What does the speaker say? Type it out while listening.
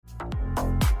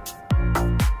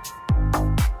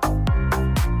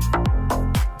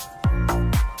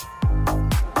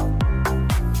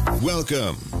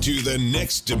Welcome to the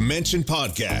Next Dimension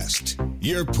Podcast,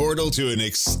 your portal to an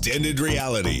extended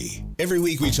reality. Every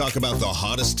week we talk about the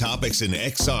hottest topics in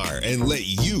XR and let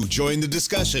you join the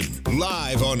discussion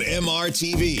live on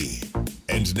MRTV.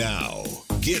 And now,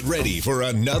 get ready for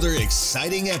another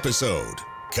exciting episode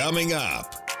coming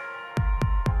up.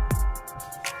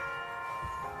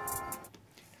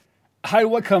 Hi,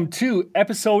 welcome to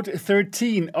episode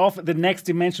 13 of the Next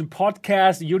Dimension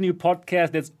Podcast, your new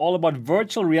podcast that's all about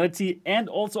virtual reality and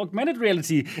also augmented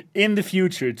reality in the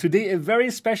future. Today, a very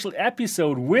special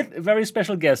episode with a very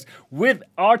special guest, with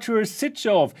Artur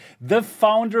Sitchov, the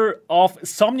founder of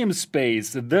Somnium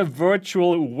Space, the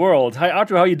virtual world. Hi,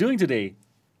 Artur, how are you doing today?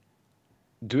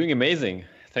 Doing amazing.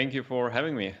 Thank you for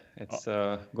having me. It's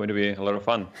going to be a lot of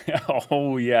fun.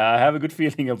 Oh, yeah, I have a good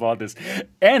feeling about this.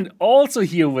 And also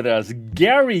here with us,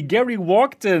 Gary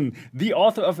Walkton, the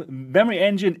author of Memory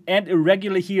Engine and a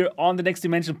regular here on the Next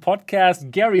Dimension Podcast.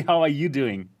 Gary, how are you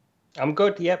doing? I'm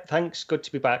good. Yep, thanks. Good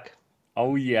to be back.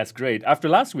 Oh, yes, great. After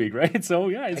last week, right? So,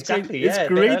 yeah, it's exactly. Great. Yeah, it's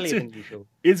great earlier than usual.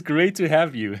 It's great to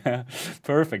have you.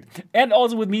 Perfect. And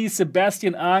also with me,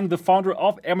 Sebastian Ang, the founder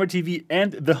of MRTV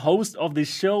and the host of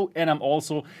this show. And I'm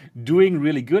also doing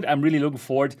really good. I'm really looking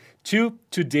forward to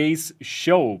today's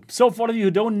show. So for all of you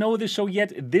who don't know the show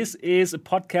yet, this is a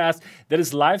podcast that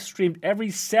is live streamed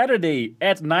every Saturday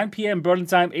at 9 p.m. Berlin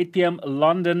time, 8 p.m.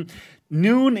 London,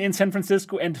 noon in San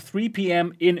Francisco, and 3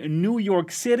 p.m. in New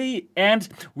York City. And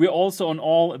we're also on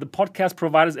all the podcast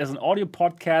providers as an audio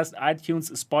podcast, iTunes,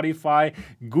 Spotify,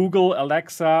 Google,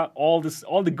 Alexa, all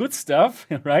the good stuff,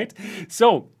 right?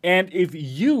 So, and if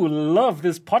you love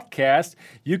this podcast,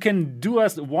 you can do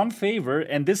us one favor,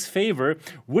 and this favor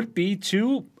would be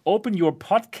to open your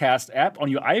podcast app on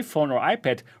your iPhone or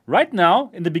iPad right now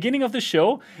in the beginning of the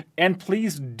show, and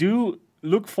please do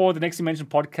look for the Next Dimension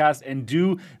Podcast and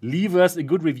do leave us a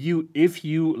good review if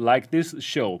you like this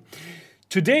show.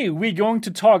 Today, we're going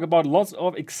to talk about lots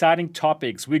of exciting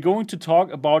topics. We're going to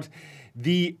talk about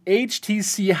the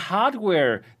HTC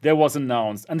hardware that was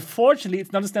announced. Unfortunately,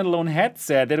 it's not a standalone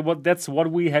headset. That's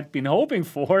what we had been hoping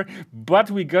for,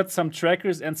 but we got some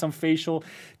trackers and some facial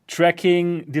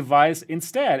tracking device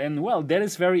instead. And well, that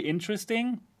is very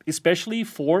interesting, especially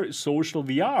for social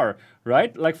VR,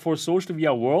 right? Like for social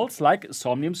VR worlds like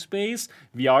Somnium Space,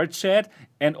 VR Chat,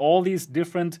 and all these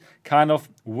different kind of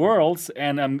worlds.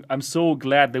 And I'm so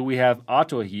glad that we have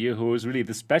Artur here, who is really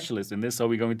the specialist in this. So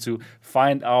we're going to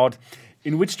find out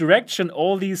in which direction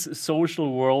all these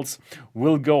social worlds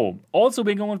will go. Also,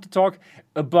 we're going to talk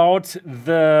about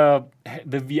the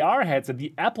VR headset,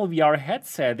 the Apple VR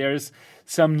headset. There's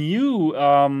some new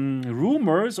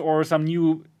rumors or some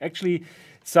new, actually,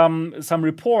 some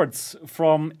reports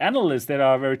from analysts that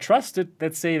are very trusted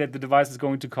that say that the device is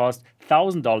going to cost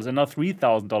 $1,000 and not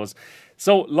 $3,000.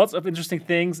 So lots of interesting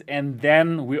things. And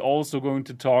then we're also going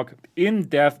to talk in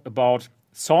depth about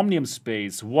Somnium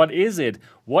Space. What is it?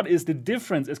 What is the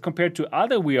difference as compared to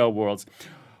other VR worlds?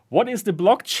 What is the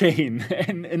blockchain?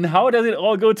 and how does it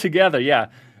all go together? Yeah.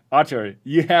 Artur,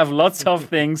 you have lots of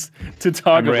things to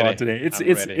talk about today. It's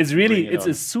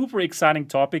a super exciting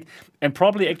topic, and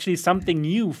probably actually something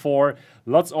new for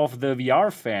lots of the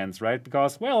VR fans, right?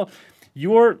 Because, well,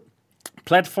 your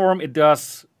platform, it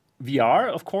does VR,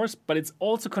 of course, but it's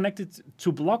also connected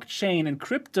to blockchain and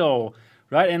crypto,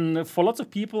 right? And for lots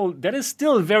of people, that is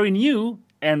still very new,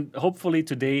 and hopefully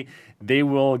today they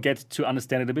will get to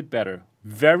understand it a bit better.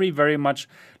 Very, very much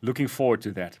looking forward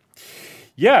to that.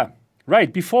 Yeah.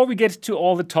 Right. Before we get to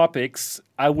all the topics,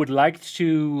 I would like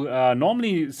to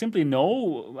normally simply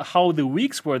know how the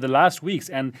weeks were, the last weeks.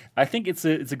 And I think it's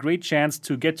a great chance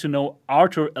to get to know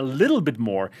Artur a little bit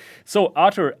more. So,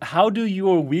 Artur, how do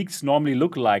your weeks normally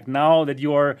look like now that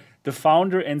you are the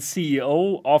founder and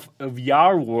CEO of a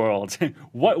VR world?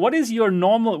 What is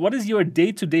your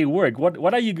day-to-day work?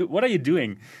 What are you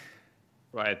doing?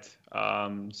 Right.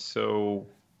 So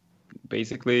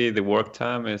basically, the work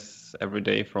time is every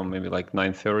day from maybe like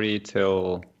 9:30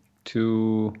 till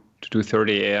 2 to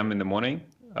 2:30 a.m. in the morning.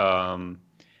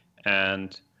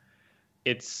 And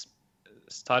it's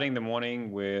starting the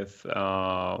morning with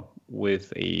a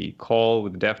call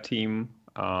with the dev team,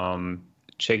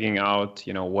 checking out,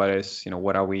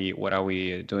 what are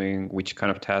we doing, which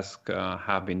kind of tasks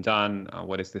have been done,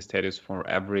 what is the status for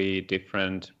every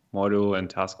different module and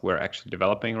task we're actually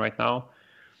developing right now.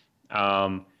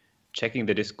 Checking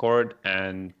the Discord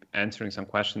and answering some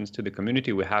questions to the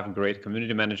community. We have great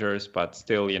community managers, but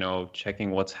still,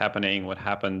 checking what's happening, what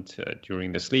happened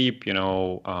during the sleep,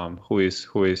 who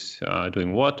is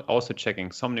doing what. Also checking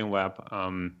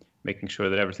SomniumWeb, making sure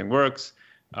that everything works.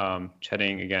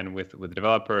 Chatting again with the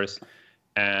developers,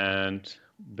 and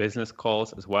business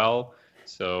calls as well.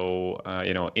 So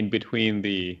in between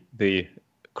the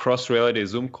cross reality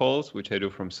Zoom calls, which I do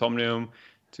from Somnium,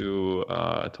 to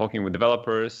talking with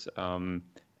developers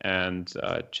and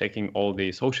checking all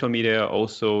the social media,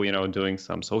 also doing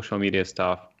some social media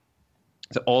stuff.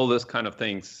 So all those kind of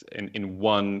things in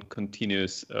one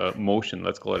continuous motion,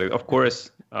 let's call it. Of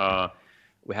course,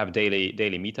 we have daily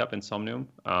meetup in Somnium,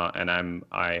 and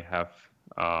I have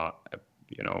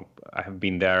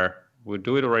been there. We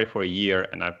do it already for a year,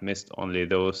 and I've missed only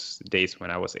those days when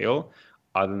I was ill.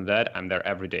 Other than that, I'm there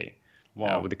every day.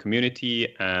 Wow. With the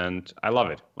community, and I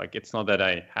love it. Like, it's not that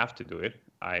I have to do it;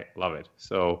 I love it.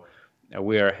 So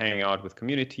we are hanging out with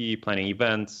community, planning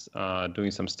events,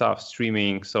 doing some stuff,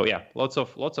 streaming. So yeah, lots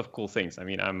of cool things. I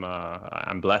mean,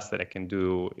 I'm blessed that I can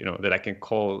do, that I can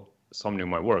call Somnium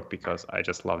my work, because I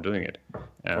just love doing it.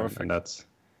 And that's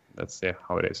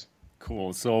how it is.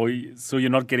 Cool. So you're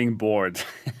not getting bored,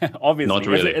 obviously. Not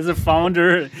really. As a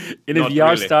founder in a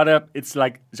VR startup, it's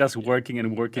like just working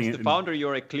and working. As the founder,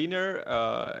 you're a cleaner,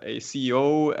 a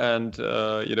CEO, and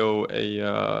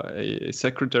a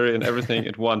secretary and everything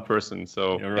in one person.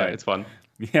 So yeah, it's fun.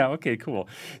 Yeah. Okay. Cool.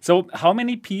 So how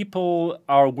many people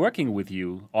are working with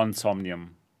you on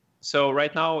Somnium? So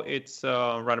right now it's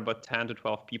around about 10 to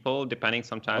 12 people, depending.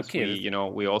 Sometimes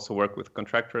we also work with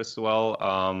contractors as well,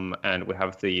 and we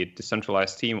have the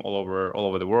decentralized team all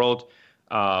over the world.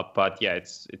 But yeah,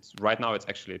 it's right now it's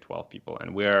actually 12 people,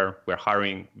 and we're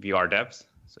hiring VR devs.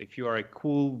 So if you are a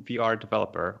cool VR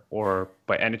developer or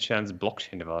by any chance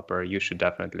blockchain developer, you should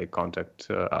definitely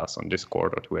contact us on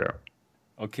Discord or Twitter.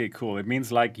 Okay, cool. It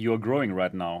means like you're growing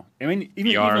right now. I mean,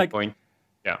 even like.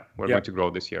 We're going to grow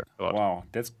this year a lot. Wow,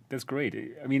 that's great.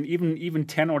 I mean, even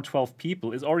 10 or 12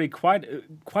 people is already quite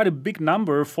a big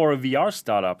number for a VR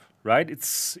startup, right?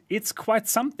 It's quite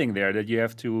something there that you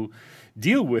have to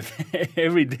deal with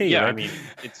every day. Yeah, right? I mean,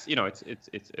 it's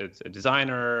a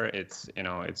designer, it's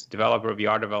developer,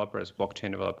 VR developers, blockchain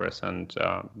developers, and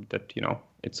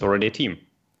it's already a team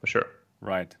for sure.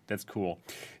 Right, that's cool.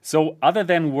 So, other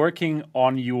than working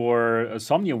on your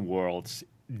Somnium worlds,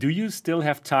 do you still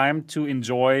have time to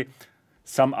enjoy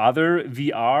some other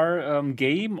VR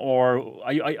game, or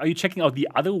are you checking out the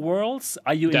other worlds?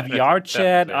 Are you in VR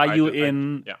chat? Are you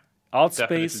in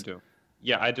Altspace?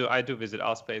 Yeah, I do visit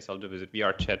Altspace. I'll do visit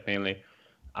VR chat mainly.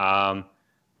 I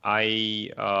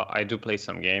do play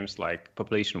some games like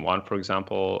Population 1, for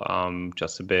example,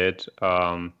 just a bit.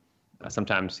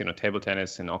 Sometimes table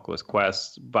tennis and Oculus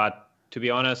Quest. But to be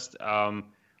honest,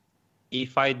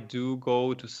 if I do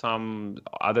go to some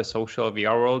other social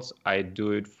VR worlds, I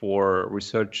do it for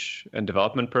research and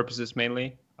development purposes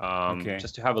mainly,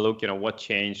 just to have a look, what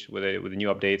changed with the new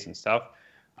updates and stuff.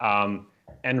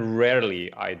 And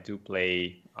rarely I do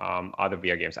play other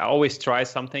VR games. I always try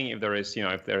something if there is,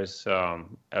 a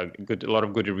lot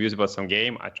of good reviews about some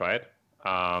game, I try it.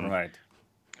 Right.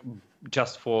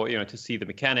 Just for to see the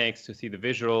mechanics, to see the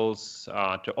visuals,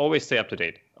 to always stay up to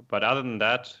date. But other than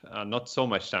that, not so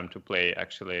much time to play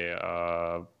actually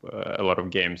a lot of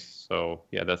games. So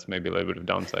yeah, that's maybe a little bit of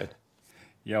downside.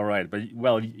 Yeah, right. But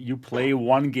you play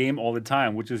one game all the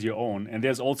time, which is your own, and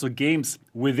there's also games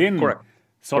within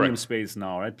Somnium Space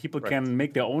now, right? People can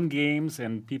make their own games,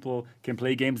 and people can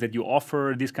play games that you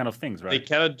offer, these kind of things, right? They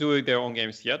cannot do their own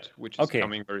games yet, which is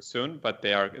coming very soon, but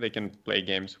they can play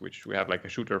games which we have, like a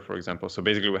shooter, for example. So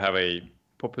basically we have a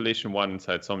Population 1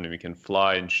 inside Somnium. You can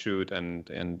fly and shoot and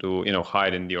do,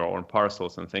 hide in your own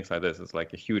parcels and things like this. It's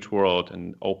like a huge world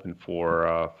and open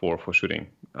for shooting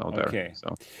out there.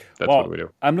 So that's what we do.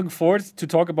 I'm looking forward to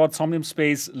talk about Somnium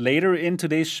Space later in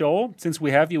today's show. Since we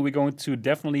have you, we're going to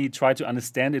definitely try to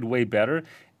understand it way better.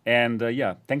 And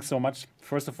thanks so much,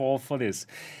 first of all, for this.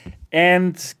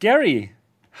 And Gary,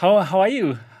 how are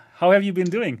you? How have you been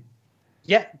doing?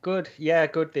 Yeah, good. Yeah,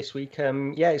 good this week.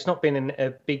 It's not been a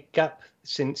big gap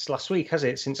since last week, has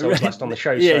it? Since I was last on the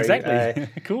show. Yeah, exactly.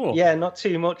 Cool. Yeah, not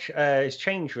too much has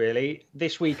changed really.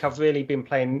 This week I've really been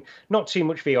playing not too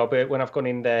much VR, but when I've gone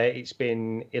in there, it's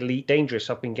been Elite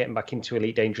Dangerous. I've been getting back into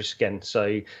Elite Dangerous again.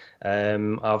 So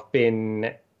I've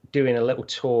been doing a little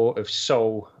tour of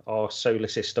Sol, our solar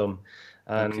system,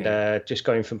 and just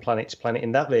going from planet to planet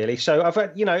in that really. So I've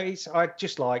I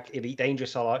just like Elite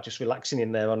Dangerous. I like just relaxing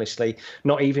in there, honestly,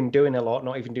 not even doing a lot,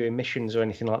 not even doing missions or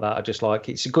anything like that. I just like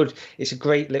it's a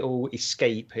great little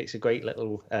escape. It's a great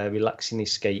little relaxing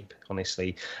escape,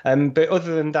 honestly. But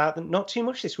other than that, not too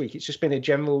much this week. It's just been a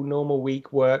general normal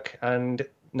week work, and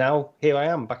now here I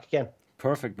am back again.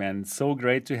 Perfect, man. So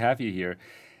great to have you here.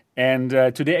 And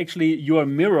today, actually, you are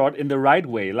mirrored in the right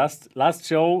way. Last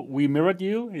show, we mirrored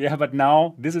you. Yeah, but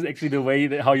now this is actually the way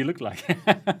how you look like.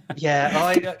 Yeah,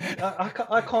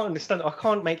 I can't understand. I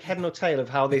can't make head nor tail of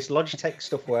how this Logitech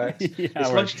stuff works. Yeah, this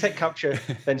right. Logitech capture,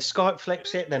 then Skype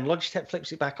flips it, then Logitech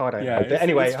flips it back. I don't know. But it's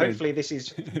anyway, strange. hopefully this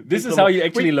is... This is how you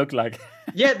actually look like.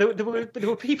 Yeah, there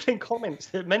were people in comments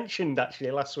that mentioned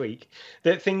actually last week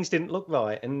that things didn't look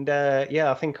right. And yeah,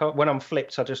 I think when I'm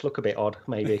flipped, I just look a bit odd,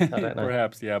 maybe. I don't know.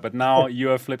 Perhaps, yeah. But now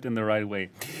you are flipped in the right way.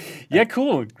 Yeah,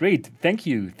 cool. Great. Thank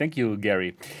you,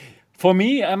 Gary. For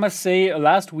me, I must say,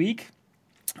 last week,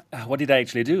 what did I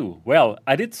actually do? Well,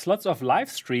 I did lots of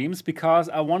live streams because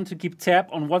I want to keep tab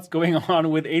on what's going on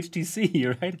with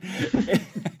HTC, right?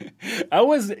 I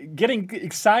was getting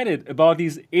excited about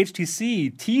these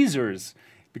HTC teasers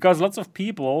because lots of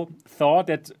people thought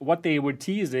that what they were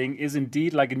teasing is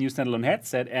indeed like a new standalone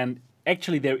headset, and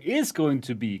actually there is going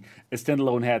to be a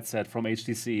standalone headset from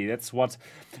HTC. That's what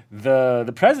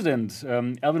the president,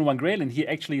 Alvin van Gralen, he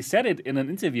actually said it in an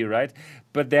interview, right?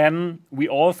 But then we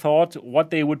all thought what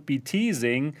they would be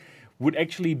teasing would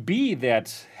actually be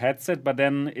that headset, but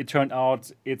then it turned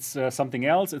out it's something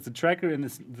else. It's a tracker and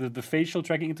it's the facial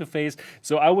tracking interface.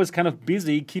 So I was kind of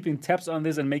busy keeping tabs on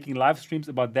this and making live streams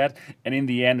about that. And in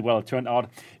the end, well, it turned out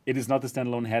it is not the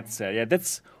standalone headset. Yeah,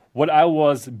 that's what I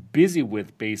was busy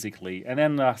with, basically. And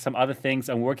then some other things.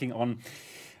 I'm working on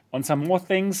some more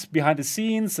things behind the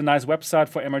scenes, a nice website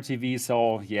for MRTV.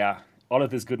 So yeah, all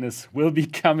of this goodness will be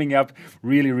coming up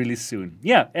really, really soon.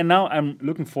 Yeah, and now I'm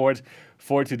looking forward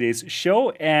for today's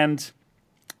show. And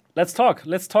let's talk.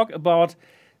 Let's talk about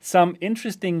some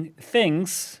interesting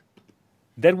things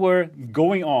that were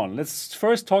going on. Let's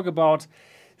first talk about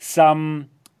some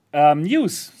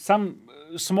news, some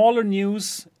smaller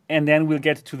news, and then we'll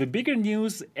get to the bigger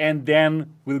news, and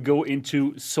then we'll go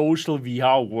into social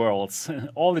VR worlds,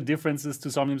 all the differences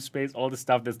to Somnium Space, all the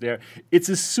stuff that's there. It's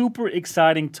a super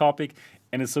exciting topic,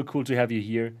 and it's so cool to have you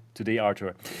here today,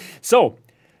 Arthur. So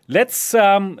let's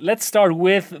start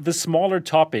with the smaller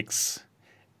topics,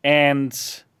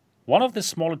 and one of the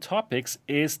smaller topics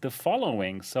is the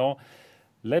following. So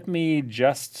let me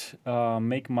just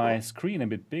make my screen a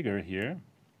bit bigger here.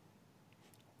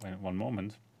 Wait one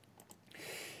moment.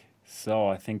 So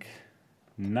I think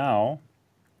now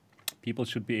people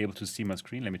should be able to see my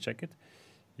screen. Let me check it.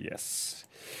 Yes.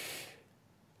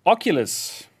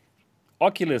 Oculus.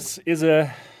 Oculus is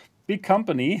a big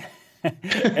company.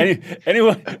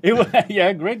 Anyone?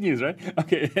 Yeah, great news, right?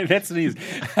 Okay, that's the news.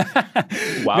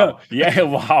 Wow. No, yeah,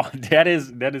 wow. That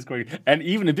is great. And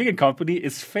even a bigger company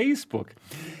is Facebook.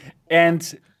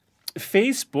 And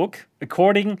Facebook,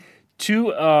 according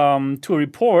to a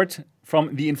report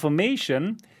from The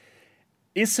Information,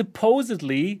 is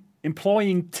supposedly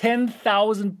employing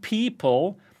 10,000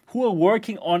 people who are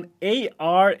working on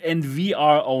AR and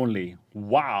VR only.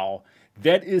 Wow,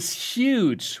 that is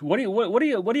huge. What do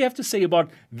you have to say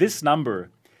about this number?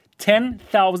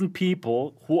 10,000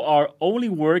 people who are only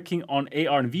working on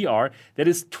AR and VR. That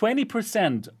is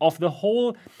 20% of the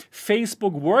whole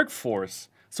Facebook workforce.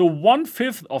 So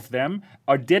 1/5 of them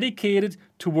are dedicated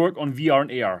to work on VR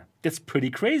and AR. That's pretty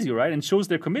crazy, right? And shows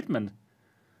their commitment.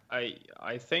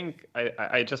 I think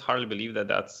I just hardly believe that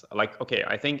that's like, okay,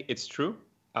 I think it's true,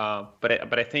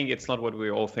 but I think it's not what we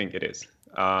all think it is.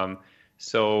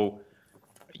 So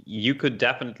you could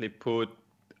definitely put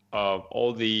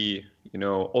all the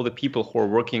people who are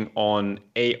working on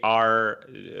AR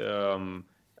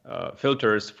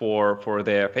filters for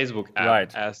their Facebook app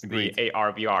right. as Agreed. the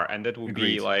AR VR, and that would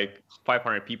Agreed. be like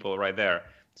 500 people right there.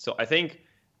 So I think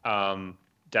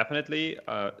definitely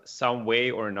some way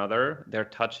or another they're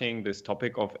touching this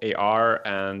topic of AR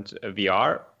and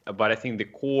VR, but I think the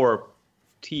core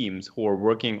teams who are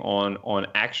working on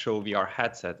actual VR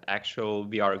headset, actual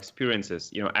VR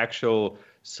experiences, actual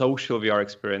social VR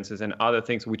experiences and other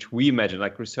things which we imagine,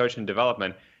 like research and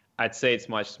development, I'd say it's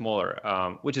much smaller,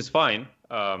 which is fine.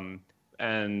 But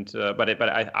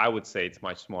I would say it's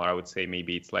much smaller. I would say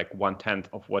maybe it's like 1/10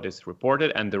 of what is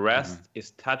reported, and the rest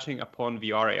is touching upon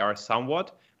VR, AR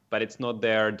somewhat, but it's not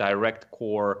their direct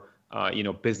core,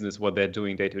 business, what they're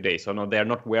doing day to day. So no, they're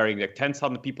not wearing, like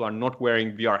 10,000 people are not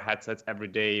wearing VR headsets every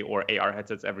day or AR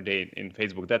headsets every day in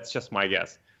Facebook. That's just my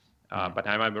guess, but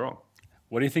I might be wrong.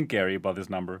 What do you think, Gary, about this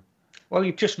number? Well,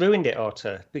 you've just ruined it,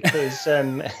 Arthur, because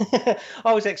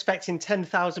I was expecting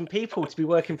 10,000 people to be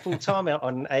working full time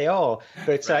on AR.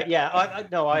 But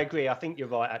I agree. I think you're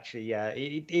right, actually. Yeah,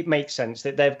 it makes sense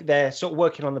that they're sort of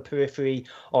working on the periphery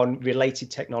on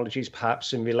related technologies,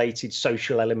 perhaps, and related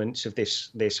social elements of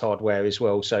this hardware as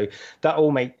well. So that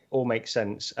all makes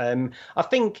sense. I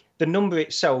think the number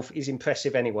itself is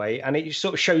impressive anyway, and it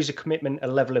sort of shows a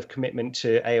level of commitment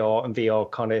to AR and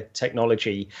VR kind of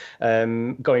technology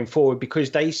going forward, because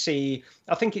I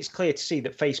think it's clear to see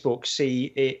that Facebook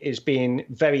see it as being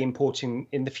very important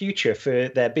in the future for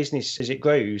their business as it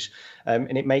grows,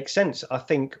 and it makes sense. I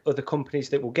think other companies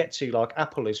that we'll get to, like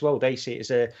Apple as well, they see it as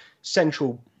a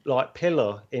central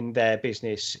pillar in their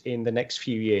business in the next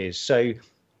few years. So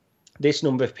this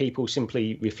number of people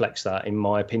simply reflects that, in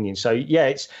my opinion. So yeah,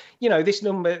 it's, this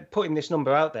number, putting this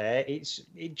number out there,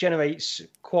 it generates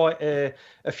quite a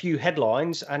few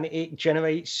headlines, and it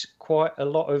generates quite a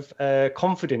lot of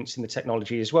confidence in the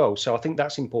technology as well. So I think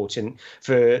that's important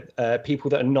for people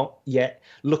that are not yet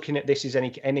looking at this as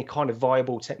any kind of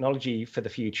viable technology for the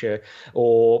future,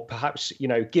 or perhaps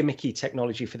gimmicky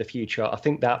technology for the future. I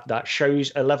think that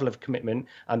shows a level of commitment,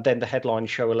 and then the headlines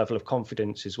show a level of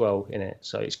confidence as well in it.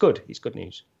 So it's good. It's good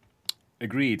news.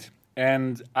 Agreed.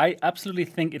 And I absolutely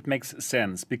think it makes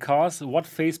sense, because what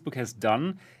Facebook has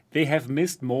done, they have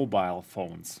missed mobile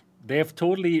phones. They have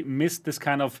totally missed this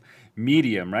kind of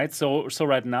medium, right? So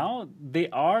right now they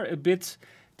are a bit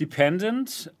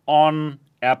dependent on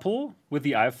Apple with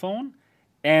the iPhone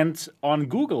and on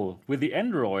Google with the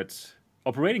Android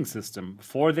operating system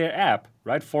for their app,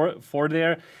 right? For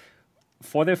their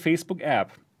Facebook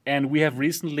app. And we have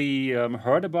recently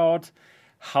heard about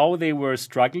how they were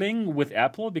struggling with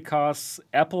Apple, because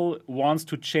Apple wants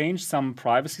to change some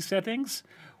privacy settings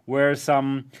where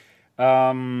some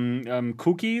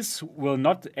cookies will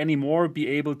not anymore be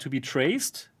able to be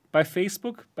traced by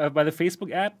Facebook, by the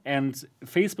Facebook app. And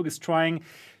Facebook is trying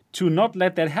to not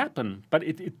let that happen. But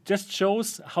it just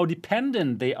shows how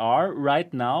dependent they are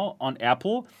right now on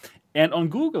Apple and on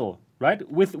Google, right?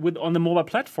 With on the mobile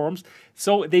platforms.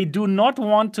 So they do not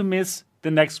want to miss the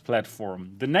next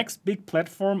platform. The next big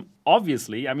platform,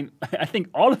 obviously, I mean, I think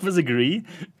all of us agree,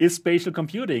 is spatial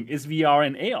computing, is VR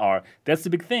and AR. That's the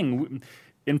big thing.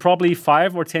 In probably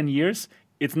 5 or 10 years,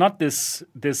 it's not this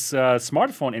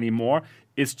smartphone anymore.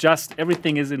 It's just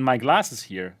everything is in my glasses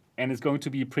here, and it's going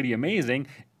to be pretty amazing.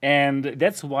 And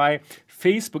that's why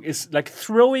Facebook is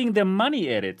throwing their money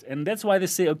at it. And that's why they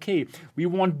say, okay, we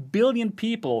want billion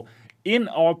people in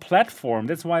our platform.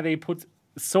 That's why they put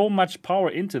so much power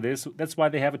into this. That's why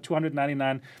they have a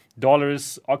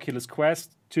 $299 Oculus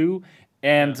Quest 2.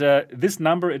 And this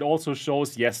number, it also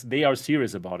shows, yes, they are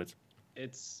serious about it.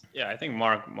 I think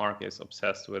Mark is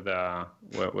obsessed with to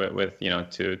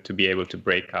be able to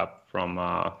break up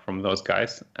from those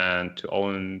guys and to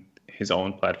own his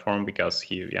own platform, because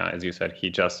he, as you said, he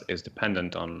just is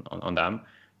dependent on them.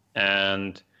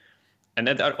 And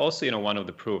that also, one of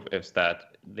the proof is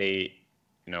that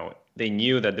they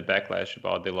knew that the backlash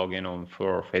about the login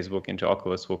for Facebook into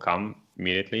Oculus will come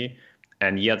immediately,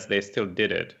 and yet they still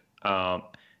did it.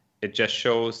 It just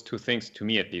shows two things, to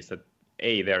me at least, that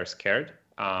A, they're scared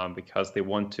because they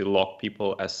want to lock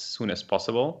people as soon as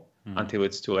possible until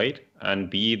it's too late, and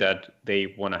B, that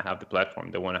they want to have the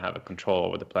platform. They want to have a control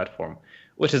over the platform,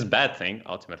 which is a bad thing,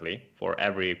 ultimately, for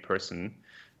every person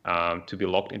to be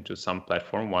locked into some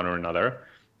platform, one or another.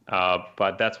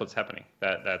 But that's what's happening.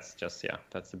 That's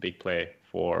the big play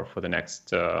for the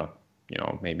next,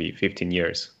 maybe 15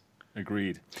 years.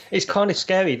 Agreed. It's kind of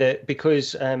scary that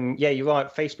because, you're right,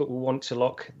 Facebook will want to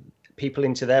lock people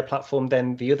into their platform.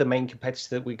 Then the other main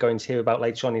competitor that we're going to hear about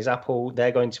later on is Apple.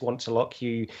 They're going to want to lock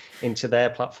you into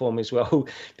their platform as well.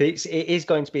 It is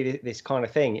going to be this kind of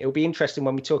thing. It'll be interesting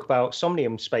when we talk about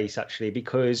Somnium Space, actually,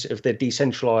 because of the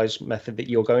decentralized method that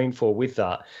you're going for with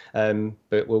that.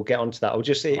 But we'll get onto that. It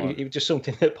was just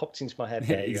something that popped into my head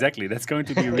there. Exactly. That's going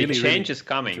to be really, the change is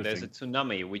coming. There's a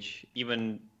tsunami, which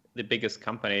even the biggest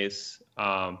companies,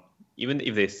 even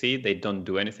if they see it, they don't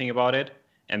do anything about it.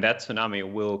 And that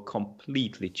tsunami will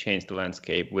completely change the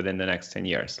landscape within the next 10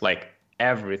 years.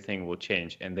 Everything will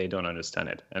change, and they don't understand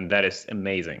it. And that is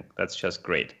amazing. That's just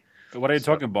great. What are you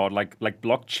talking about? Like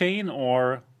blockchain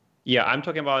or? Yeah, I'm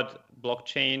talking about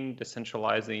blockchain,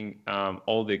 decentralizing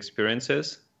all the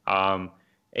experiences,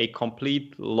 a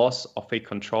complete loss of a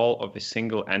control of a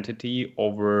single entity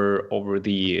over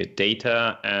the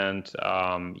data and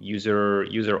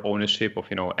user ownership of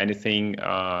anything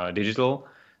digital.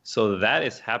 So that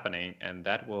is happening, and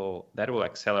that will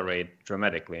accelerate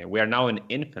dramatically. We are now in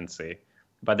infancy,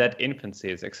 but that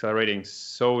infancy is accelerating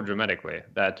so dramatically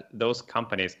that those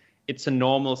companies, it's a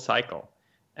normal cycle,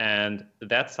 and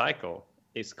that cycle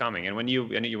is coming. And when you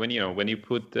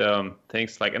put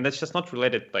things and that's just not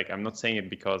related. I'm not saying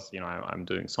it because I'm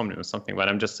doing Somnium or something, but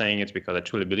I'm just saying it because I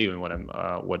truly believe in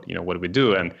what we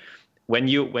do. And when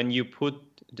you put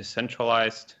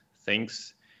decentralized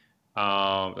things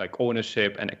like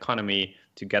ownership and economy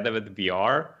together with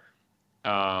VR,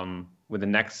 with the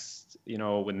next,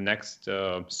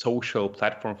 social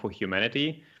platform for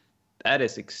humanity, that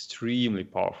is extremely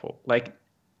powerful. Like,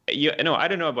 I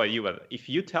don't know about you, but if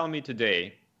you tell me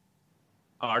today,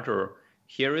 Arthur,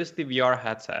 here is the VR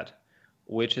headset,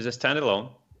 which is a standalone.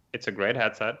 It's a great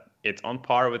headset. It's on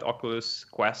par with Oculus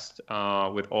Quest,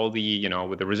 with all the,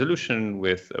 with the resolution,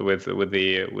 with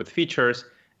features,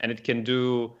 and it can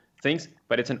do things.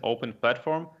 But it's an open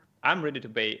platform. I'm ready to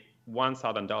pay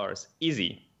 $1,000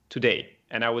 easy today,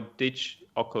 and I would ditch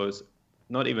Oculus,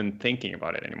 not even thinking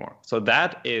about it anymore. So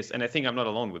that is, and I think I'm not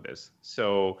alone with this.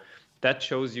 So that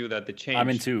shows you that the change. I'm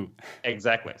in too.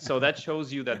 Exactly. So that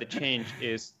shows you that the change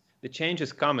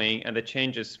is coming, and the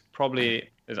change is probably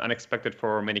unexpected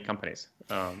for many companies,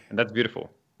 and that's beautiful.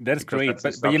 That's great,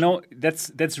 but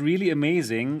that's really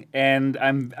amazing, and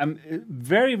I'm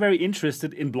very, very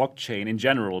interested in blockchain in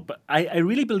general. But I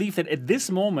really believe that at this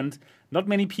moment, not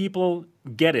many people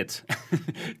get it,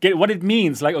 get what it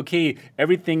means. Like, okay,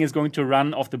 everything is going to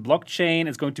run off the blockchain.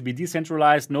 It's going to be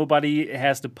decentralized. Nobody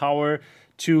has the power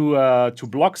to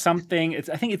block something.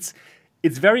 I think it's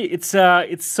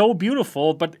so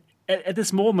beautiful, but at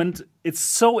this moment, it's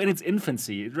so in its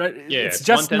infancy, right? Yeah, it's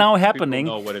just now happening.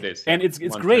 Know what it is, and it's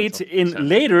great.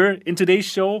 Later in today's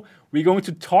show, we're going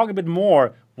to talk a bit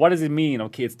more. What does it mean?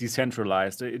 Okay, it's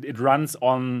decentralized. It runs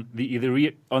on the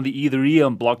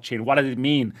Ethereum blockchain. What does it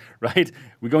mean, right?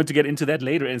 We're going to get into that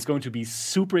later, and it's going to be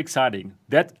super exciting.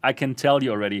 That I can tell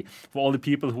you already for all the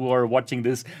people who are watching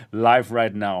this live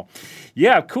right now.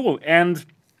 Yeah, cool. And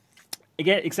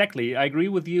yeah, exactly. I agree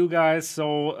with you guys.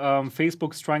 So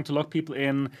Facebook's trying to lock people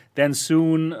in. Then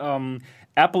soon,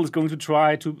 Apple is going to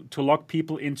try to lock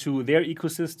people into their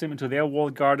ecosystem, into their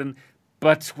walled garden.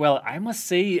 But, well, I must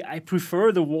say I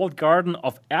prefer the walled garden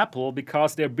of Apple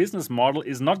because their business model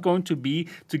is not going to be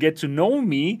to get to know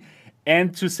me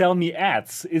and to sell me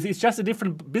ads. It's just a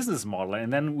different business model.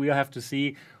 And then we have to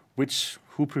see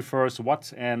who prefers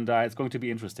what. And it's going to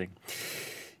be interesting.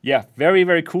 Yeah, very,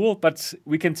 very cool. But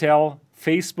we can tell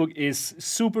Facebook is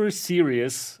super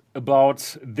serious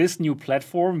about this new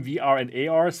platform, VR and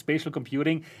AR, spatial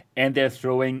computing, and they're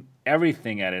throwing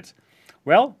everything at it.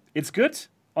 Well, it's good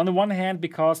on the one hand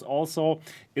because also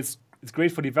it's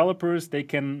great for developers. They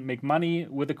can make money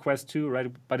with the Quest 2,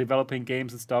 right, by developing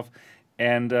games and stuff.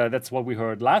 And that's what we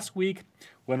heard last week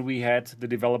when we had the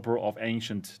developer of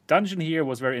Ancient Dungeon here. It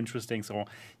was very interesting. So,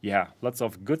 yeah, lots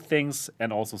of good things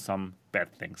and also some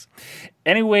bad things.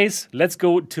 Anyways, let's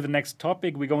go to the next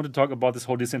topic. We're going to talk about this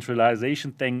whole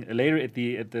decentralization thing later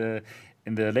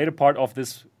in the later part of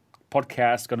this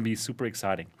podcast. It's going to be super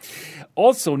exciting.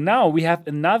 Also, now we have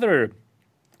another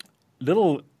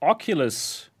little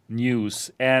Oculus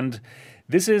news, and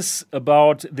this is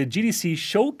about the GDC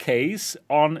showcase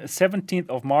on 17th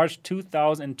of March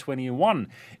 2021.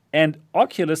 And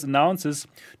Oculus announces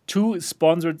 2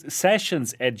 sponsored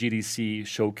sessions at GDC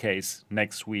showcase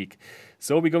next week.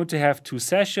 So we're going to have 2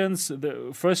 sessions.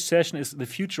 The first session is the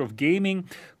future of gaming,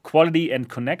 quality and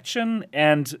connection.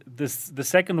 And the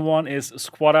second one is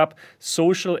Squad Up,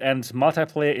 social and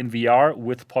multiplayer in VR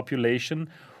with Population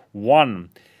 1.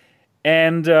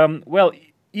 And, well,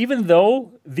 even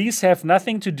though these have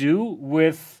nothing to do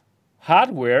with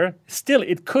hardware, still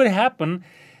it could happen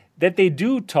that they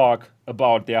do talk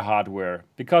about their hardware.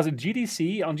 Because on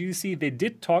GDC, they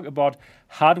did talk about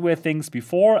hardware things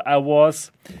before. I was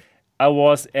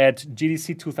at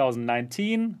GDC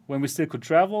 2019 when we still could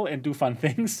travel and do fun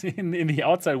things in the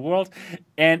outside world.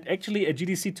 And actually at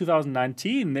GDC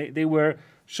 2019, they were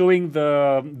showing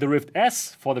the Rift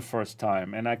S for the first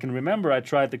time. And I can remember I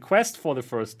tried the Quest for the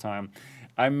first time.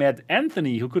 I met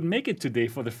Anthony, who could make it today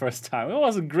for the first time. It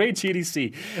was a great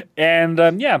GDC.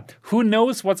 And yeah, who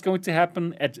knows what's going to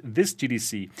happen at this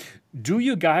GDC? Do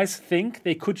you guys think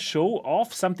they could show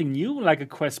off something new, like a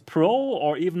Quest Pro,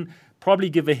 or even probably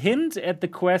give a hint at the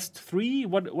Quest 3?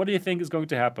 What do you think is going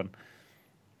to happen?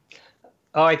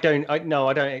 I don't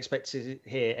expect to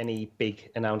hear any big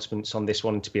announcements on this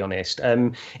one, to be honest.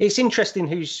 It's interesting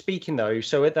who's speaking, though.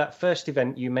 So at that first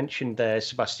event you mentioned there,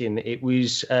 Sebastian, it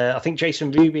was, I think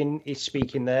Jason Rubin is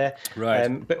speaking there.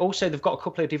 Right. But also they've got a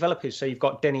couple of developers. So you've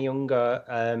got Denny Unger,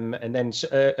 and then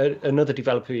another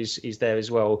developer is there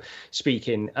as well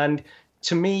speaking. And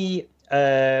to me,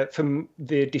 from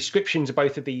the descriptions of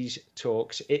both of these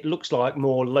talks, it looks like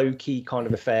more low-key kind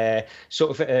of affair,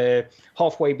 sort of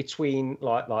halfway between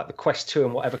like the Quest 2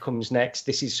 and whatever comes next.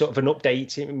 This is sort of an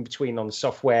update in between on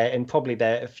software and probably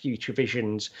their future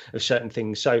visions of certain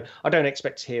things. So I don't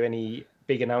expect to hear any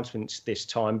big announcements this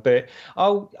time, but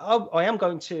I am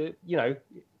going to,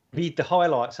 read the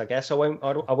highlights, I guess. I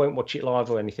won't watch it live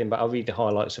or anything, but I'll read the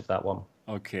highlights of that one.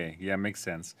 Okay, yeah, makes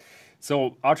sense.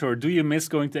 So, Arthur, do you miss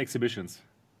going to exhibitions?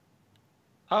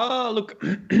 Look,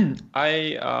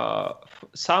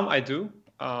 some I do,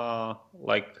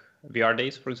 like VR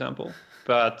days, for example.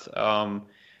 But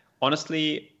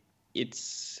honestly,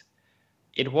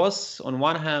 it was on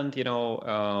one hand,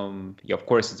 yeah, of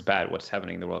course it's bad what's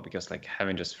happening in the world, because like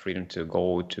having just freedom to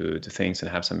go to things and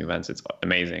have some events, it's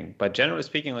amazing. But generally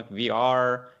speaking, like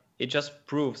VR, it just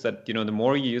proves that, the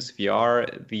more you use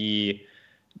VR,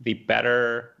 the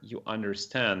better you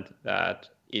understand that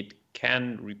it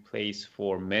can replace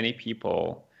for many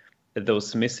people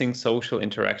those missing social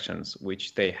interactions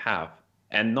which they have.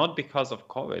 And not because of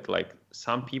COVID, like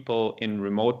some people in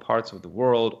remote parts of the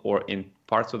world, or in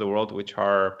parts of the world which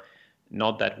are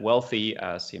not that wealthy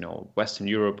as, Western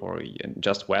Europe or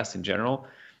just West in general.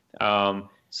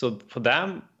 So for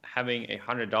them, having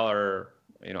 $100,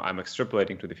 I'm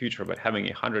extrapolating to the future, but having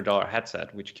 $100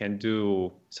 headset which can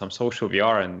do some social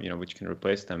VR and, which can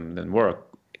replace them, then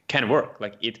can work.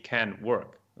 Like it can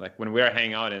work. Like when we are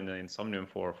hanging out in Somnium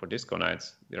for disco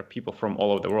nights, there are people from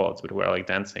all over the world, but we're like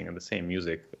dancing in the same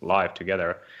music live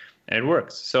together, and it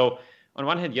works. So on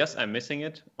one hand, yes, I'm missing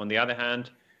it. On the other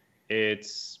hand,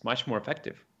 it's much more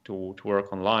effective to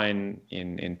work online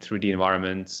in 3D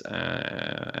environments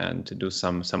and to do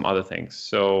some other things.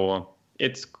 So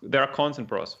there are cons and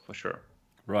pros for sure.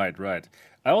 Right.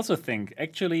 I also think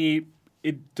actually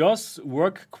it does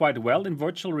work quite well in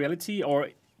virtual reality, or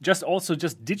just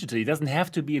digitally. It doesn't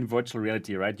have to be in virtual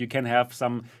reality, right? You can have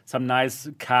some nice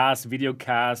video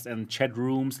cast and chat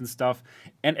rooms and stuff.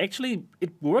 And actually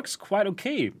it works quite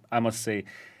okay, I must say.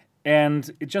 And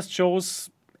it just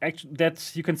shows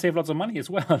that you can save lots of money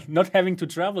as well, not having to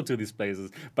travel to these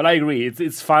places. But I agree,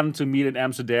 it's fun to meet in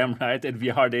Amsterdam, right? At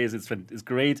VR days, it's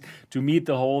great to meet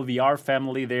the whole VR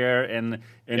family there and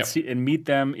see and meet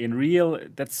them in real.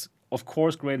 That's of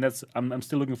course great. And I'm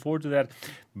still looking forward to that.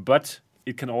 But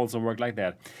it can also work like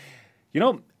that.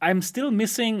 I'm still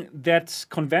missing that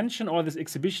convention or this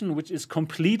exhibition which is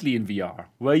completely in VR,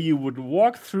 where you would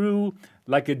walk through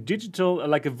like a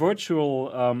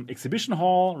virtual exhibition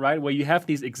hall, right? Where you have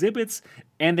these exhibits,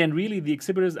 and then really the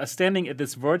exhibitors are standing at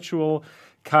this virtual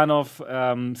kind of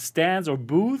stands or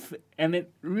booth, and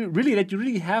it really that you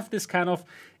really have this kind of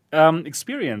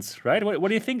experience, right? What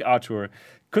do you think, Arthur?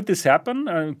 Could this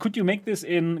happen? Could you make this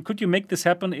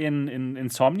happen in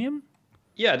Somnium?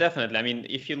 Yeah, definitely. I mean,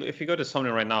 if you go to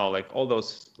Somnium right now, like all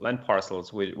those land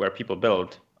parcels where people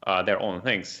build their own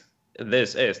things,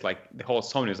 this is like the whole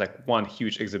Somnium is like one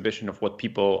huge exhibition of what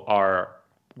people are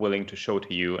willing to show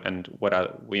to you and what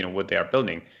they are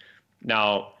building.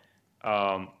 Now,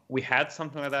 we had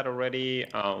something like that already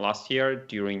last year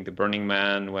during the Burning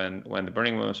Man. When the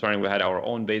Burning Man was running, we had our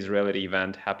own base reality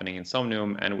event happening in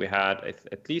Somnium, and we had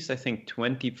at least, I think,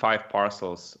 25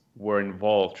 parcels were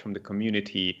involved from the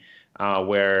community,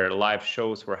 where live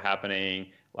shows were happening,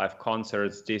 live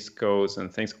concerts, discos,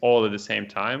 and things all at the same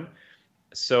time.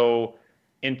 So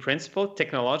in principle,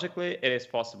 technologically, it is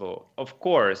possible. Of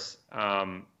course,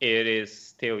 it is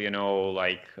still,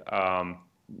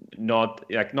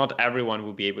 not everyone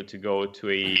will be able to go to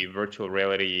a virtual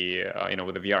reality,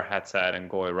 with a VR headset and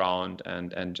go around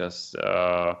and just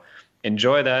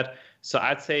enjoy that. So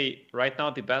I'd say right now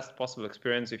the best possible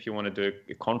experience if you want to do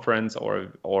a conference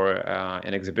or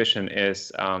an exhibition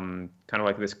is kind of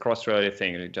like this cross reality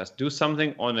thing. You just do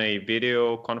something on a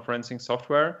video conferencing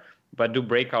software, but do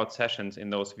breakout sessions in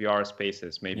those VR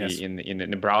spaces, maybe in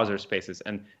the browser spaces,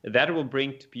 and that will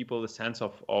bring to people the sense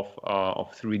of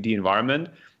 3D environment,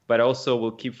 but also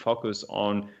will keep focus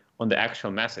on the actual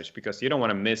message, because you don't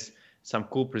want to miss some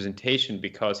cool presentation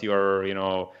because you were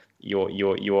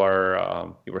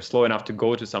slow enough to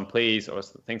go to some place or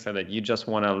things like that. You just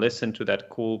want to listen to that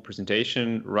cool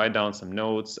presentation, write down some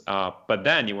notes, but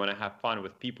then you want to have fun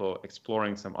with people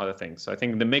exploring some other things. So I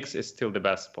think the mix is still the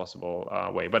best possible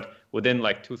way. But within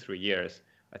like 2-3 years,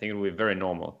 I think it will be very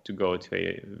normal to go to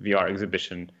a VR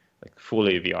exhibition, like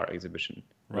fully VR exhibition,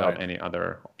 without any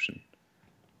other option.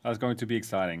 That's going to be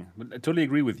exciting. But I totally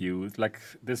agree with you. It's like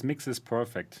this mix is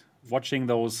perfect. Watching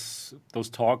those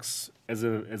talks as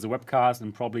a webcast,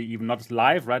 and probably even not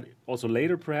live, right? Also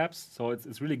later perhaps. So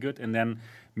it's really good. And then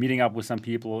meeting up with some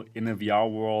people in a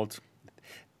VR world,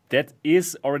 that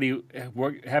is already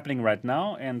happening right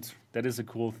now, and that is a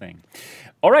cool thing.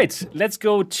 All right, let's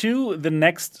go to the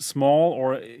next small,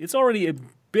 or it's already a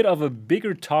bit of a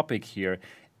bigger topic here,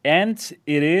 and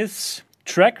it is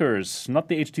trackers, not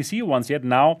the HTC ones yet.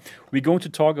 Now we're going to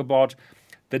talk about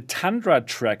the Tundra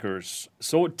trackers.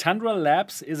 So Tundra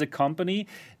Labs is a company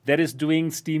that is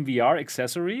doing Steam VR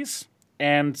accessories,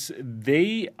 and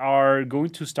they are going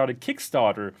to start a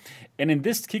Kickstarter. And in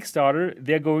this Kickstarter,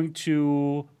 they're going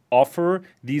to offer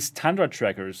these Tundra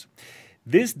trackers.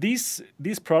 This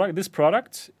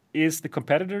product is the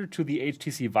competitor to the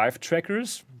HTC Vive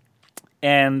trackers,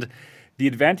 and the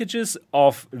advantages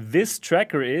of this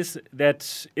tracker is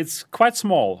that it's quite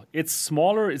small. It's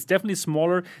smaller. It's definitely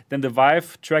smaller than the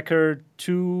Vive Tracker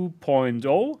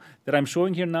 2.0 that I'm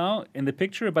showing here now in the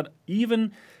picture, but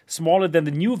even smaller than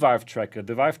the new Vive Tracker,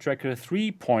 the Vive Tracker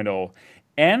 3.0.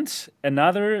 And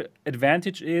another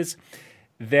advantage is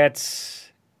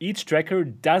that each tracker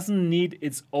doesn't need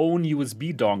its own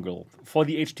USB dongle. For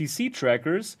the HTC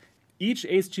trackers, each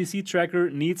HTC tracker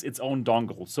needs its own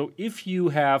dongle. So if you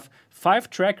have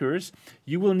 5 trackers,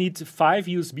 you will need 5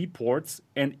 USB ports,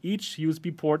 and each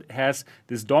USB port has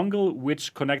this dongle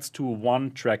which connects to one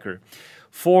tracker.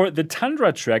 For the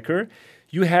Tundra tracker,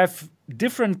 you have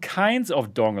different kinds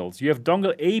of dongles. You have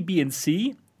dongle A, B, and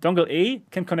C. Dongle A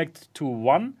can connect to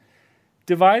one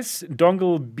device.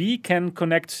 Dongle B can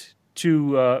connect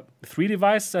to 3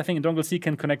 devices. I think dongle C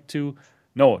can connect to...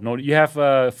 No, you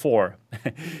have 4.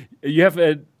 You have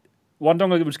one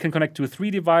dongle which can connect to 3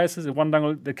 devices, and one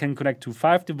dongle that can connect to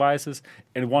 5 devices,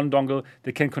 and one dongle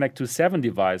that can connect to 7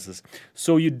 devices.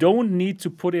 So you don't need to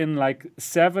put in like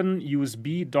 7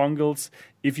 USB dongles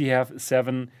if you have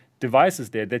 7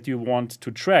 devices there that you want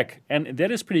to track. And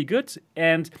that is pretty good.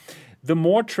 And the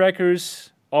more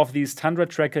trackers of these Tundra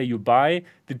tracker you buy,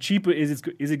 the cheaper is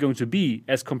it going to be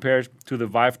as compared to the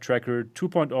Vive Tracker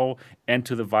 2.0 and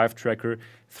to the Vive Tracker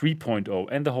 3.0.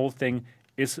 And the whole thing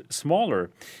is smaller.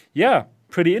 Yeah,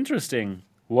 pretty interesting.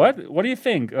 What do you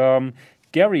think?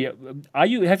 Gary,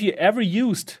 have you ever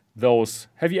used those?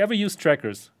 Have you ever used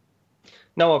trackers?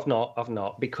 No, I've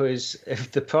not, because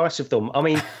of the price of them. I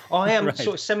mean, I am Right.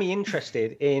 sort of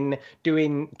semi-interested in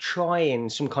trying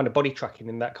some kind of body tracking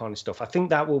and that kind of stuff. I think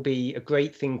that will be a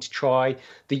great thing to try.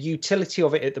 The utility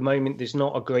of it at the moment, there's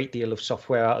not a great deal of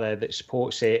software out there that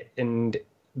supports it and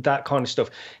that kind of stuff.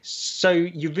 So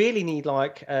you really need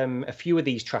like a few of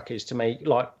these trackers to make,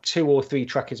 like 2 or 3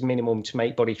 trackers minimum to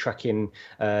make body tracking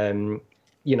better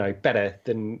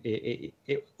than it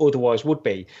otherwise would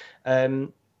be.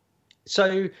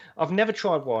 So I've never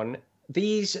tried one.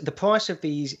 The price of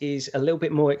these is a little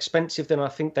bit more expensive than I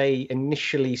think they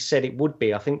initially said it would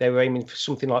be. I think they were aiming for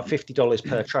something like $50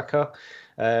 per tracker.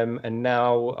 And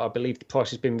now I believe the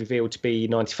price has been revealed to be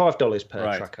 $95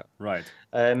 per tracker. Right.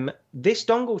 This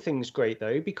dongle thing's great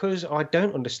though, because I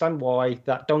don't understand why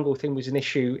that dongle thing was an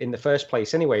issue in the first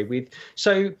place anyway. With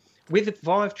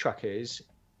Vive trackers,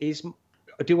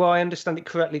 do I understand it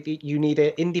correctly that you need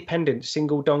an independent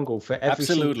single dongle for every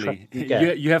single tracker you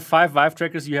get? You have 5 Vive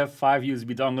trackers, you have 5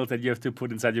 USB dongles that you have to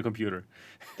put inside your computer.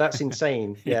 That's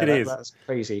insane. Yeah, that's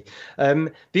crazy.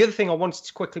 The other thing I wanted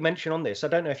to quickly mention on this, I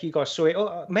don't know if you guys saw it.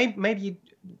 Oh, maybe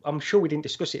I'm sure we didn't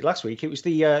discuss it last week. It was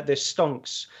the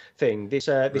Stonks thing. This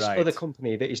Right. other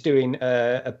company that is doing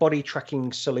a body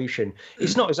tracking solution.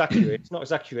 It's not as accurate. It's not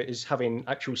as accurate as having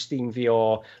actual Steam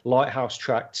VR Lighthouse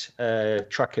tracked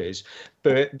trackers.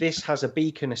 But this has a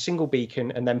beacon, a single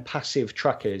beacon, and then passive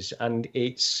trackers, and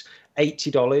it's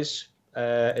 $80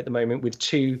 at the moment with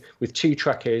two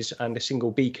trackers and a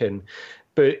single beacon.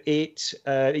 But it's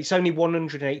only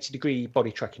 180-degree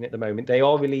body tracking at the moment. They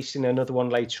are releasing another one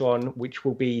later on, which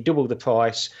will be double the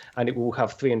price, and it will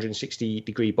have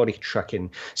 360-degree body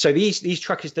tracking. So these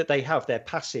trackers that they have, they're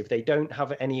passive. They don't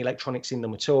have any electronics in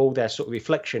them at all. They're sort of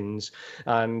reflections,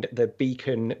 and the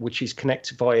beacon, which is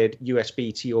connected via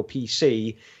USB to your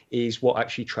PC, is what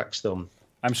actually tracks them.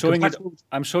 I'm showing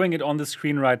it on the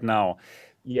screen right now.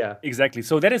 Yeah, exactly.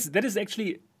 So that is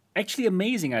actually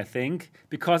amazing, I think,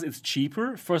 because it's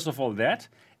cheaper. First of all, that,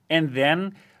 and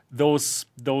then those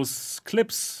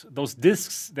clips, those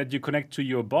discs that you connect to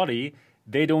your body,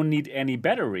 they don't need any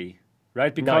battery,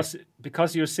 right? Because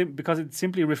it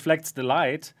simply reflects the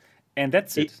light, and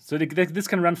that's it. So this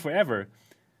can run forever.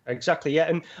 Exactly. Yeah,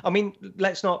 and I mean,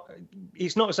 it's not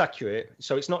as accurate.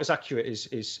 So it's not as accurate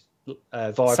as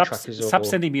Vive trackers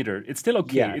sub-centimeter. It's still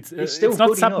okay. Yeah, it's still not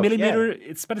good sub-millimeter.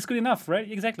 enough, but it's good enough, right?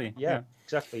 Exactly. Yeah.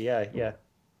 Exactly. Yeah. Right.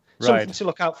 Something to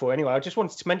look out for. Anyway, I just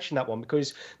wanted to mention that one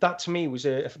because that to me was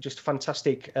just a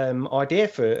fantastic idea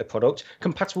for a product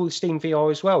compatible with Steam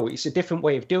VR as well. It's a different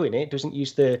way of doing it. It doesn't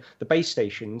use the base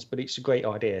stations, but it's a great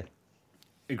idea.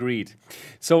 Agreed.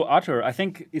 So, Arthur, I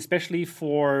think especially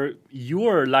for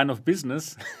your line of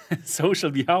business, social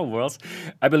VR worlds,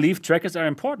 I believe trackers are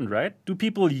important, right? Do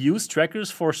people use trackers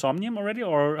for Somnium already,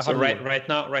 or how? So right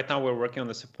now we're working on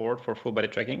the support for full body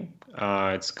tracking.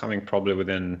 It's coming probably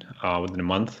within a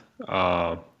month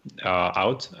out.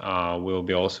 We'll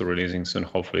be also releasing soon,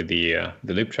 hopefully the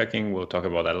lip tracking. We'll talk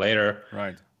about that later.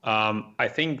 Right. I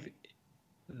think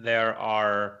there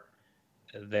are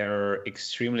they're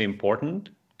extremely important.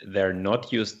 They're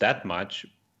not used that much,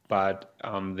 but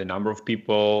the number of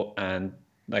people and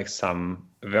like some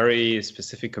very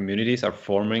specific communities are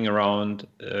forming around,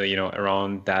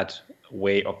 around that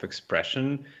way of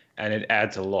expression, and it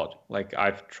adds a lot. Like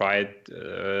I've tried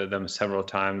them several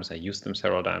times, I used them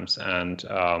several times, and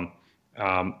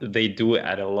they do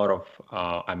add a lot of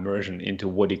immersion into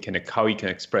how you can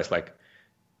express. Like,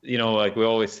 like we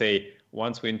always say,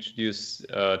 once we introduce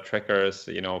trackers,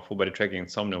 full body tracking in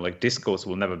Somnium, like discos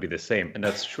will never be the same, and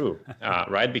that's true,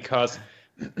 right? Because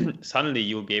suddenly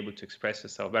you'll be able to express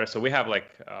yourself better. So we have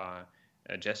like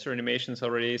gesture animations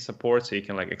already support, so you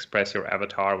can like express your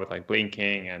avatar with like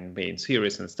blinking and being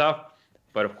serious and stuff.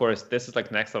 But of course, this is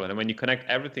like next level. And when you connect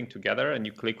everything together and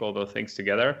you click all those things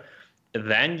together,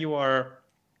 then you're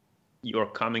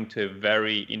coming to a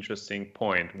very interesting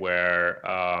point where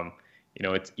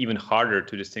it's even harder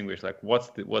to distinguish like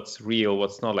what's real,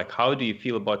 what's not. Like, how do you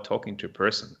feel about talking to a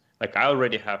person? Like, I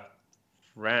already have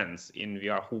friends in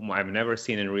VR whom I've never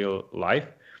seen in real life,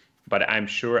 but I'm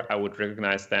sure I would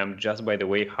recognize them just by the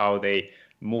way how they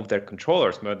move their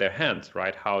controllers, move their hands,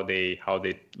 right? How they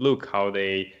look, how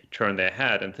they turn their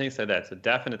head, and things like that. So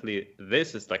definitely,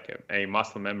 this is like a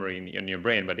muscle memory in your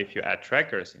brain. But if you add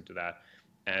trackers into that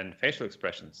and facial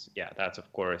expressions, yeah, that's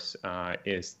of course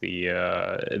is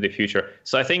the future.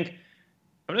 So I think,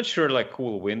 I'm not sure like who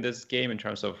will win this game in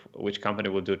terms of which company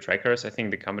will do trackers. I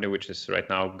think the company which is right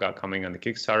now coming on the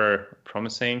Kickstarter,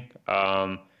 promising.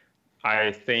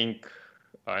 I think,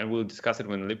 and we'll discuss it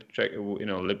when lip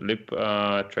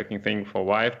tracking thing for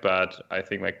Vive. But I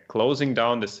think like closing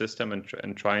down the system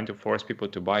and trying to force people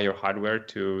to buy your hardware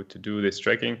to do this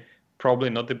tracking, probably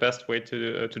not the best way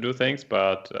to do things.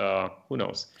 But who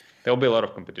knows? There'll be a lot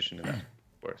of competition in that,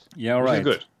 of course. Yeah, which right. is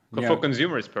good. Yeah. For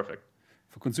consumer, it's perfect.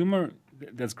 For consumer,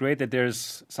 that's great that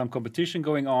there's some competition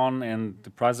going on and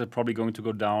the prices are probably going to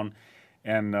go down.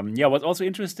 And what's also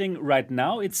interesting right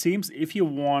now, it seems if you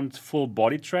want full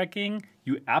body tracking,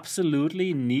 you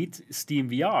absolutely need Steam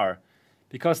VR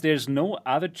because there's no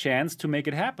other chance to make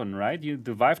it happen, right?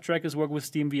 The Vive trackers work with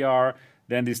Steam VR,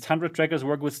 then these Tundra trackers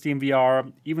work with Steam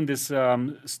VR, even this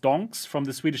Stonks from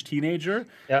the Swedish Teenager.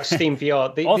 Yeah, Steam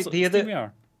VR. Steam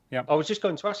VR. Yeah. I was just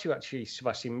going to ask you actually,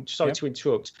 Sebastian, sorry to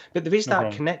interrupt, but there is that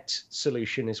problem. Connect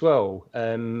solution as well.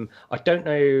 I don't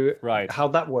know how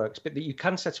that works, but that you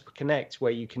can set up a Connect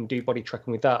where you can do body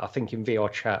tracking with that, I think in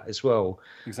VR chat as well.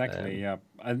 Exactly, yeah.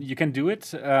 And you can do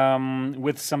it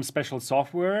with some special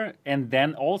software, and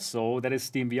then also that is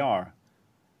Steam VR.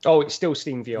 Oh, it's still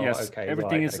Steam VR. Yes, okay.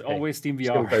 Everything is always Steam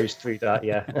VR. Still goes through that,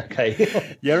 yeah.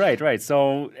 Okay. Yeah, right.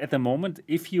 So at the moment,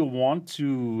 if you want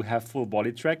to have full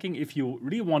body tracking, if you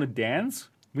really want to dance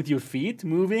with your feet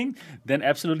moving, then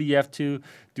absolutely you have to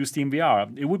do Steam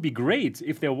VR. It would be great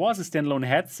if there was a standalone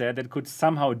headset that could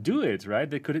somehow do it, right?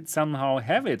 That could somehow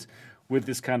have it with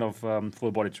this kind of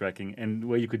full body tracking and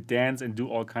where you could dance and do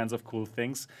all kinds of cool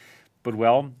things. But,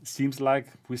 well, seems like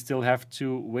we still have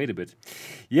to wait a bit.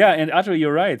 Yeah, and Arthur,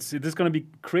 you're right. This is going to be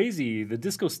crazy, the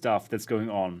disco stuff that's going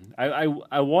on.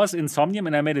 I was in Somnium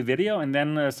and I made a video, and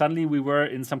then suddenly we were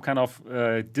in some kind of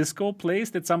disco place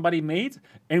that somebody made,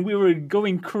 and we were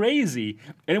going crazy.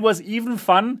 And it was even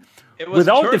fun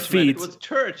without the feet. It was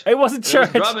church. It was a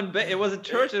church. It was a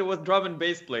church, and it was drum and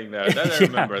bass playing there. That I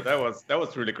remember. That was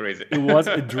really crazy. It was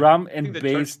a drum and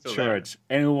bass church,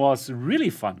 and it was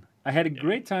really fun. I had a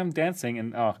great time dancing,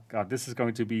 and oh god, this is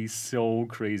going to be so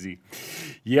crazy.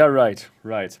 Yeah, right.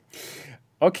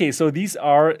 Okay, so these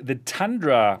are the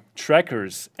Tundra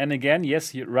trackers, and again,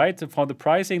 yes, you're right. For the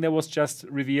pricing that was just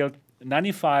revealed,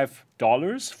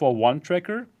 $95 for one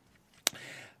tracker,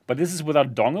 but this is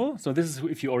without dongle. So this is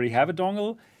if you already have a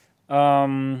dongle.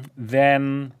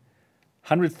 Then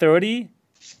 $130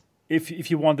 if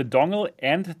you want the dongle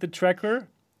and the tracker,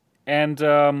 and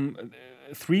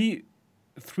three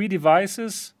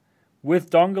devices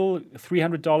with dongle,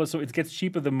 $300. So it gets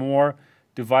cheaper the more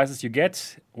devices you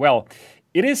get. Well,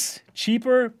 it is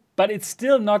cheaper, but it's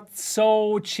still not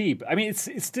so cheap. I mean,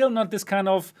 it's still not this kind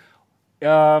of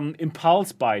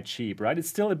impulse buy cheap, right? It's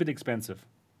still a bit expensive.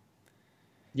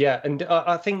 Yeah, and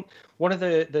I think one of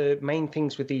the main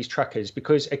things with these trackers,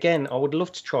 because again, I would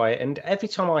love to try it, and every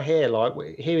time I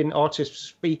hearing artists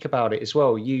speak about it as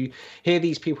well, you hear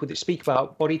these people that speak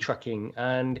about body tracking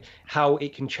and how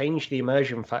it can change the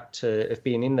immersion factor of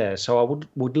being in there. So I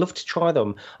would love to try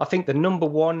them. I think the number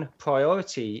one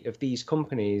priority of these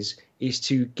companies is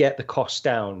to get the cost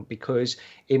down, because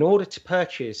in order to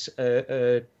purchase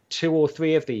 2 or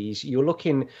 3 of these, you're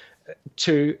looking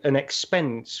to an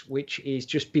expense which is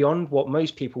just beyond what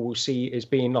most people will see as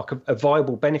being like a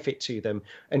viable benefit to them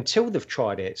until they've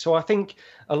tried it. So I think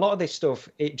a lot of this stuff,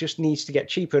 it just needs to get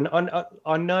cheaper. And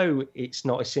I know it's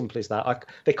not as simple as that.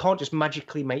 They can't just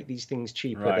magically make these things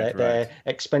cheaper. They're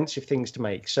expensive things to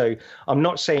make. So I'm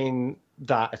not saying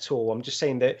that at all. I'm just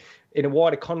saying that in a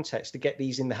wider context, to get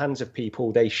these in the hands of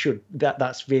people, they should.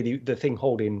 That's really the thing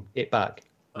holding it back.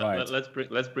 Right.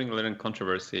 Let's bring a little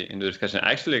controversy into the discussion.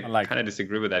 I actually kind of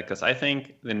disagree with that, because I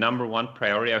think the number one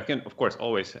priority, of course,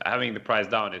 always having the price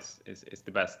down is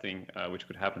the best thing which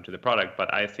could happen to the product.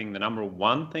 But I think the number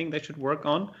one thing they should work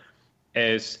on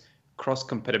is cross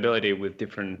compatibility with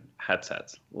different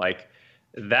headsets. Like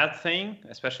that thing,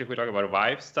 especially if we talk about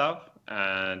Vive stuff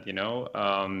and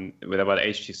with about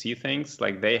HTC things,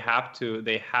 like they have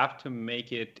to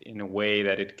make it in a way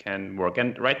that it can work.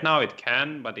 And right now it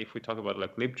can, but if we talk about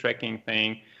like lip tracking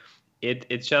thing,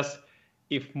 it's just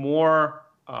if more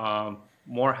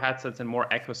headsets and more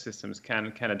ecosystems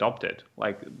can adopt it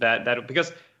like that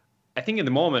because I think at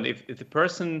the moment if the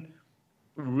person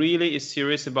really is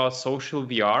serious about social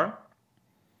VR,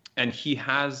 and he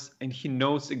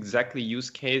knows exactly use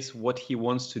case what he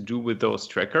wants to do with those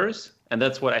trackers, and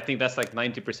that's what I think that's like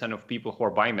 90% of people who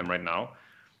are buying them right now,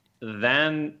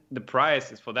 then the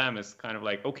price is for them is kind of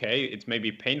like, okay, it's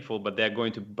maybe painful, but they're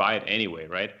going to buy it anyway,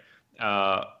 right?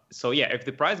 So yeah, if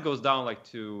the price goes down like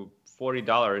to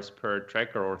 $40 per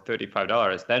tracker or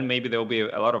 $35, then maybe there will be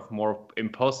a lot of more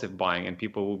impulsive buying, and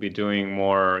people will be doing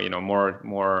more,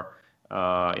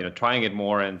 trying it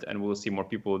more, and we'll see more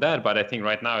people with that. But I think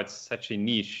right now it's such a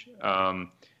niche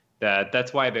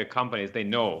that's why the companies, they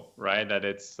know, right, that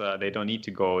it's they don't need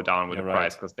to go down with the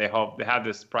price, because they have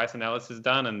this price analysis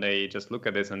done, and they just look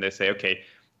at this and they say, okay,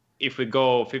 if we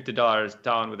go $50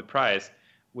 down with the price,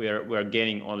 we're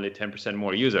gaining only 10%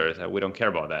 more users. We don't care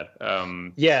about that.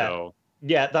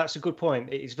 Yeah, that's a good point.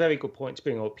 It's a very good point to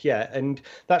bring up. Yeah, and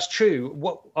that's true.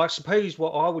 What I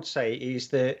would say is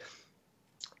that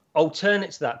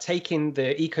alternate to that, taking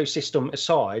the ecosystem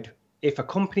aside, if a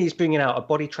company is bringing out a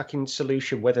body tracking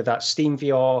solution, whether that's Steam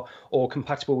VR or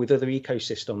compatible with other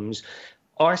ecosystems,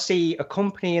 I see a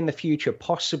company in the future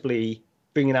possibly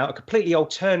bringing out a completely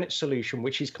alternate solution,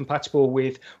 which is compatible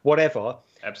with whatever.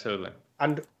 Absolutely.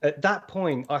 And at that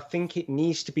point, I think it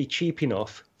needs to be cheap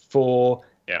enough for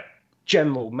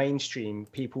general mainstream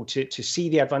people to see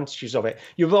the advantages of it.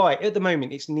 You're right, at the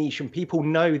moment it's niche and people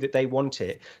know that they want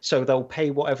it, so they'll pay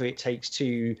whatever it takes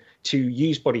to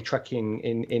use body tracking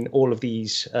in all of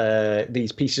these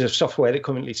pieces of software that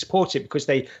currently support it, because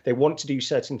they want to do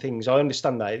certain things. I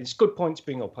understand that. It's a good point to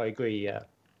bring up. I agree. Yeah.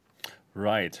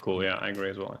 Right. Cool. Yeah, I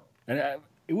agree as well. And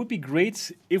it would be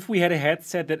great if we had a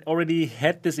headset that already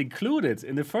had this included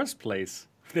in the first place.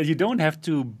 That you don't have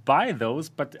to buy those,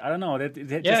 but I don't know.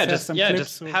 Exactly.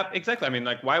 I mean,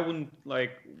 like,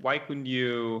 why couldn't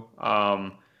you?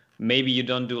 Maybe you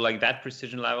don't do like that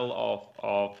precision level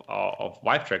of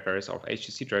Vive trackers, of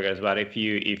HTC trackers, but if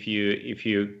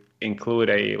you include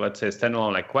let's say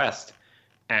standalone like Quest,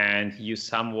 and you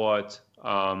somewhat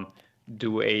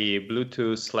do a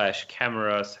Bluetooth /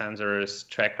 camera sensors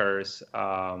trackers.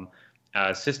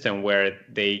 System where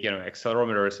they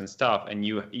accelerometers and stuff, and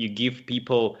you give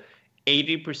people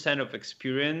 80% of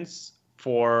experience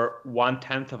for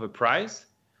 1/10 of a price,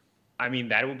 I mean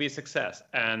that would be a success.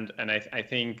 And I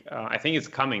think it's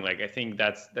coming. Like I think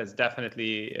that's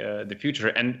definitely the future.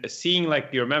 And seeing, like,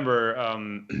 you remember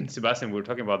Sebastian, we were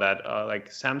talking about that, like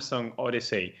Samsung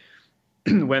Odyssey.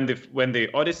 when the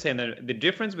Odyssey, and the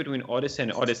difference between Odyssey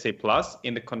and Odyssey Plus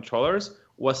in the controllers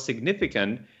was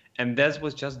significant. And that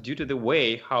was just due to the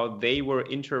way how they were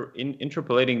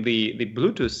interpolating the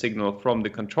Bluetooth signal from the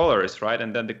controllers, right?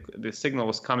 And then the signal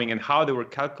was coming, and how they were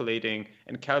calculating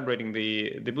and calibrating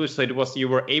the Bluetooth. So you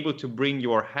were able to bring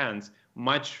your hands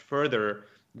much further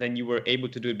than you were able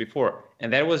to do it before.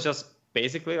 And that was just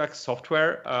basically like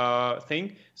software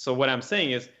thing. So what I'm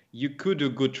saying is you could do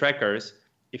good trackers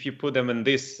if you put them in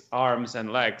these arms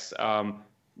and legs,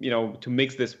 to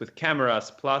mix this with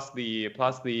cameras plus the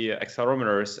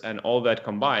accelerometers and all that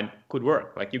combined could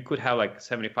work. Like you could have like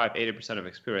 75-80% of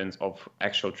experience of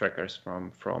actual trackers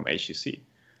from HTC.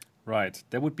 Right.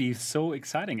 That would be so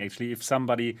exciting, actually, if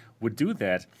somebody would do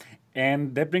that.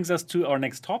 And that brings us to our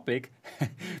next topic,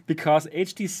 because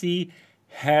HTC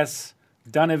has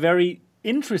done a very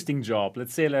interesting job,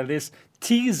 let's say like this,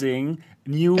 teasing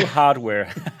new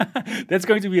hardware. That's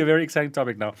going to be a very exciting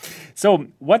topic now. So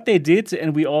what they did,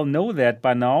 and we all know that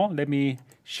by now, let me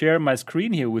share my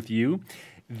screen here with you.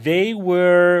 They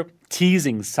were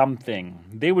teasing something.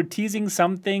 They were teasing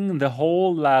something the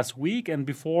whole last week and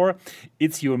before.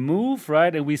 It's your move,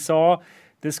 right? And we saw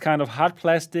this kind of hard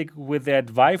plastic with that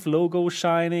Vive logo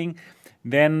shining.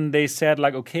 Then they said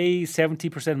like, okay,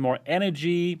 70% more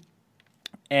energy.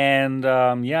 And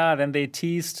then they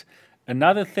teased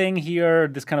another thing here,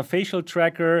 this kind of facial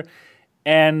tracker.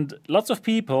 And lots of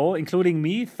people, including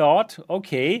me, thought,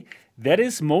 okay, that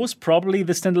is most probably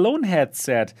the standalone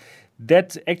headset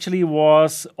that actually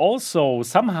was also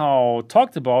somehow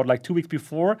talked about like 2 weeks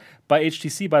before by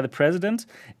HTC, by the president.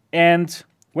 And,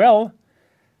 well,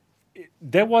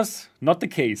 that was not the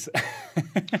case.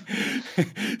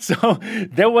 So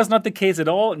that was not the case at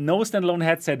all. No standalone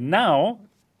headset now.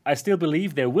 I still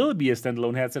believe there will be a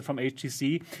standalone headset from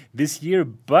HTC this year,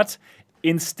 but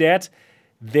instead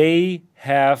they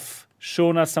have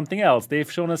shown us something else.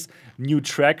 They've shown us new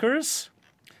trackers.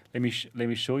 Let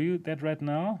me show you that right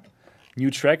now. New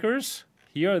trackers.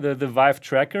 Here, the Vive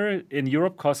tracker in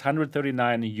Europe costs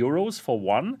 139 euros for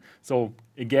one. So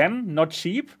again, not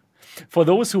cheap. For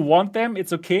those who want them,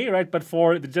 it's okay, right? But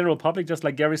for the general public, just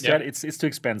like Gary said, it's too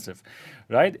expensive,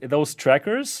 right? Those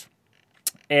trackers,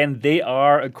 and they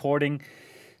are, according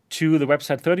to the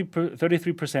website,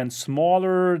 33%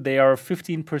 smaller. They are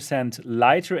 15%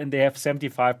 lighter, and they have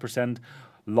 75%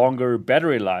 longer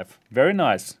battery life. Very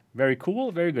nice. Very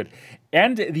cool. Very good.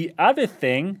 And the other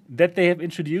thing that they have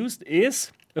introduced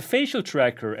is a facial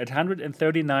tracker at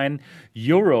 139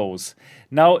 euros.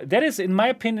 Now, that is, in my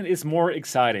opinion, is more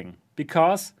exciting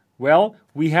because, well,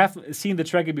 we have seen the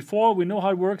tracker before. We know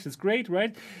how it works. It's great,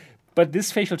 right? But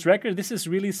this facial tracker, this is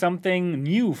really something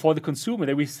new for the consumer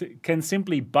that we can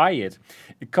simply buy it.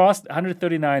 It costs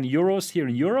 139 euros here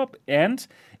in Europe, and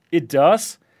it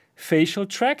does facial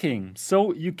tracking.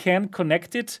 So you can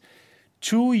connect it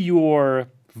to your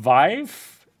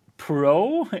Vive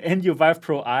Pro and your Vive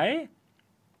Pro Eye.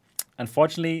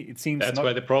 Unfortunately, it seems that's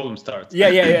where the problem starts. Yeah.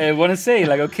 I want to say,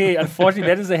 like, okay, unfortunately,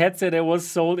 that is a headset that was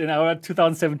sold in our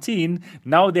 2017.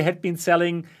 Now they had been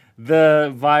selling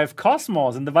the Vive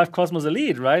Cosmos and the Vive Cosmos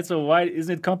Elite, right? So why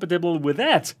isn't it compatible with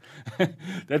that?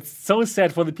 That's so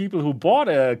sad for the people who bought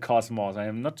a Cosmos. I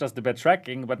am not just the bad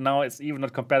tracking, but now it's even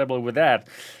not compatible with that.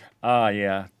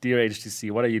 Yeah, dear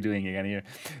HTC, what are you doing again here?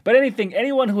 But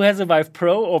anyone who has a Vive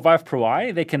Pro or Vive Pro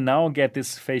Eye, they can now get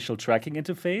this facial tracking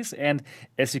interface. And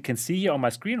as you can see here on my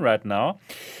screen right now,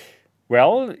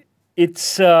 well, it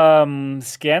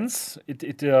scans,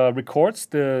 it records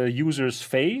the user's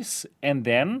face, and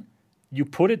then you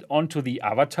put it onto the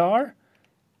avatar.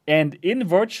 And in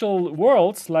virtual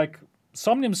worlds like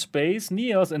Somnium Space,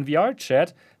 Neos, and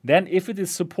VRChat, then if it is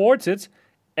supported,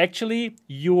 actually,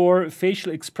 your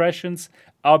facial expressions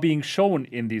are being shown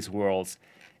in these worlds.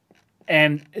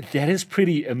 And that is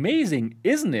pretty amazing,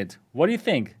 isn't it? What do you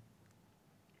think?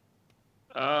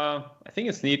 I think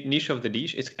it's niche of the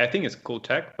niche. I think it's cool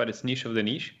tech, but it's niche of the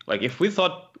niche. Like, if we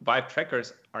thought Vive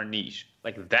trackers are niche,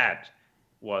 like that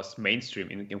was mainstream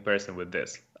in comparison with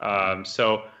this.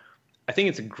 So I think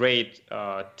it's a great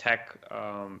tech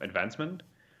advancement.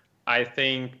 I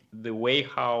think the way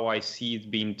how I see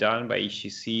it being done by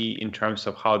HTC in terms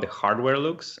of how the hardware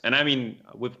looks, and I mean,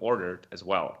 we've ordered as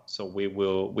well, so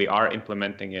we are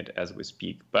implementing it as we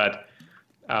speak. But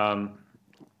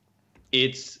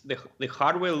it's the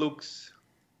hardware looks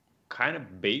kind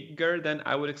of bigger than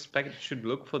I would expect it should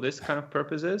look for this kind of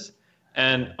purposes.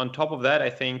 And on top of that, I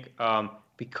think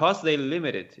because they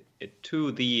limited it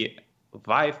to the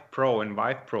Vive Pro and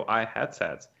Vive Pro Eye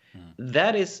headsets,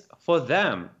 that is, for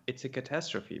them, it's a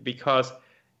catastrophe because,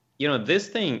 this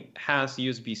thing has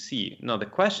USB-C. Now, the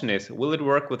question is, will it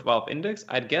work with Valve Index?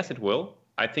 I'd guess it will.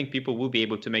 I think people will be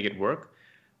able to make it work.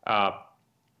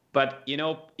 But,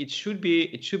 it should be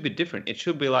different. It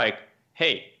should be like,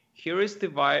 hey, here's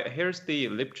the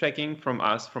lip tracking from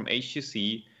us, from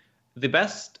HTC. The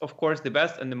best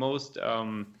and the most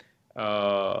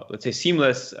let's say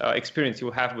seamless experience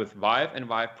you have with Vive and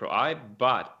Vive Pro Eye,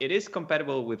 but it is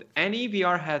compatible with any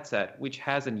VR headset which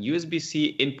has an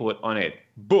USB-C input on it.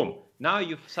 Boom! Now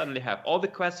you suddenly have all the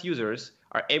Quest users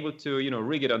are able to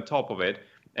rig it on top of it,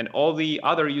 and all the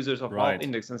other users of Valve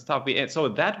Index and stuff. And so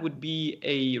that would be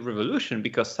a revolution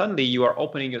because suddenly you are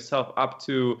opening yourself up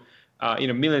to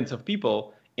millions of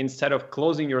people instead of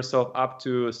closing yourself up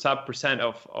to sub%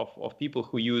 of people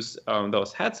who use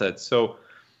those headsets. So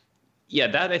yeah,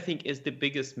 that I think is the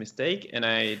biggest mistake, and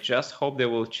I just hope they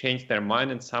will change their mind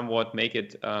and somewhat make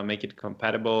it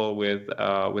compatible with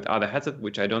other headsets,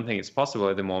 which I don't think is possible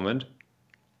at the moment.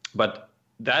 But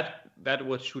that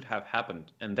what should have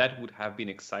happened, and that would have been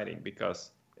exciting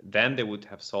because then they would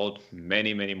have sold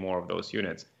many more of those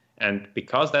units. And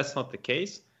because that's not the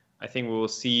case, I think we will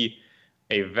see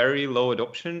a very low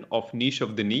adoption of niche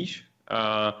of the niche.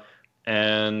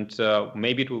 and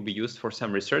maybe it will be used for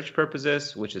some research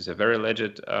purposes, which is a very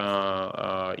legit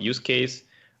use case.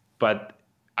 But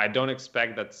I don't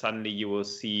expect that suddenly you will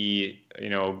see,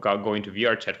 going to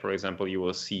VR chat, for example, you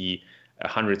will see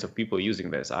hundreds of people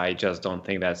using this. I just don't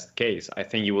think that's the case. I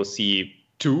think you will see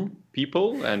 2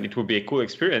 people, and it will be a cool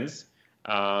experience.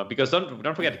 Because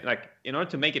don't forget, like, in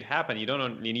order to make it happen, you don't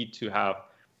only need to have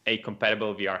a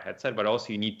compatible VR headset, but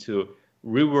also you need to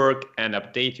rework and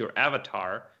update your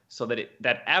avatar so that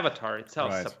that avatar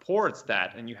itself supports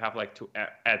that, and you have like to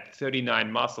add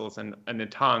 39 muscles and the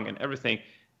tongue and everything.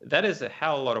 That is a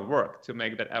hell of a lot of work to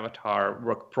make that avatar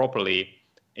work properly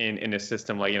in a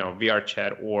system like VR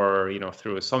chat or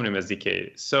through a Somnium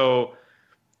SDK. So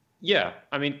yeah,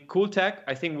 I mean, cool tech.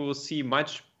 I think we will see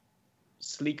much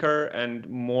sleeker and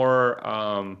more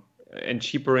and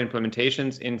cheaper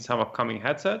implementations in some upcoming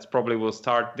headsets. Probably will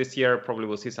start this year. Probably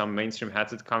we'll see some mainstream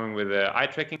headsets coming with eye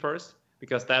tracking first,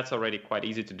 because that's already quite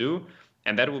easy to do,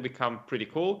 and that will become pretty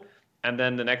cool. And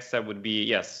then the next step would be,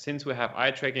 yes, since we have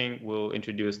eye tracking, we'll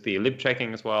introduce the lip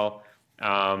tracking as well.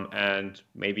 And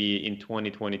maybe in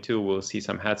 2022, we'll see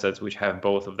some headsets which have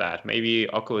both of that. Maybe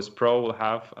Oculus Pro will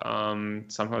have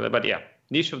something like that. But yeah,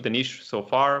 niche of the niche so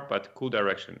far, but cool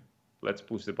direction. Let's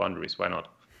push the boundaries. Why not?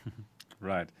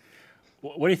 Right.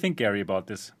 What do you think, Gary, about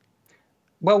this?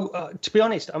 Well, to be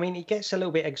honest, I mean, it gets a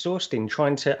little bit exhausting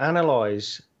trying to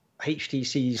analyze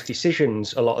HTC's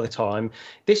decisions a lot of the time.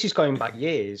 This is going back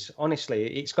years. Honestly,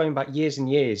 it's going back years and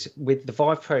years with the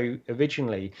Vive Pro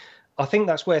originally. I think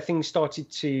that's where things started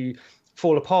to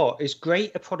fall apart. As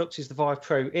great a product as the Vive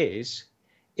Pro is,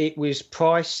 it was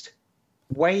priced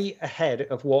way ahead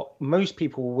of what most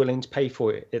people were willing to pay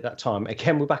for it at that time.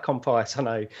 Again, we're back on price, I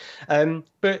know.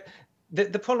 But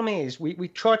the problem is we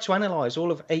tried to analyze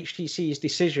all of HTC's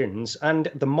decisions, and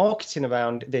the marketing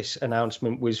around this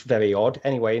announcement was very odd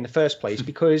anyway in the first place,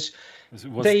 because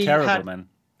it was terrible, man.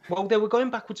 Well, they were going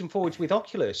backwards and forwards with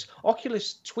Oculus.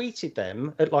 Oculus tweeted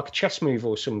them at like a chess move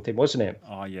or something, wasn't it?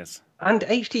 Oh, yes. And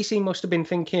HTC must have been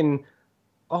thinking,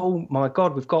 oh my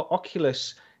God, we've got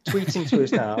Oculus tweeting to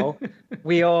us now.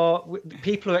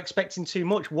 People are expecting too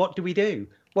much. What do we do?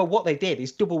 Well, what they did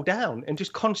is double down and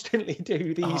just constantly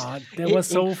do these. That was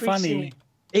so funny.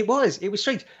 It was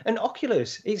strange. And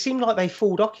Oculus, it seemed like they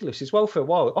fooled Oculus as well for a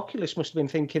while. Oculus must have been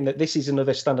thinking that this is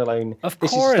another standalone. Of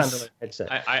course. This is a standalone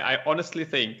headset. I honestly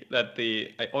think that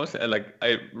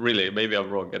maybe I'm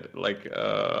wrong.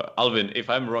 Alvin, if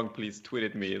I'm wrong, please tweet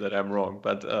at me that I'm wrong.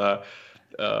 But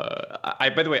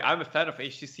by the way, I'm a fan of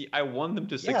HTC. I want them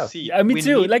to succeed. Yeah, me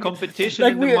too. Need competition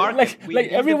in the market. Like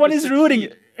everyone is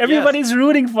rooting. Everyone is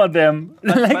rooting for them.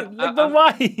 But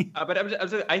why?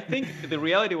 But I think the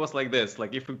reality was like this.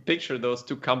 Like, if we picture those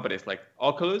two companies, like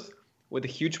Oculus with a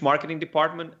huge marketing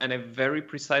department and a very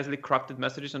precisely crafted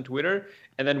messages on Twitter,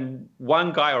 and then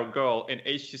one guy or girl in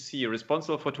HTC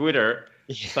responsible for Twitter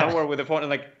somewhere with a phone, and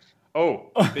like,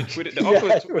 they tweeted,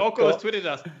 Oculus tweeted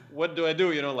us, what do I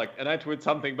do? And I tweet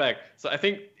something back. So I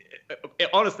think,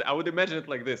 honestly, I would imagine it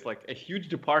like this, like a huge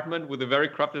department with a very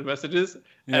crafted messages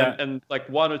and like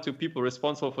 1 or 2 people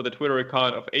responsible for the Twitter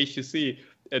account of HTC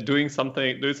doing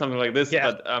something like this.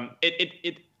 Yeah. But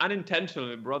it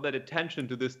unintentionally brought that attention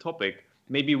to this topic,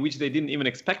 maybe which they didn't even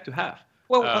expect to have.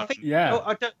 Well, I think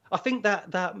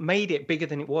that made it bigger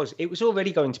than it was. It was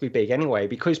already going to be big anyway,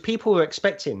 because people were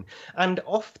expecting. And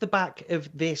off the back of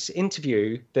this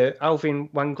interview that Alvin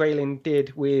van Gralen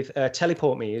did with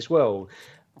Teleport Me as well,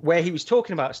 where he was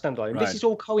talking about standalone, this is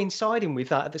all coinciding with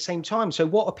that at the same time. So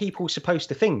what are people supposed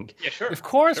to think? Yeah, sure. Of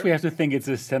course we have to think it's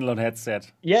a standalone headset.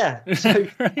 Yeah. So,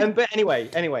 but anyway,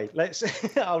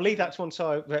 I'll leave that to one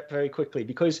side very quickly,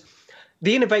 because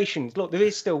the innovations, look, there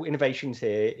is still innovations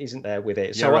here, isn't there, with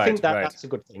it? So I think that's a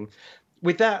good thing.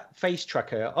 With that face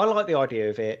tracker, I like the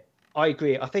idea of it. I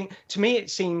agree. I think, to me,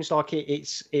 it seems like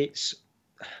it's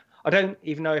I don't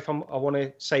even know if I want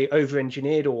to say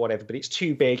over-engineered or whatever, but it's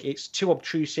too big, it's too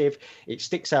obtrusive, it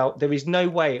sticks out. There is no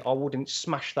way I wouldn't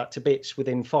smash that to bits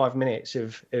within 5 minutes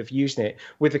of using it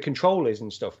with the controllers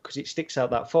and stuff, because it sticks out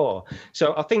that far.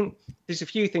 So I think there's a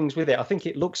few things with it. I think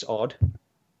it looks odd.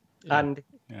 And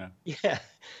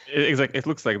exactly, it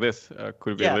looks like this.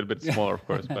 Could be a little bit smaller, of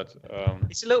course, but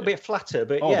it's a little bit flatter.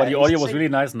 But but the audio was really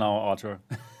nice now, Arthur.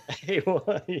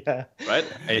 Right,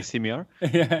 ASMR.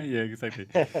 yeah, exactly.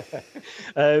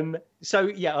 So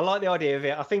I like the idea of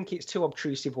it. I think it's too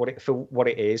obtrusive for what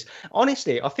it is.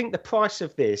 Honestly, I think the price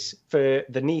of this, for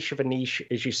the niche of a niche,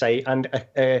 as you say, and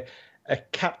a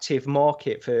captive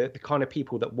market for the kind of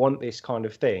people that want this kind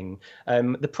of thing,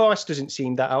 the price doesn't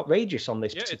seem that outrageous on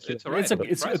this particular. It's all right.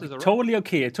 It's totally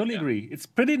okay. I totally agree. It's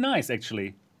pretty nice,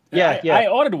 actually. Yeah. I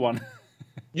ordered one.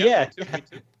 Me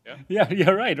too. Yeah,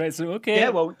 you're right. So okay. Yeah,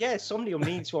 well, yeah, Somnium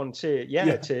needs one to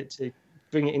to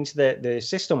bring it into the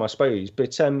system, I suppose.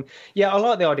 But yeah, I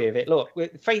like the idea of it. Look,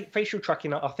 with facial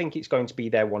tracking, I think it's going to be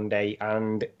there one day,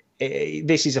 and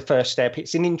this is a first step.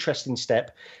 It's an interesting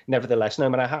step, nevertheless. No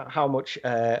matter how much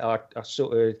I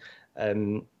sort of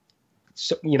go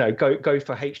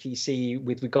for HTC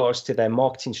with regards to their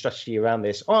marketing strategy around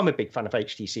this. I'm a big fan of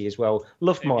HTC as well.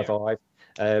 Loved my Vive.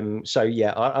 So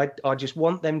yeah, I just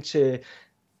want them to.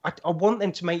 I want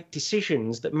them to make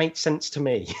decisions that make sense to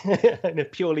me in a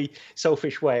purely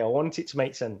selfish way. I want it to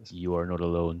make sense. You are not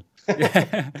alone.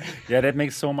 Yeah, that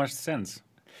makes so much sense.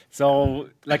 So,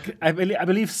 like, I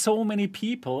believe so many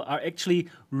people are actually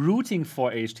rooting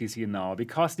for HTC now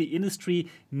because the industry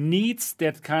needs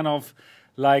that kind of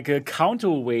like a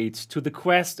counterweight to the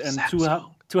Quest and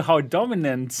to how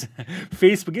dominant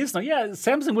Facebook is now. Yeah,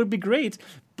 Samsung would be great,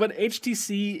 but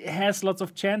HTC has lots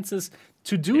of chances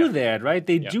to do that, right?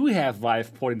 They do have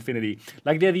Vive Port Infinity.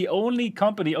 Like, they're the only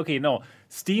company. Okay, no,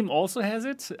 Steam also has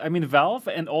it. I mean, Valve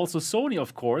and also Sony,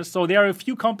 of course. So there are a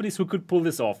few companies who could pull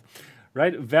this off,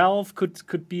 right? Valve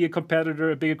could be a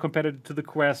bigger competitor to the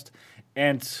Quest.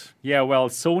 And yeah, well,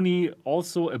 Sony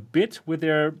also a bit with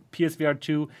their PSVR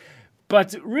 2.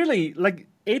 But really, like,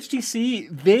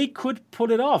 HTC, they could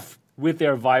pull it off with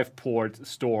their Viveport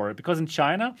store, because in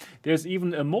China there's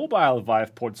even a mobile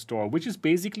Viveport store, which is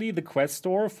basically the Quest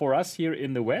store for us here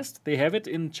in the West. They have it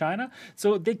in China,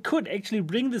 so they could actually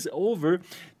bring this over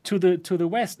to the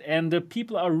West, and the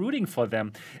people are rooting for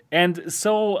them. And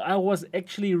so I was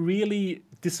actually really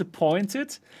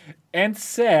disappointed and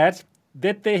sad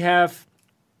that they have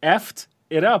effed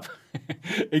it up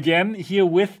again here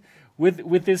with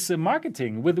this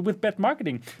marketing, with bad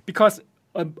marketing, because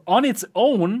on its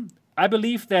own, I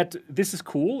believe that this is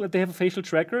cool, that they have a facial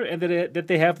tracker and that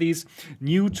they have these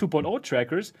new 2.0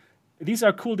 trackers. These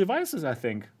are cool devices, I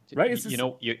think. Right?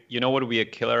 You know what would be a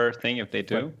killer thing if they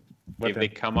do? If they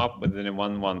come up within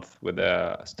 1 month with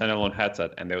a standalone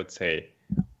headset and they would say,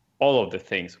 all of the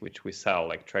things which we sell,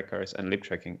 like trackers and lip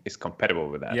tracking, is compatible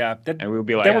with that. Yeah. And we would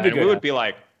be like, we would be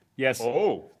like, yes.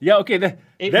 Oh. Yeah, okay.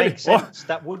 It makes sense.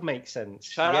 That would make sense.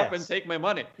 Shut up and take my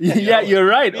money. Yeah, you're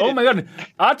right. Oh my God.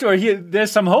 Arthur, here,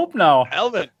 there's some hope now.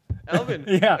 Alvin.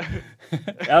 Yeah.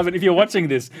 Alvin, if you're watching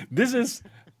this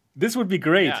would be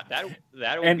great. Yeah,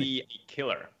 that would be a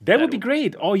killer. That would be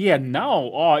great. Oh yeah,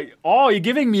 now. Oh, you're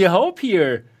giving me hope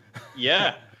here.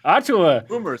 Yeah. Arthur.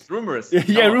 Rumors.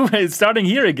 Yeah, rumors. It's starting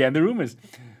here again, the rumors.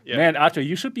 Yeah. Man, Arthur,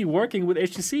 you should be working with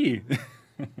HTC.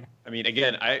 I mean,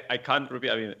 again, I can't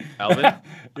repeat. I mean, Alvin,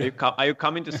 are you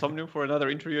coming to Somnium for another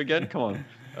interview again? Come on,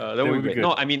 that would be great.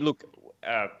 No, I mean, look,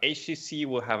 HTC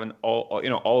will have an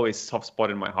always soft spot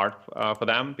in my heart for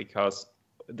them, because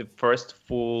the first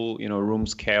full room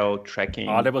scale tracking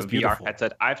VR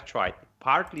headset I've tried.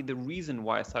 Partly the reason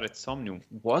why I started Somnium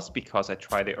was because I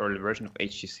tried the early version of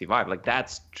HTC Vive. Like,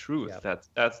 that's truth. Yep.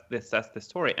 That's the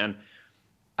story, and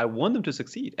I want them to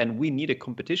succeed. And we need a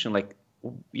competition. Like,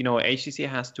 HTC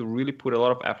has to really put a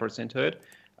lot of efforts into it.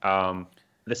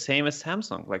 The same as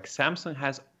Samsung. Like, Samsung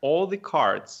has all the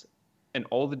cards and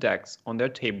all the decks on their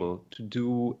table to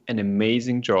do an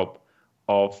amazing job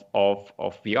of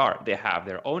VR. They have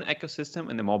their own ecosystem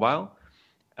in the mobile.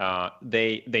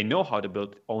 They know how to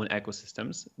build own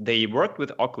ecosystems. They worked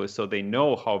with Oculus, so they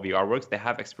know how VR works. They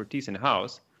have expertise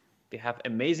in-house. They have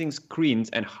amazing screens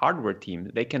and hardware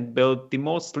team. They can build the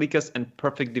most sleekest and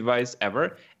perfect device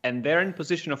ever. And they're in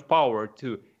position of power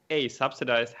to A,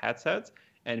 subsidize headsets,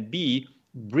 and B,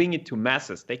 bring it to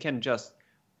masses. They can just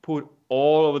put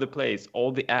all over the place,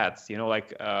 all the ads,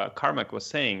 like Carmack was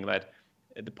saying, that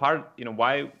the part,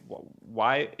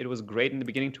 why it was great in the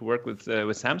beginning to work with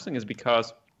Samsung is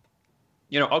because,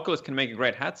 Oculus can make a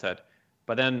great headset,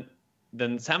 but then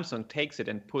Samsung takes it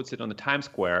and puts it on the Times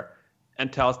Square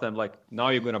and tells them, like, now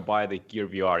you're going to buy the Gear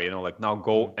VR, now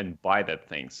go and buy that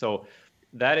thing. So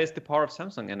that is the power of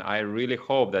Samsung. And I really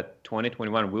hope that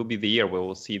 2021 will be the year where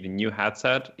we'll see the new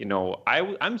headset.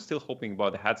 I'm still hoping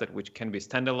about the headset which can be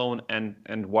standalone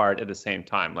and wired at the same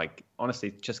time. Like, honestly,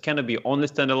 it just cannot be only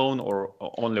standalone or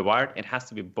only wired. It has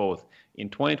to be both. In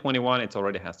 2021, it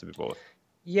already has to be both.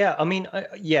 Yeah, I mean,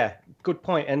 good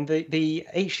point. And the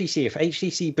HTC, if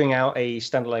HTC bring out a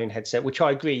standalone headset, which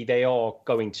I agree they are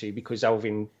going to, because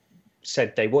Alvin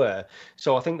said they were.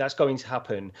 So I think that's going to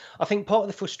happen. I think part of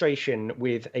the frustration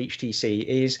with HTC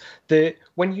is that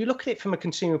when you look at it from a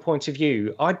consumer point of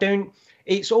view,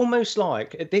 it's almost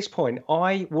like at this point,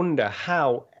 I wonder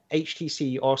how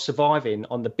HTC are surviving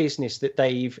on the business that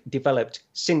they've developed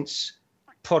since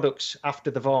products after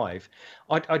the Vive.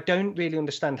 I don't really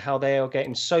understand how they are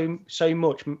getting so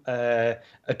much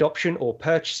adoption or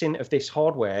purchasing of this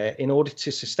hardware in order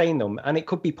to sustain them. And it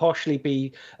could be partially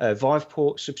be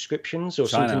Viveport subscriptions or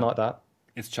China. something like that.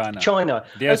 It's China. China.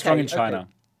 They are strong in China.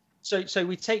 Okay. So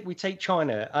we take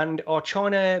China, and are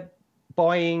China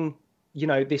buying,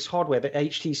 this hardware, the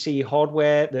HTC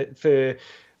hardware, that for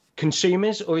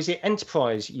consumers, or is it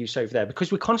enterprise use over there?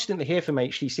 Because we constantly hear from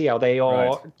HTC how they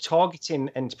are targeting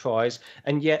enterprise,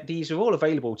 and yet these are all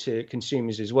available to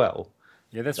consumers as well.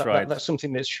 Yeah, that's right. That's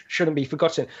something that shouldn't be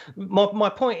forgotten. My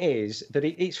point is that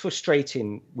it's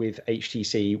frustrating with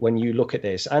HTC when you look at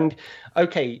this. And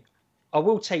okay, I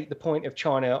will take the point of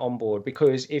China on board,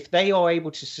 because if they are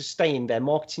able to sustain their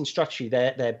marketing strategy,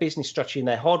 their business strategy, and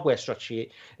their hardware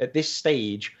strategy at this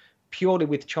stage purely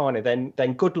with China, then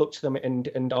good luck to them,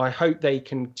 and I hope they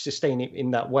can sustain it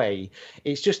in that way.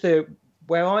 It's just that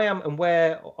where I am and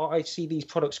where I see these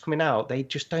products coming out, they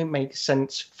just don't make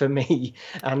sense for me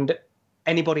and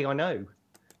anybody I know.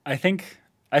 I think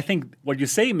what you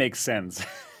say makes sense.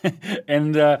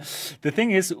 And the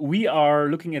thing is, we are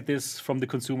looking at this from the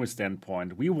consumer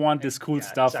standpoint. We want this cool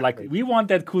stuff, exactly. we want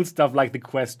that cool stuff like the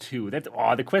Quest 2.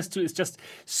 The Quest 2 is just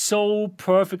so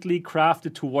perfectly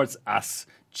crafted towards us.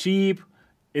 Cheap,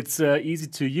 it's easy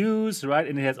to use, right?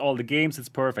 And it has all the games. It's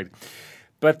perfect.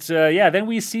 But then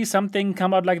we see something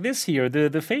come out like this here,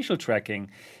 the facial tracking.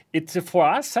 It for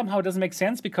us somehow doesn't make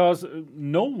sense, because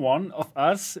no one of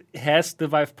us has the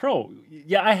Vive Pro.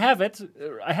 Yeah, I have it,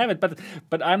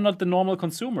 but I'm not the normal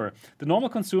consumer. The normal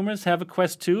consumers have a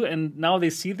Quest 2, and now they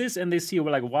see this and they see,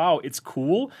 we're like, wow, it's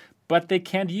cool, but they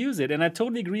can't use it. And I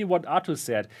totally agree with what Artur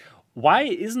said. Why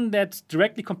isn't that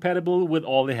directly compatible with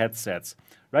all the headsets?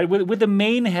 Right, with the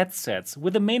main headsets,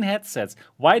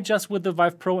 why just with the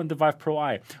Vive Pro and the Vive Pro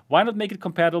Eye? Why not make it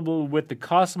compatible with the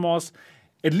Cosmos?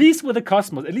 At least with the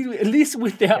Cosmos, at least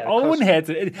with their own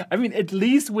headset. I mean, at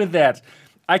least with that.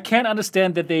 I can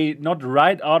understand that they not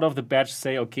right out of the batch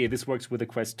say, okay, this works with the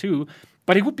Quest 2,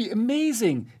 but it would be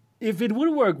amazing if it would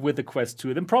work with the Quest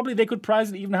 2. Then probably they could price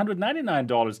it even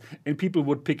 $199, and people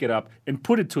would pick it up and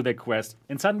put it to their Quest.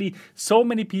 And suddenly, so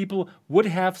many people would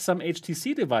have some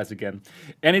HTC device again.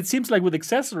 And it seems like with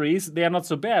accessories, they are not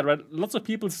so bad, right? Lots of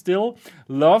people still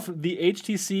love the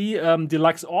HTC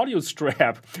Deluxe Audio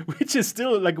strap, which is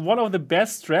still like one of the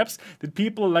best straps that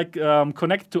people like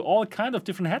connect to all kind of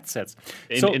different headsets.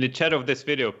 In the chat of this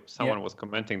video, someone was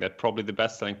commenting that probably the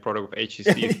best-selling product of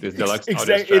HTC is this Deluxe Audio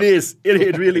strap. It is.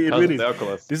 It really is.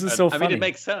 Oculus. This is so funny. I mean, it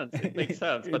makes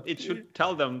sense. But it should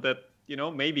tell them that,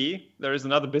 maybe there is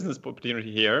another business opportunity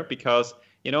here, because,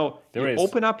 you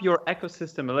open up your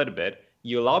ecosystem a little bit.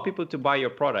 You allow people to buy your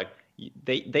product.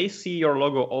 They see your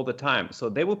logo all the time. So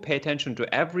they will pay attention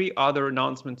to every other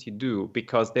announcement you do,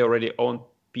 because they already own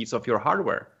a piece of your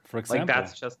hardware. For example. Like,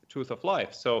 that's just the truth of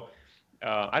life. So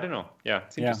I don't know. Yeah,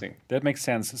 it's interesting. That makes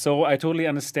sense. So I totally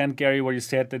understand, Gary, what you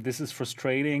said, that this is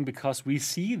frustrating because we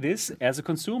see this as a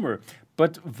consumer.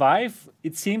 But Vive,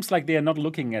 it seems like they are not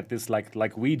looking at this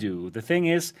like we do. The thing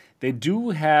is, they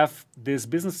do have this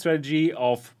business strategy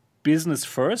of business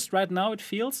first right now, it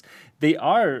feels. They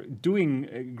are doing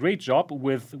a great job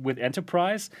with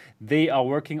enterprise. They are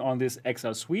working on this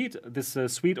XR suite, this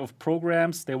suite of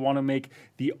programs. They want to make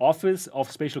the office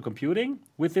of spatial computing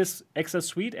with this XR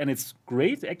suite, and it's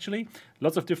great, actually.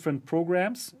 Lots of different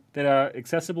programs that are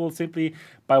accessible simply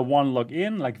by one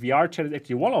login, like VR Chat is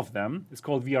actually one of them. It's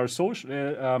called VR Social,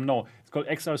 it's called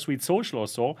XR Suite Social or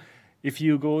so. If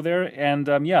you go there, and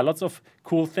lots of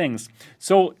cool things.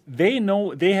 So they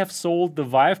know they have sold the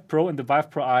Vive Pro and the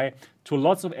Vive Pro Eye to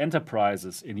lots of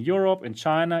enterprises in Europe, in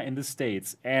China, in the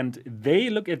States. And they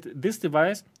look at this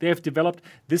device, they have developed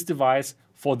this device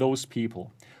for those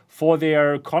people, for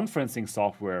their conferencing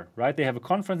software, right? They have a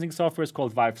conferencing software, it's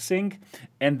called Vive Sync,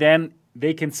 and then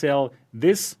they can sell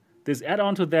this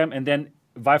add-on to them, and then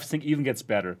Vive Sync even gets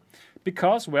better.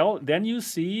 Because, well, then you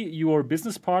see your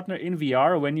business partner in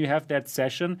VR when you have that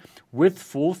session with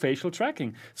full facial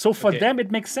tracking. So for them, it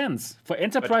makes sense. For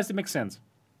enterprise, it makes sense.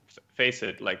 Face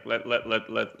it, like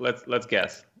let's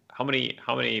guess. How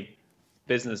many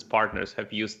business partners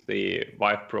have used the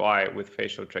Vive Pro Eye with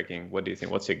facial tracking? What do you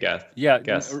think? What's your guess?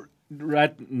 Guess.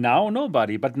 Right now,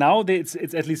 nobody. But now it's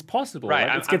at least possible. Right.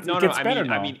 It gets better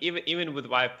now. I mean, even with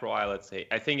Vive Pro Eye, let's say,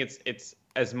 I think it's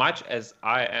as much as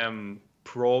I am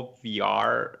pro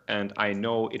VR, and I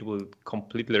know it will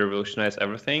completely revolutionize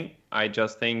everything. I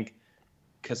just think,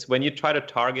 because when you try to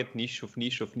target niche,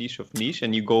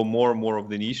 and you go more and more of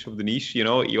the niche,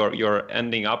 you're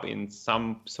ending up in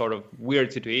some sort of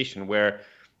weird situation where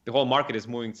the whole market is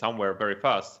moving somewhere very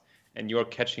fast, and you're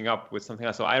catching up with something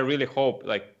else. So I really hope,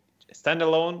 like,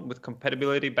 standalone with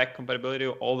compatibility, back compatibility,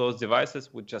 all those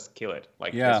devices would just kill it.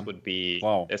 Like this would be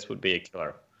a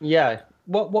killer. Yeah.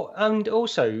 What and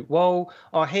also, while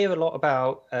I hear a lot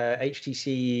about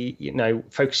HTC,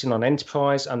 focusing on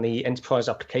enterprise and the enterprise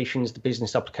applications, the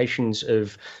business applications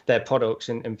of their products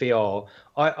and VR,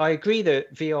 I agree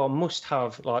that VR must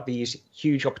have like these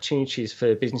huge opportunities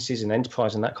for businesses and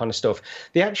enterprise and that kind of stuff.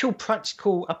 The actual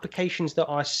practical applications that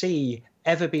I see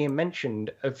ever being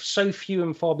mentioned are so few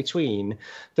and far between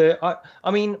that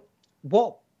I mean,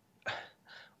 what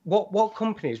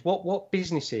companies, what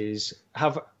businesses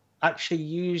have actually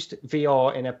used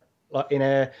VR in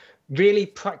a really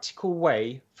practical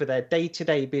way for their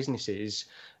day-to-day businesses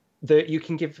that you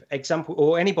can give example,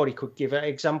 or anybody could give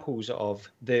examples of,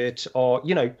 that are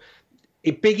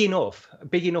big enough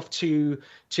to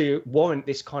warrant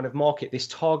this kind of market, this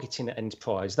targeting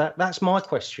enterprise? That's my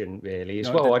question really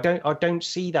as well. I don't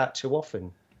see that too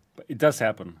often. But it does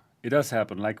happen. It does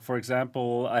happen. Like, for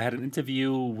example, I had an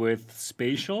interview with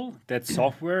Spatial, that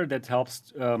software that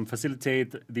helps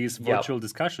facilitate these virtual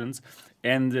discussions.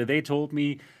 And they told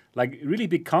me, like, really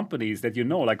big companies that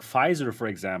like Pfizer, for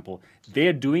example,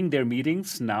 they're doing their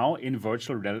meetings now in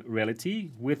virtual reality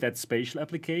with that Spatial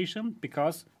application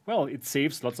because, well, it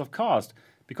saves lots of cost.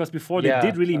 Because before they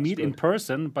did really meet in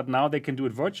person, but now they can do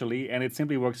it virtually, and it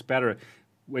simply works better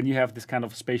when you have this kind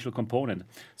of spatial component.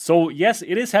 So yes,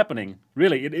 it is happening.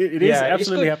 Really, it is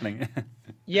absolutely happening.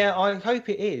 Yeah, I hope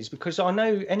it is, because I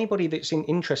know anybody that's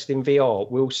interested in VR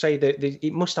will say that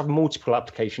it must have multiple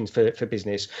applications for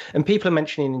business. And people are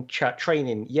mentioning in chat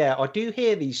training. Yeah, I do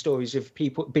hear these stories of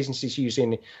businesses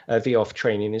using VR for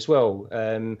training as well.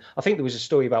 I think there was a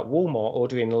story about Walmart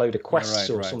ordering a load of Quests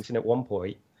or something at one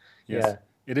point. Yes. Yeah.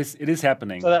 It is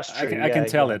happening. So that's true. I can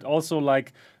tell it. Also,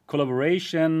 like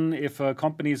collaboration, if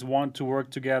companies want to work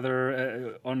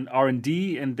together on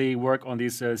R&D and they work on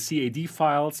these CAD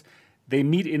files, they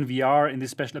meet in VR in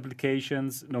these special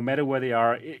applications, no matter where they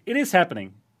are. It is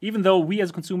happening, even though we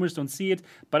as consumers don't see it.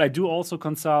 But I do also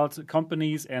consult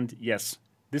companies, and yes,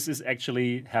 this is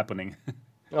actually happening.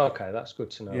 Okay, that's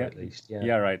good to know at least.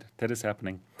 Yeah, right. That is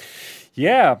happening.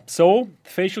 Yeah, so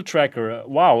facial tracker.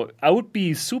 Wow, I would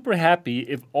be super happy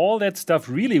if all that stuff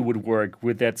really would work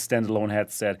with that standalone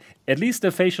headset. At least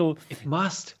the facial... It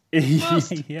must.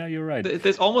 Yeah, you're right.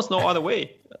 There's almost no other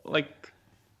way. Like,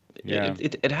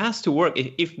 it has to work.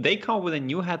 If they come with a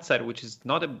new headset which is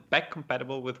not back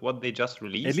compatible with what they just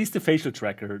released, at least the facial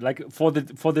tracker. Like for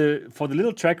the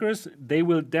little trackers, they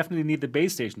will definitely need the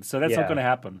base station. So that's not going to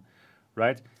happen.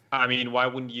 Right. I mean, why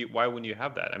wouldn't you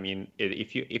have that? I mean,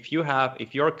 if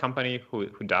you're a company who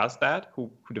does that, who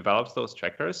develops those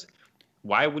trackers,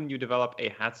 why wouldn't you develop a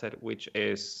headset which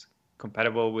is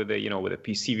compatible with a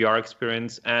PC VR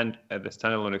experience and the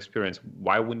standalone experience?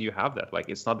 Why wouldn't you have that? Like,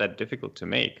 it's not that difficult to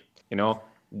make.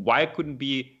 Why couldn't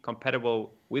be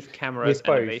compatible with cameras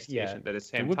and a base station at the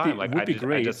same time? Would be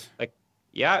great.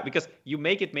 Because you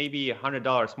make it maybe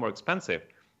 $100 more expensive,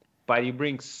 but you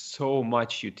bring so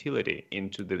much utility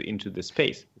into the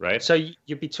space, right? So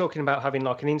you'd be talking about having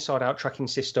like an inside-out tracking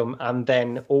system, and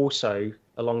then also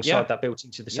alongside that built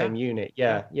into the same unit.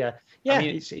 Yeah. I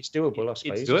mean, it's doable, I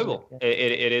suppose. It's doable.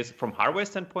 It is, from hardware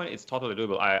standpoint, it's totally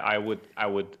doable. I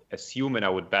would assume and I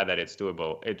would bet that it's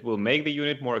doable. It will make the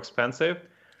unit more expensive,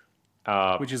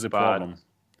 which is a problem.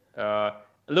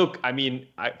 Look, I mean,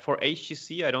 for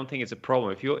HTC, I don't think it's a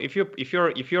problem. If you're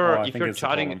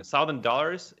charging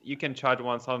 $1,000, you can charge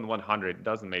 $1,100. It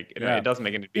doesn't make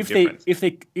any big difference.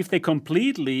 If they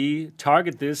completely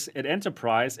target this at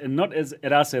enterprise and not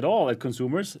at us at all, at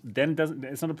consumers, then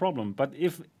it's not a problem. But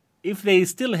if they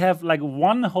still have like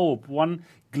one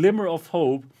glimmer of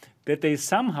hope that they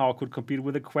somehow could compete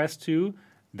with the Quest 2,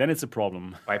 then it's a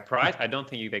problem. By price, I don't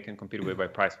think they can compete by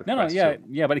price with Quest 2.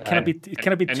 But it cannot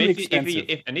be too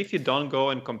expensive. If you don't go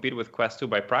and compete with Quest 2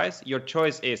 by price, your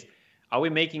choice is: are we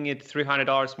making it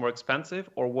 $300 more expensive,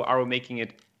 or are we making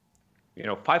it,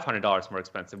 $500 more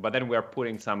expensive? But then we are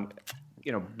putting some,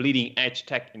 bleeding edge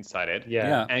tech inside it,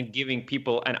 and giving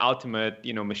people an ultimate,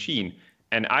 machine.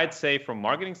 And I'd say, from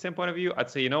marketing standpoint of view, I'd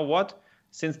say, you know what?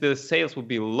 Since the sales would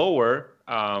be lower,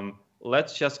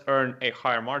 let's just earn a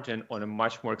higher margin on a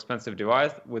much more expensive device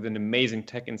with an amazing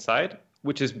tech inside,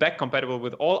 which is back compatible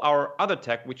with all our other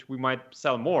tech, which we might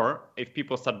sell more if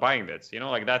people start buying this.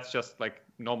 That's just like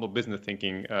normal business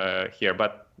thinking here.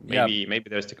 But maybe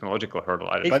there's technological hurdle.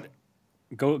 But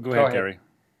go ahead, Gary.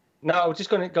 No, I was just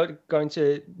going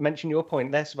to mention your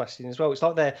point there, Sebastian, as well. It's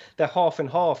like they're half and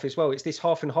half as well. It's this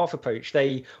half and half approach.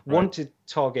 They want to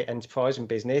target enterprise and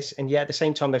business, and yet at the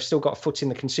same time they've still got a foot in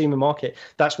the consumer market.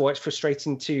 That's why it's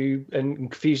frustrating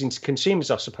and confusing to consumers,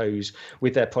 I suppose,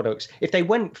 with their products. If they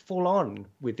went full on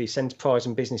with this enterprise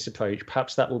and business approach,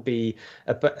 perhaps that will be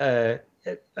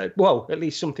well, at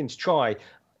least something to try.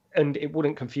 And it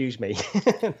wouldn't confuse me.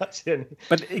 That's it.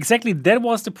 But exactly that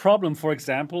was the problem, for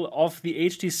example, of the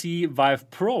HTC Vive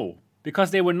Pro,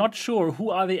 because they were not sure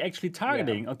who are they actually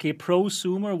targeting. Yeah. Okay,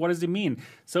 prosumer, what does it mean?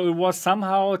 So it was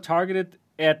somehow targeted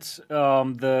at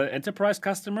the enterprise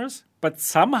customers, but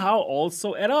somehow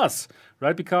also at us,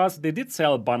 right? Because they did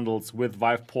sell bundles with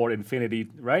Viveport Infinity,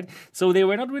 right? So they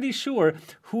were not really sure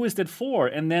who is that for.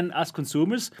 And then as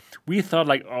consumers, we thought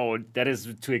like, oh, that is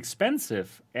too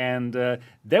expensive. And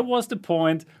that was the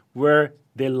point where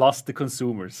they lost the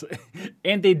consumers.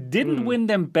 And they didn't win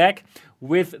them back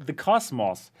with the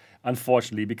Cosmos,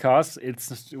 unfortunately, because it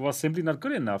was simply not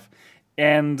good enough.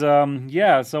 And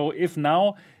so if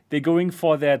now they're going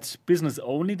for that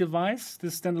business-only device,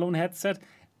 this standalone headset,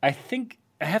 I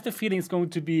have the feeling it's going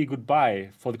to be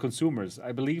goodbye for the consumers.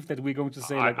 I believe that we're going to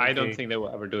say I don't think they will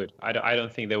ever do it. I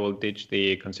don't think they will ditch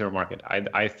the consumer market.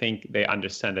 I think they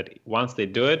understand that once they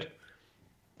do it,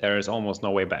 there is almost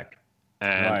no way back.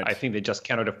 And I think they just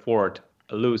cannot afford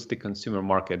to lose the consumer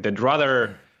market. They'd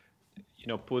rather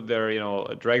put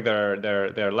drag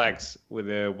their legs with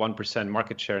a 1%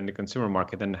 market share in the consumer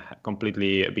market than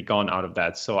completely be gone out of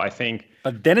that. So I think.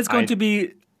 But then it's going to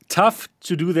be tough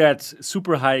to do that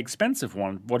super high expensive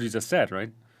one. What you just said,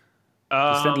 right? The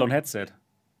standalone headset.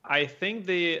 I think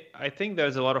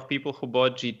there's a lot of people who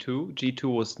bought G2. G2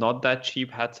 was not that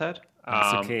cheap headset.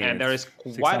 Okay. And there is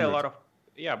quite a lot of.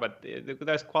 Yeah, but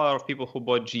there's quite a lot of people who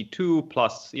bought G2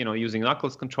 plus, using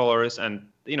Knuckles controllers, and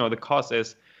the cost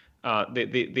is.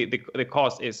 The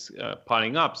cost is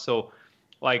piling up. So,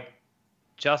 like,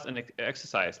 just an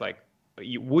exercise. Like,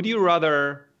 would you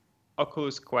rather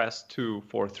Oculus Quest 2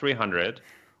 for $300,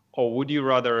 or would you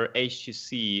rather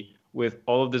HTC with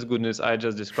all of this goodness I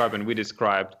just described and we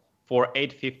described for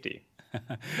 $850?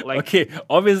 Okay,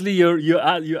 obviously you're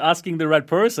asking the right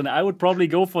person. I would probably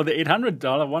go for the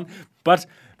 $800 one, but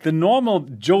the normal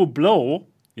Joe Blow,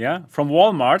 from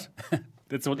Walmart.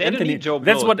 That's what Anthony.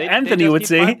 That's what Anthony would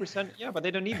say. 5%, yeah, but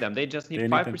they don't need them. They just need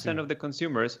 5% of the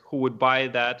consumers who would buy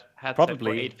that headset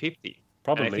for $850.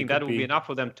 Probably. And I think that would be enough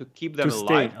for them to keep them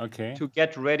alive, to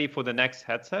get ready for the next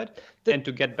headset, and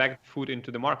to get back food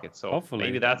into the market. So hopefully.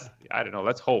 Maybe that's, I don't know.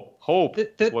 Let's hope. Hope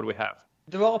is what we have.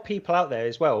 There are people out there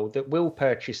as well that will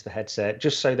purchase the headset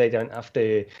just so they don't have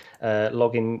to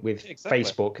log in with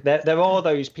Facebook. There are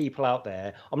those people out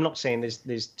there. I'm not saying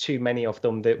there's too many of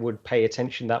them that would pay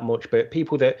attention that much, but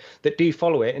people that do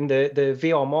follow it. And the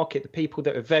VR market, the people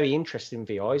that are very interested in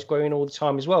VR is growing all the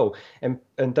time as well. And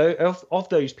of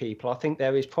those people, I think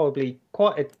there is probably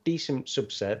quite a decent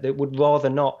subset that would rather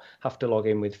not have to log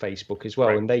in with Facebook as well,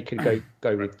 and they could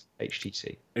go with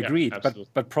HTC. Agreed,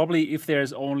 but probably if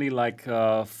there's only like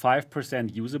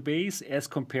 5% user base as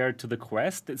compared to the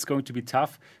Quest, it's going to be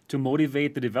tough to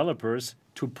motivate the developers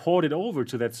to port it over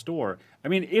to that store. I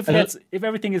mean, if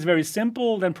everything is very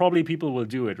simple, then probably people will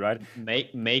do it, right?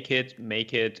 Make it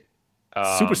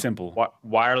super simple,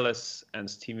 wireless and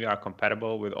SteamVR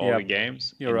compatible with all the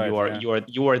games. You're right.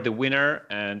 You are the winner,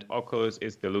 and Oculus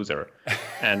is the loser,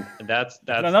 and that's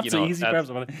not so easy,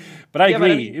 perhaps. But I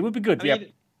agree, it would be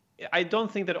good. I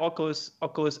don't think that Oculus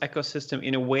ecosystem,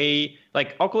 in a way,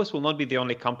 like Oculus will not be the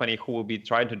only company who will be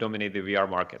trying to dominate the VR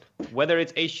market. Whether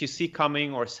it's HTC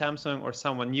coming or Samsung or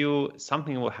someone new,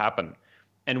 something will happen.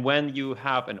 And when you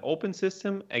have an open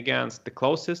system against the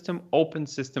closed system, open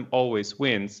system always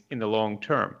wins in the long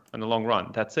term, in the long run.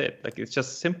 That's it. Like, it's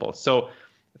just simple. So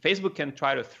Facebook can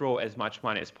try to throw as much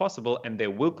money as possible, and they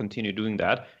will continue doing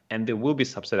that, and they will be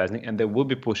subsidizing, and they will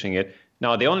be pushing it.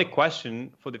 Now, the only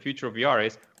question for the future of VR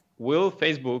is, will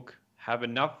Facebook have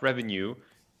enough revenue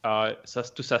to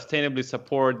sustainably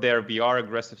support their VR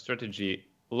aggressive strategy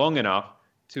long enough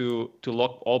to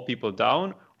lock all people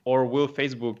down? Or will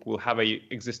Facebook have a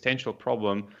existential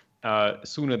problem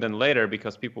sooner than later,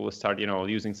 because people will start,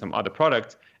 using some other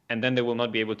products, and then they will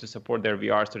not be able to support their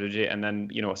VR strategy, and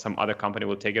then, some other company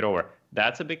will take it over?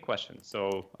 That's a big question.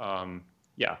 So,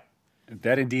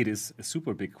 That indeed is a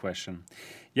super big question.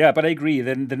 Yeah, but I agree.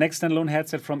 Then the next standalone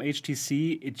headset from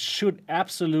HTC, it should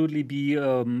absolutely be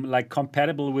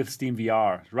compatible with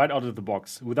SteamVR right out of the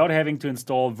box, without having to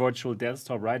install virtual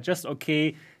desktop, right? Just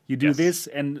You do Yes. this,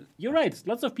 and you're right.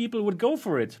 Lots of people would go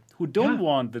for it who don't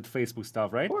want the Facebook stuff,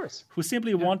 right? Of course. Who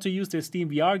simply want to use their Steam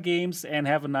VR games and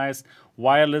have a nice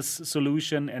wireless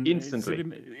solution and Instantly.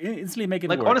 instantly make it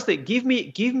Like work. honestly, give me a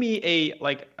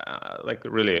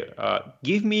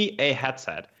give me a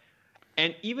headset, and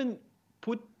even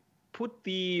put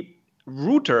the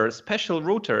special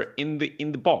router in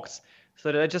the box,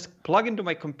 so that I just plug into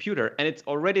my computer and it's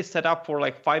already set up for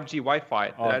like 5G Wi-Fi.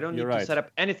 That I don't need you're to right. set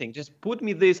up anything. Just put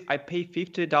me this. I pay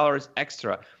 $50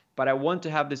 extra, but I want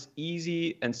to have this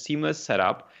easy and seamless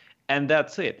setup, and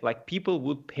that's it. Like people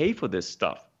would pay for this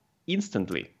stuff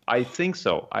instantly. I think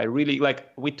so. I really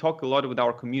we talk a lot with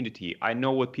our community. I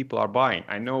know what people are buying.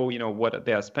 I know, what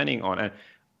they are spending on, and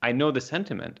I know the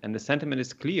sentiment, and the sentiment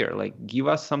is clear. Like, give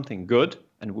us something good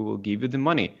and we will give you the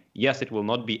money. Yes, it will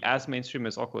not be as mainstream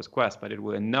as Oculus Quest, but it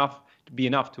will be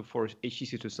enough for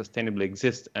HTC to sustainably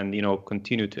exist and,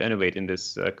 continue to innovate in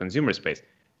this consumer space.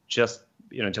 Just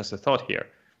a thought here.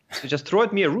 So just throw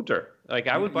at me a router. Like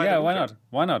I would buy. Yeah, the why router.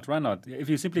 not? Why not? If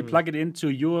you simply plug it into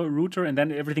your router and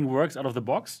then everything works out of the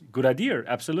box, good idea,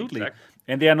 absolutely. Exactly.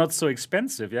 And they are not so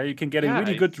expensive. Yeah, you can get a Yeah,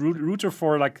 really good router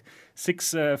for like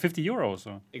 50 euros.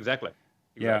 So. Exactly.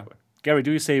 Yeah. Gary,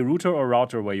 do you say router or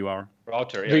router where you are?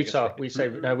 Router. Yeah, I guess. Router. We say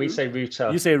router.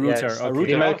 You say router, Yes, okay.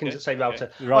 The Americans Okay. that say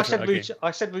router. Router, I said okay. router.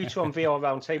 I said router on VR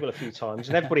Roundtable a few times,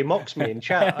 and everybody mocks me in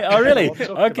chat. Oh, really? What I'm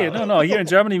talking Okay, about. no. Here in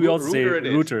Germany, we also say Router it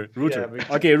is. router. Yeah,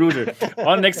 router. Okay, router.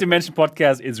 On Next Dimension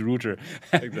podcast, it's router.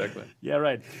 Exactly. Yeah,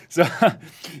 right. So,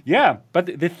 yeah,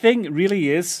 but the thing really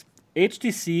is,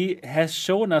 HTC has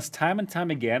shown us time and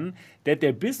time again that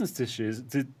their business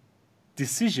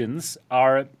decisions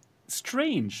are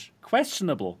strange,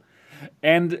 questionable.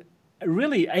 And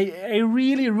really, I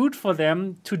really root for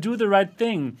them to do the right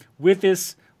thing with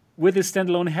this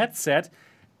standalone headset.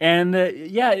 And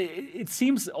it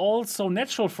seems all so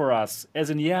natural for us. As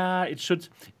in, it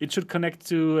should connect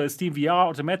to Steam VR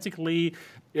automatically.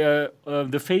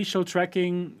 The facial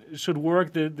tracking should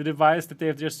work. The device that they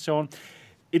have just shown,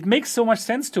 it makes so much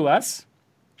sense to us,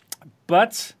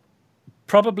 but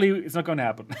probably it's not going to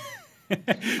happen.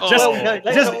 Let's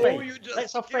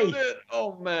have faith.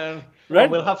 Oh man. Right?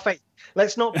 We'll have faith.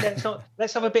 Let's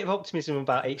have a bit of optimism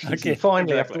about HTC. Okay.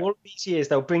 Finally, Exactly. after all of these years,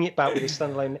 they'll bring it back with a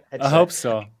standalone headset. I hope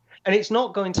so. And it's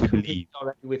not going to compete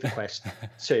directly with the Quest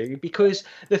 2, because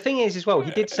the thing is, as well,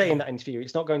 he did say in that interview,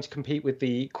 it's not going to compete with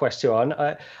the Quest 2.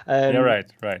 Yeah, right.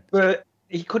 But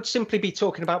he could simply be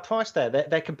talking about price there.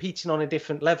 They're competing on a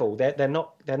different level. They're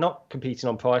not competing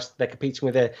on price. They're competing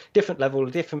with a different level,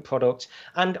 a different product.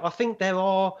 And I think there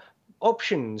are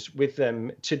options with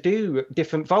them to do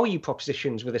different value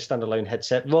propositions with a standalone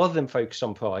headset rather than focus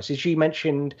on price. As you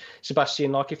mentioned,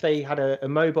 Sebastian, like if they had a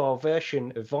mobile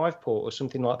version of Viveport or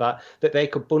something like that they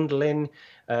could bundle in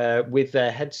with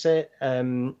their headset.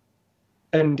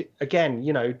 And again,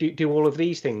 do all of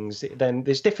these things, then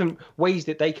there's different ways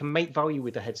that they can make value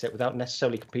with the headset without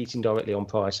necessarily competing directly on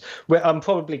price. I'm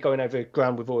probably going over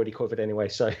ground we've already covered anyway.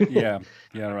 So Yeah,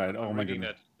 right. Oh my Reading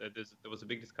goodness. that there was a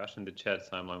big discussion in the chat,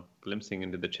 so I'm glimpsing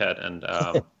into the chat, and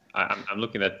I'm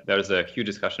looking at there's a huge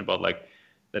discussion about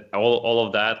that all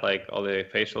of that, like all the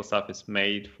facial stuff is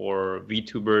made for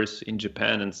VTubers in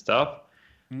Japan and stuff.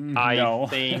 I no.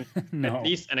 think No. at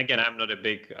least, and again, I'm not a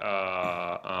big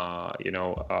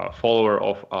follower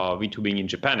of VTubing in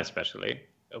Japan, especially,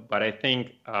 but I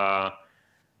think that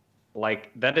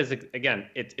is again,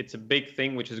 it's a big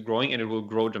thing which is growing and it will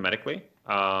grow dramatically.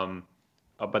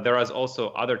 But there is also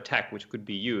other tech which could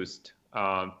be used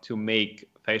to make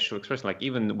facial expression, like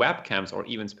even webcams or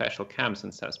even special cams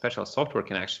and special software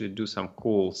can actually do some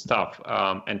cool stuff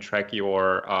and track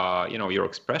your your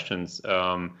expressions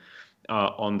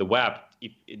on the web.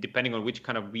 Depending on which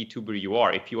kind of VTuber you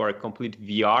are. If you are a complete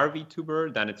VR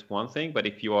VTuber, then it's one thing. But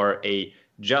if you are a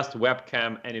just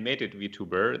webcam animated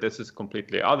VTuber, this is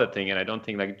completely other thing. And I don't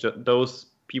think those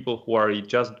people who are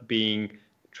just being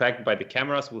tracked by the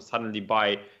cameras will suddenly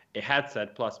buy a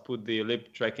headset plus put the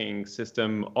lip tracking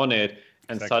system on it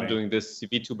and start doing this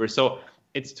VTuber. So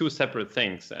it's two separate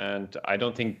things. And I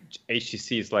don't think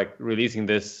HTC is releasing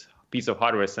this piece of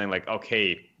hardware saying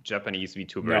okay, Japanese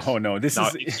VTubers. No,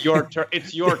 it's your turn.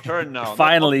 It's your turn now.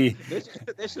 Finally.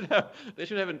 They should have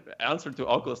an answer to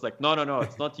Oculus no,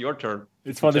 it's not your turn.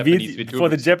 It's for the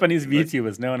Japanese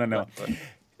VTubers. No.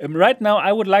 Right now,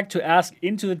 I would like to ask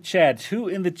into the chat, who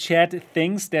in the chat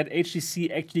thinks that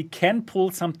HTC actually can pull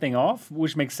something off,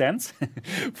 which makes sense,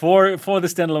 for the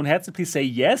standalone headset? Please say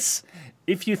yes.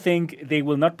 If you think they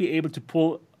will not be able to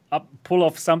pull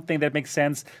off something that makes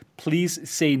sense, please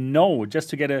say no,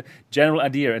 just to get a general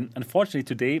idea. And unfortunately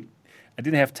today, I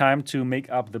didn't have time to make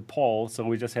up the poll, so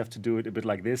we just have to do it a bit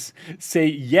like this. Say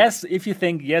yes if you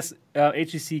think yes,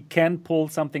 HTC can pull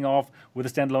something off with a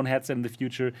standalone headset in the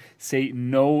future. Say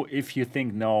no if you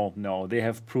think no. They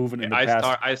have proven in the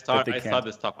past. I start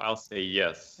this top. I'll say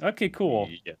yes. Okay, cool.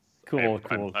 Yes. Cool.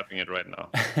 I'm typing it right now.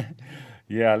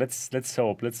 Yeah, let's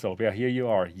hope. Yeah, here you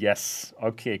are. Yes.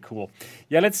 Okay, cool.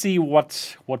 Yeah, let's see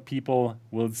what people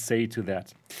will say to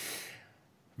that.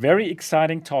 Very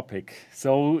exciting topic.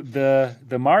 So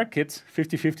the market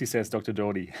 50-50 says Dr.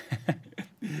 Doty.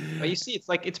 But you see,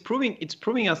 it's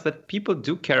proving us that people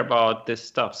do care about this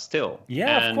stuff still.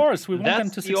 Yeah, and of course, we want them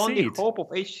to succeed. That's the only hope of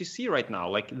HTC right now.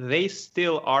 Like, they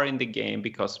still are in the game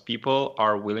because people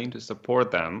are willing to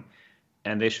support them,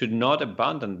 and they should not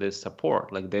abandon this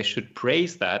support. Like, they should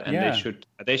praise that, and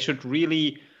they should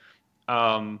really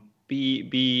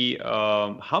be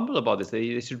humble about this.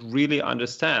 They should really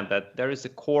understand that there is a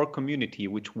core community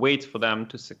which waits for them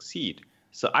to succeed.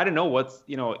 So I don't know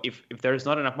if there is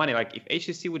not enough money, like if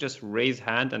HTC would just raise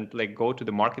hand and like go to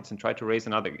the markets and try to raise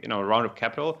another round of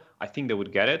capital, I think they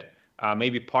would get it.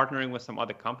 Maybe partnering with some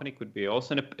other company could be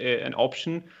also an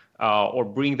option, or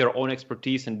bring their own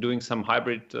expertise and doing some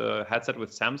hybrid headset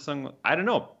with Samsung. I don't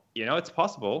know. It's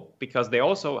possible because they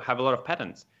also have a lot of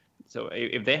patents. So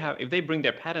if they bring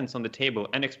their patents on the table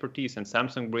and expertise, and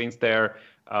Samsung brings their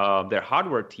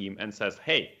hardware team and says,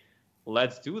 hey,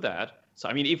 let's do that. So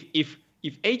I mean, if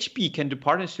HP can do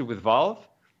partnership with Valve,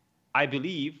 I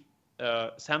believe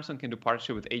Samsung can do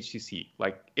partnership with HTC.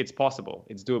 Like, it's possible,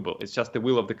 it's doable. It's just the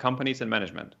will of the companies and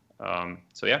management.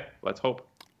 So yeah, let's hope.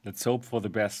 Let's hope for the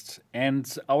best. And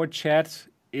our chat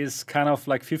is kind of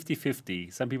like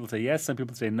 50-50. Some people say yes, some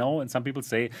people say no, and some people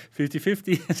say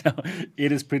 50-50. So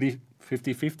it is pretty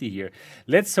 50-50 here.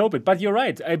 Let's hope it. But you're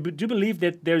right. I do believe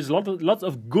that there's lots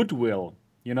of goodwill.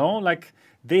 Like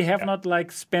they have not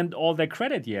like spent all their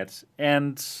credit yet,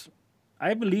 and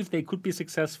I believe they could be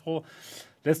successful.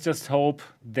 Let's just hope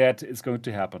that it's going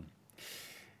to happen.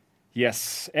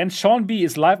 Yes, and Sean B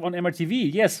is live on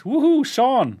MRTV. Yes, woohoo,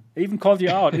 Sean! I even called you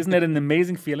out. Isn't that an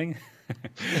amazing feeling?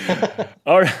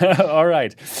 All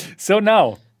right. So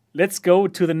now let's go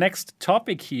to the next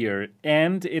topic here,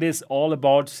 and it is all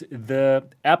about the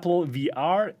Apple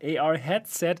VR AR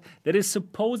headset that is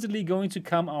supposedly going to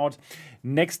come out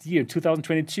next year,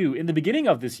 2022. In the beginning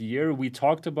of this year, we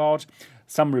talked about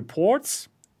some reports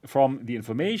from The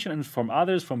Information and from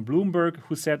others, from Bloomberg,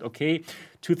 who said, okay,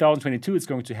 2022 is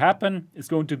going to happen. It's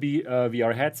going to be a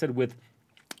VR headset with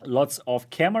lots of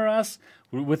cameras,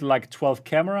 with like 12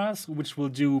 cameras, which will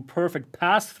do perfect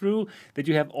pass-through, that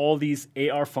you have all these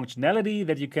AR functionality,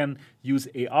 that you can use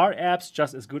AR apps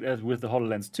just as good as with the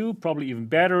HoloLens 2, probably even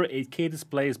better, 8K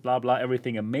displays, blah, blah,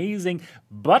 everything amazing.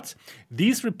 But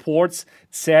these reports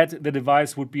said the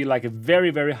device would be like a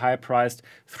very, very high-priced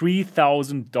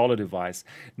 $3,000 device.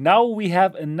 Now we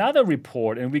have another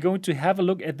report, and we're going to have a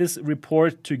look at this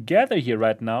report together here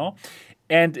right now.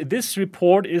 And this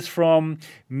report is from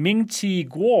Ming-Chi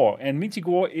Guo. And Ming-Chi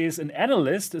Guo is an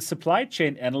analyst, a supply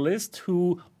chain analyst,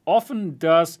 who often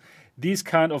does these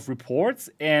kind of reports.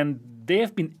 And they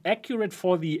have been accurate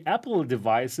for the Apple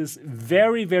devices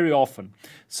very, very often.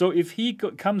 So if he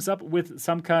comes up with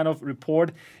some kind of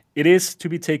report, it is to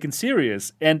be taken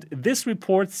serious. And this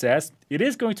report says it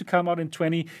is going to come out in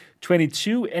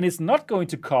 2022, and it's not going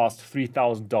to cost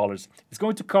 $3,000. It's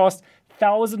going to cost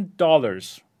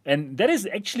 $1,000. And that is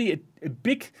actually a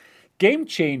big game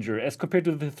changer as compared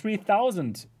to the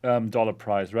 $3,000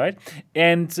 price, right?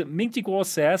 And Ming-Chi Guo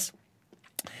says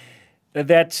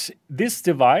that this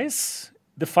device,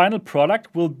 the final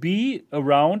product, will be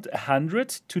around 100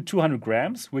 to 200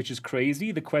 grams, which is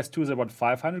crazy. The Quest 2 is about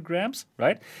 500 grams,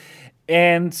 right?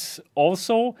 And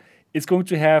also, it's going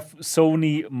to have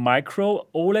Sony micro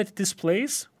OLED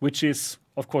displays, which is,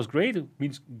 of course, great. It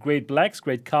means great blacks,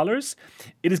 great colors.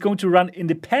 It is going to run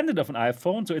independent of an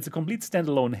iPhone, so it's a complete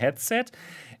standalone headset.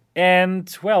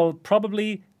 And, well,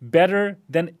 probably better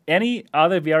than any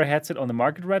other VR headset on the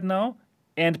market right now.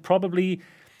 And probably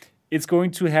it's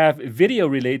going to have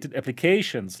video-related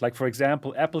applications, like, for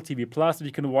example, Apple TV Plus, that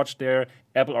you can watch there,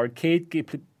 Apple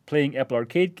Arcade, playing Apple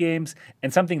Arcade games.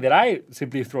 And something that I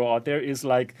simply throw out there is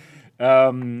like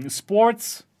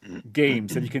sports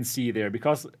games that you can see there,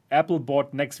 because Apple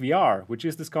bought NextVR, which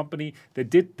is this company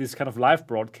that did this kind of live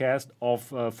broadcast of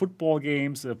football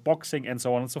games, boxing, and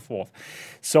so on and so forth.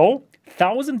 So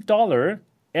 $1,000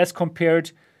 as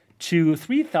compared to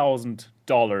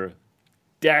 $3,000,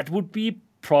 that would be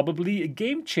probably a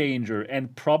game changer,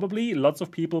 and probably lots of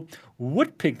people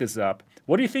would pick this up.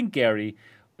 What do you think, Gary?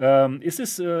 Is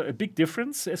this a big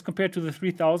difference as compared to the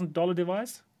 $3,000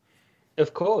 device?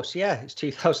 Of course, yeah, it's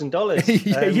 $2,000.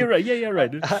 Yeah, you're right. Yeah, you're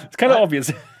right. It's kind of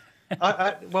obvious.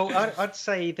 I'd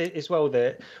say that as well,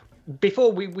 that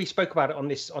before we spoke about it on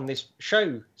this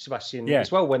show, Sebastian,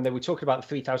 as well, when they were talking about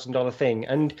the $3,000 thing,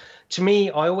 and to me,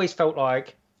 I always felt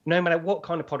like no matter what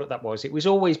kind of product that was, it was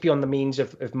always beyond the means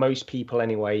of most people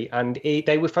anyway, and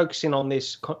they were focusing on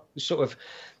this sort of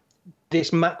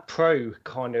this Mac Pro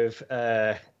kind of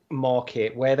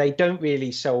market where they don't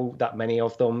really sell that many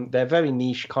of them. They're very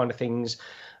niche kind of things,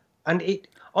 and it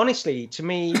honestly, to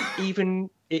me, even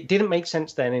it didn't make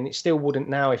sense then, and it still wouldn't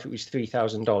now if it was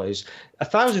 $3,000.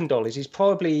 $1,000 is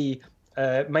probably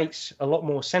makes a lot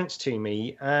more sense to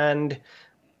me. And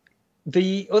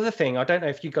the other thing, I don't know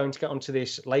if you're going to get onto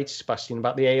this later, Sebastian,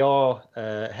 about the AR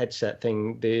headset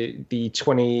thing, the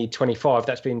 2025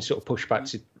 that's been sort of pushed back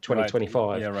to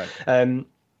 2025. Right. Yeah, right.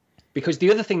 Because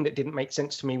the other thing that didn't make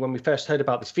sense to me when we first heard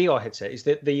about this VR headset is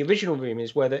that the original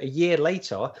rumors were that a year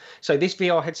later, so this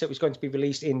VR headset was going to be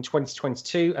released in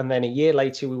 2022, and then a year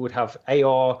later we would have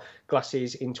AR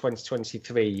glasses in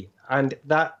 2023. And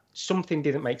that something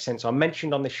didn't make sense. I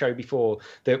mentioned on the show before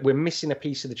that we're missing a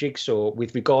piece of the jigsaw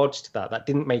with regards to that. That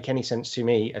didn't make any sense to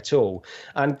me at all.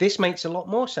 And this makes a lot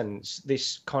more sense,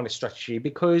 this kind of strategy,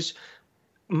 because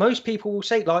most people will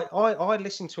say, like, I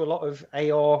listen to a lot of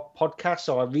AR podcasts,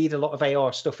 so I read a lot of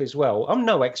AR stuff as well. I'm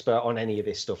no expert on any of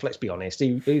this stuff, let's be honest.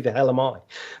 Who the hell am I?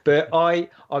 But I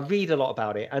read a lot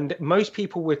about it. And most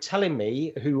people were telling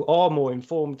me, who are more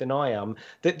informed than I am,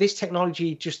 that this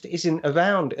technology just isn't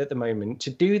around at the moment to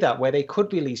do that, where they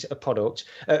could release a product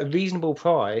at a reasonable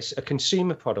price, a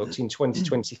consumer product in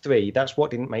 2023. That's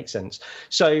what didn't make sense.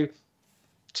 So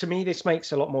to me, this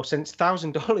makes a lot more sense.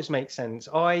 $1,000 makes sense.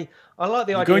 I like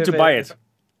the idea. Going to buy it?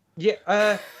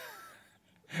 Yeah.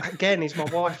 Again, is my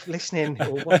wife listening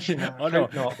or watching that? Oh, no.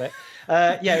 Not. But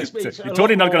yeah, it's you're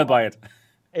totally not going to buy it.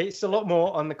 It's a lot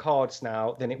more on the cards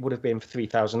now than it would have been for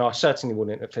 3,000. I certainly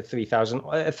wouldn't for 3,000.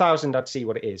 1,000, I'd see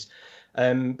what it is.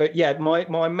 But yeah,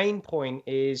 my main point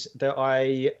is that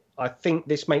I think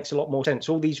this makes a lot more sense.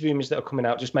 All these rumors that are coming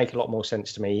out just make a lot more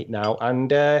sense to me now.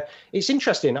 And it's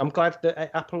interesting. I'm glad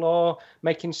that Apple are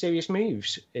making serious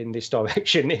moves in this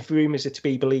direction, if rumors are to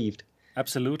be believed.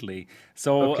 Absolutely.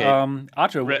 So,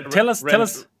 Arthur, tell us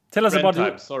about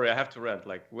time. Sorry, I have to rant.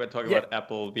 Like, we're talking about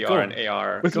Apple VR and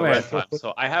AR.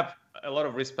 So I have a lot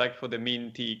of respect for the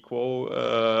Min T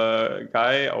Kuo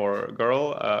guy or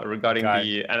girl regarding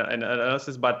the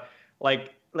analysis. But,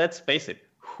 like, let's face it.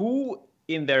 Who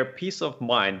in their peace of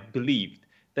mind believed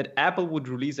that Apple would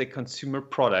release a consumer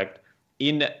product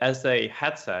as a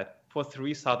headset for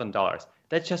 $3,000?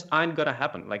 That just ain't gonna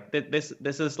happen. Like this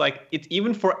is like, it's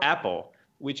even for Apple,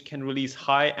 which can release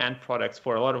high-end products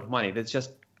for a lot of money. That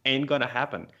just ain't gonna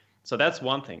happen. So that's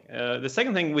one thing. The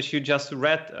second thing, which you just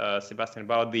read, Sebastian,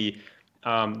 about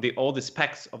all the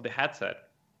specs of the headset.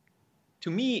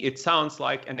 To me, it sounds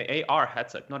like an AR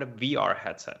headset, not a VR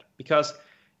headset, because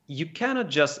you cannot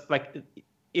just, like,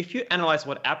 if you analyze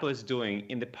what Apple is doing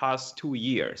in the past 2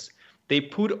 years, they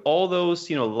put all those,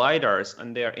 LiDARs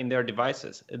in their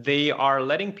devices. They are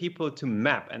letting people to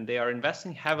map, and they are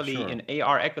investing heavily in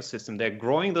AR ecosystem. They're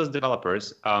growing those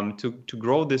developers to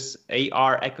grow this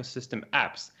AR ecosystem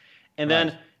apps. And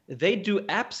then they do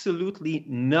absolutely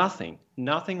nothing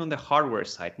on the hardware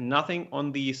side, nothing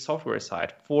on the software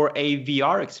side for a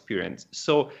VR experience.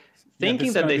 So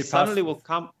thinking that they suddenly will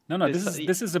come. No.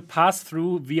 This is a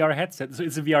pass-through VR headset. So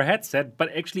it's a VR headset, but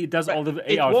actually it does all the AR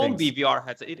things. It won't be VR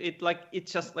headset.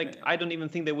 It's just like, I don't even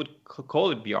think they would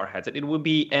call it VR headset. It would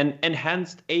be an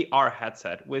enhanced AR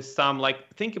headset with some, like,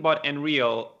 think about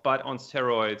Unreal but on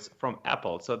steroids from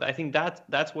Apple. So I think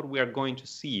that's what we are going to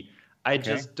see. I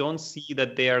just don't see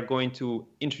that they are going to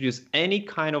introduce any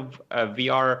kind of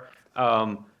VR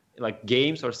like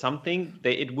games or something.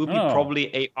 It would be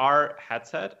probably AR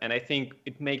headset, and I think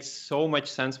it makes so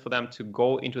much sense for them to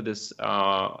go into this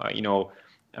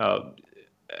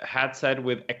headset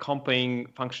with accompanying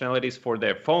functionalities for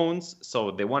their phones.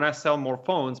 So they want to sell more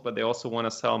phones, but they also want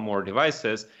to sell more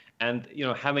devices, and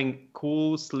having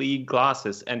cool, sleek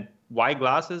glasses. And why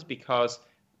glasses? Because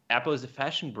Apple is a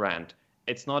fashion brand.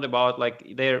 It's not about,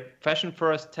 like, they're fashion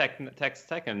first, tech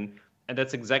second. And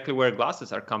that's exactly where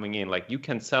glasses are coming in. Like, you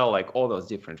can sell, like, all those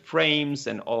different frames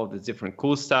and all of the different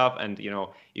cool stuff, and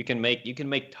you can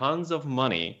make tons of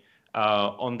money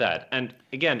on that. And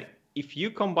again, if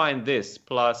you combine this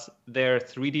plus their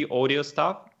 3D audio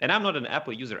stuff, and I'm not an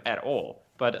Apple user at all,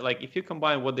 but, like, if you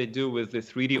combine what they do with the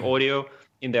 3D audio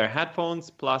in their headphones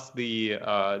plus the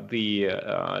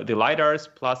LiDARs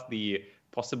plus the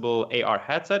possible AR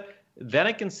headset, then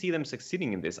I can see them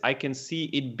succeeding in this. I can see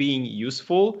it being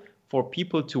useful for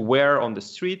people to wear on the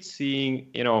street, seeing,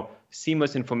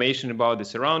 seamless information about the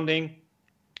surrounding,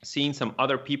 seeing some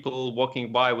other people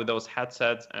walking by with those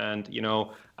headsets, and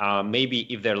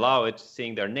maybe if they allow it,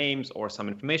 seeing their names or some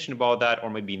information about that, or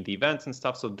maybe in the events and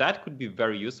stuff. So that could be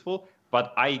very useful.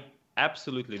 But I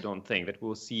absolutely don't think that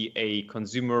we'll see a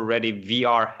consumer-ready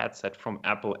VR headset from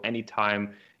Apple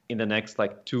anytime in the next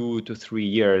 2 to 3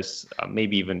 years,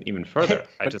 maybe even further.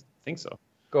 I just think so.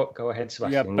 Go ahead,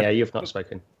 Sebastian. Yeah, you've not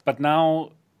spoken. But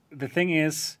now the thing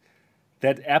is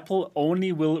that Apple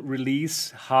only will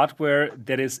release hardware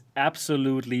that is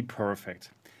absolutely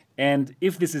perfect. And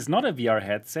if this is not a VR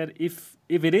headset, if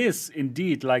it is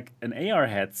indeed like an AR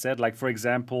headset, like for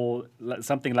example,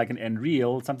 something like an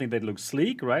Nreal, something that looks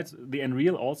sleek, right? The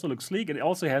Nreal also looks sleek. It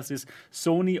also has this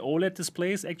Sony OLED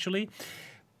displays actually.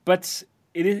 But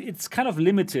it's kind of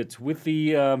limited with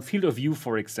the field of view,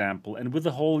 for example, and with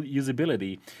the whole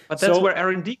usability. But that's where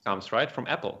R&D comes, right? From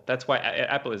Apple. That's why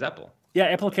Apple is Apple. Yeah,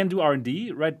 Apple can do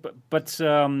R&D, right? But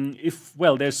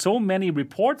there's so many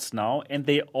reports now, and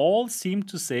they all seem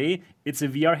to say it's a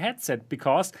VR headset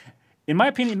because, in my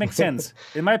opinion, it makes sense.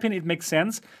 In my opinion, it makes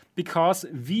sense because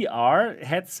VR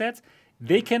headset,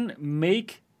 they can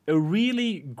make a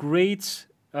really great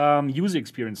user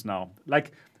experience now.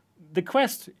 Like the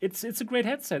Quest, it's a great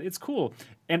headset. It's cool,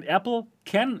 and Apple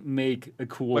can make a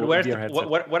cool VR headset.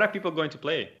 What are people going to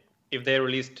play? If they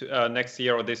release next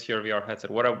year or this year VR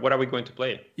headset, what are we going to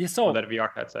play on that VR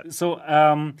headset? So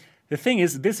the thing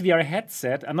is, this VR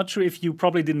headset, I'm not sure if you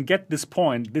probably didn't get this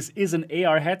point. This is an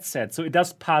AR headset, so it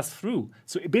does pass through.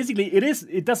 So basically,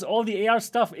 it does all the AR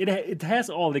stuff. It has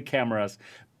all the cameras,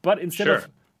 but instead of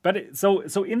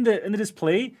so in the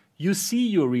display, you see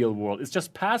your real world. It's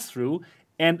just pass through,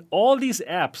 and all these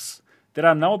apps that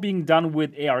are now being done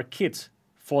with ARKit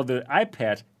for the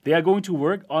iPad, they are going to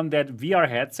work on that VR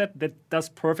headset that does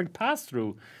perfect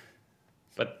pass-through.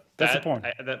 But that's the point.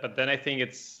 But then I think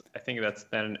that's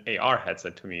then an AR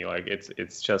headset to me. Like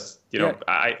it's just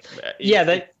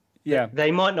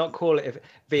they might not call it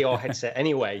a VR headset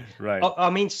anyway. Right. I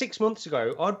mean, 6 months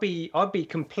ago, I'd be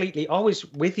completely. I was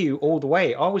with you all the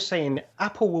way. I was saying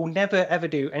Apple will never ever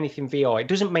do anything VR. It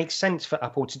doesn't make sense for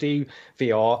Apple to do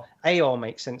VR. AR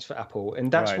makes sense for Apple,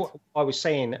 and that's what I was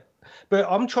saying. But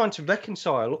I'm trying to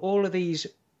reconcile all of these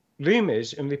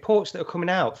rumors and reports that are coming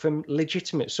out from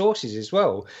legitimate sources as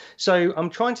well. So I'm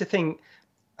trying to think,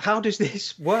 how does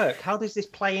this work? How does this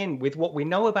play in with what we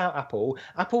know about Apple,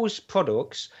 Apple's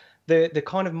products, the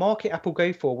kind of market Apple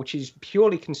go for, which is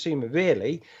purely consumer,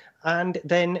 really, and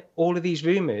then all of these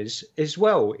rumors as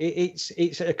well.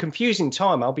 It's a confusing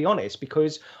time, I'll be honest,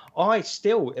 because I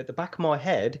still, at the back of my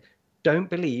head,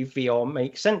 don't believe VR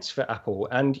makes sense for Apple.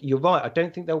 And you're right, I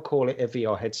don't think they'll call it a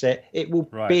VR headset. It will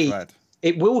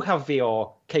it will have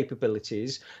VR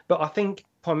capabilities, but I think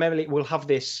primarily it will have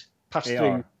this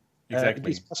pass-through.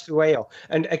 Exactly. It's pass-through AR.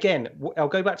 And again, I'll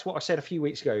go back to what I said a few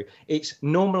weeks ago. It's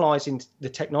normalizing the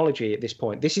technology at this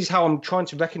point. This is how I'm trying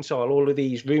to reconcile all of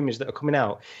these rumors that are coming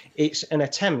out. It's an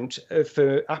attempt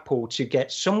for Apple to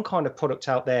get some kind of product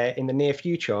out there in the near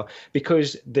future,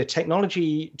 because the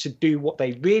technology to do what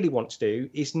they really want to do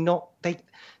is not,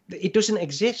 it doesn't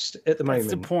exist at the moment.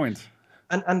 That's the point.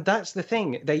 And that's the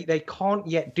thing. They can't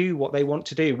yet do what they want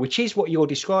to do, which is what you're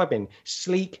describing.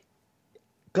 Sleek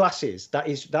glasses. That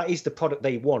is the product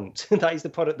they want. That is the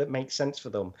product that makes sense for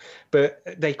them. But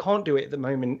they can't do it at the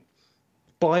moment.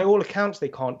 By all accounts, they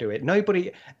can't do it.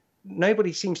 Nobody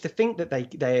seems to think that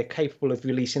they are capable of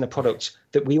releasing a product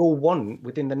that we all want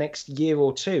within the next year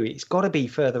or two. It's got to be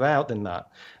further out than that.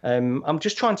 I'm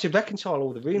just trying to reconcile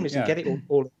all the rumors and get it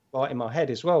all right in my head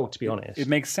as well, to be honest. It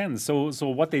makes sense. So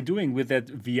what they're doing with that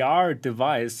VR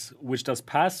device, which does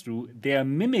pass through, they are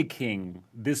mimicking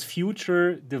this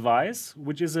future device,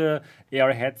 which is a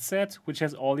AR headset, which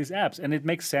has all these apps. And it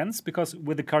makes sense because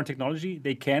with the current technology,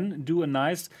 they can do a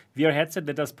nice VR headset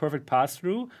that does perfect pass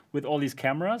through with all these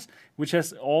cameras, which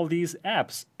has all these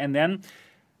apps. And then,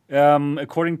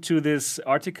 according to this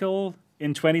article,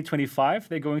 in 2025,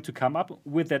 they're going to come up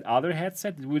with that other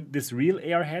headset, with this real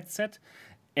AR headset.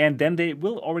 And then they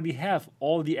will already have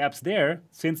all the apps there,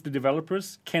 since the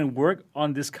developers can work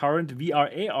on this current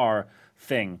VR AR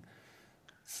thing.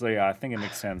 So yeah, I think it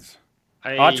makes sense.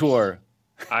 Artur.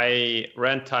 I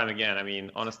rant time again. I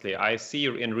mean, honestly, I see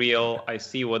Nreal, I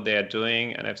see what they are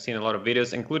doing, and I've seen a lot of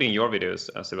videos, including your videos,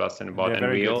 Sebastian, about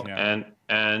Nreal.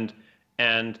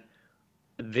 And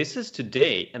this is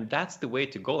today, and that's the way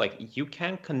to go. Like, you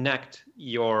can connect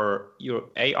your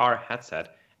AR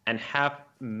headset and have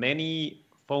many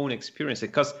phone experiences,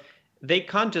 because they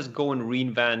can't just go and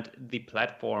reinvent the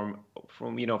platform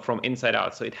from inside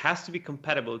out. So it has to be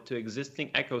compatible to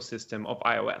existing ecosystem of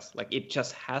iOS. Like, it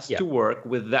just has to work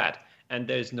with that. and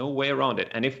there's no way around it.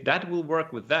 And if that will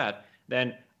work with that,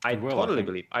 then I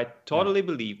totally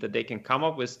believe that they can come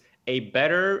up with a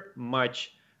better,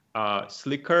 much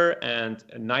slicker and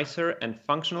nicer and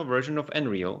functional version of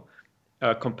Nreal,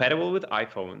 compatible with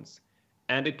iPhones.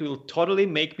 And it will totally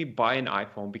make me buy an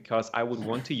iPhone because I would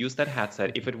want to use that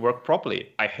headset if it worked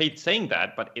properly. I hate saying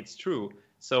that, but it's true.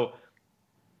 So,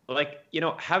 like,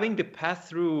 having the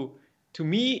pass-through, to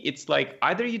me, it's like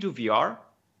either you do VR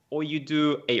or you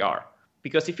do AR.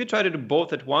 Because if you try to do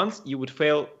both at once, you would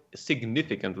fail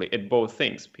significantly at both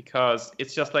things, because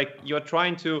it's just like you're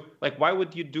trying to, like, why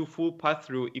would you do full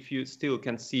pass-through if you still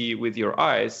can see with your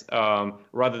eyes,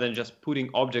 rather than just putting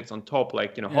objects on top,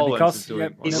 like HoloLens is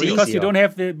doing? Because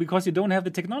you don't have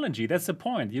the technology. That's the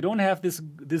point. You don't have this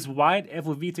wide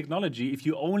FOV technology if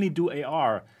you only do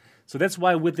AR. So that's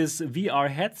why with this VR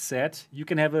headset you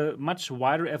can have a much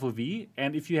wider FOV,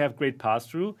 and if you have great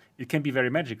pass-through, it can be very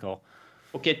magical.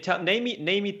 Okay, name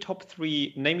me top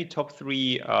three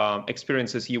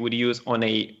experiences you would use on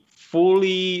a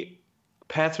fully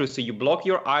pass-through. So you block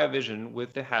your eye vision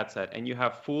with the headset, and you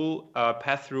have full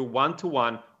pass-through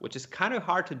 1-to-1, which is kind of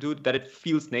hard to do. That it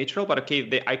feels natural, but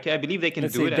okay, I believe they can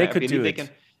do it.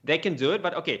 They can do it.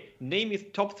 But okay, name me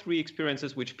top 3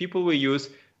 experiences which people will use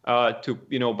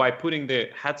by putting the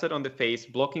headset on the face,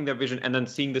 blocking their vision, and then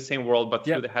seeing the same world but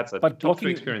through the headset. But top 3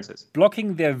 experiences.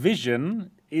 Blocking their vision,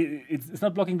 it's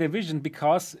not blocking their vision,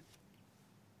 because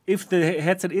if the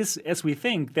headset is as we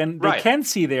think, then they can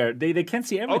see they can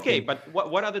see everything. Okay, but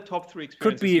what are the top 3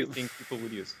 experiences you think people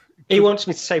would use? He wants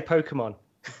me to say Pokemon.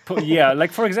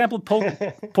 Like for example,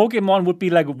 Pokemon would be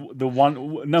like the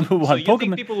number one. So you Pokemon.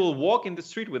 think people will walk in the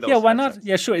street with those? Yeah, why headsets? not?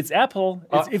 Yeah, sure. It's Apple.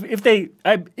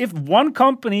 If one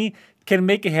company can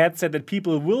make a headset that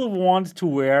people will want to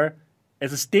wear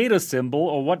as a status symbol,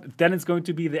 or what, then it's going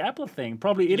to be the Apple thing.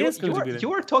 Probably is going to be.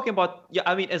 You are talking about,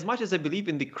 I mean, as much as I believe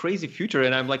in the crazy future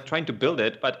and I'm like trying to build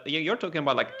it, but you're talking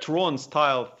about like Tron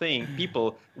style thing,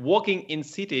 people walking in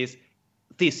cities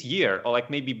this year, or like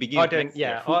maybe beginning next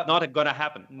year. Not gonna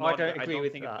happen. I don't agree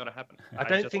with that. It's gonna happen. I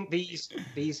don't think this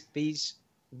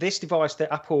device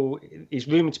that Apple is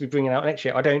rumored to be bringing out next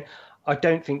year, I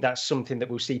don't think that's something that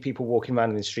we'll see people walking around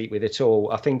in the street with at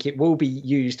all. I think it will be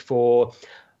used for,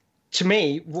 to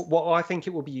me, what I think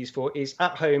it will be used for is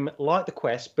at home, like the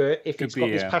Quest, but if it's got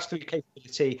this pass-through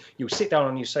capability, you'll sit down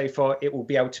on your sofa, it will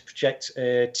be able to project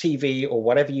a TV or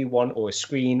whatever you want, or a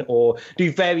screen, or do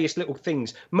various little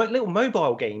things, little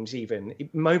mobile games, even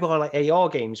mobile like AR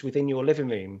games within your living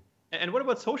room. And what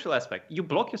about social aspect? You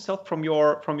block yourself from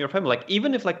your family, like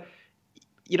even if like,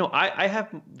 I have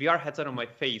VR headset on my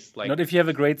face. Like, not if you have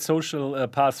a great social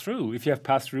pass-through. If you have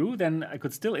pass-through, then I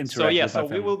could still interact.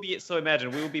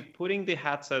 Imagine we will be putting the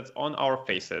headsets on our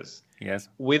faces. Yes.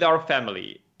 With our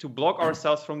family to block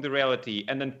ourselves from the reality,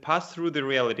 and then pass through the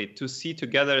reality to see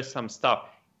together some stuff.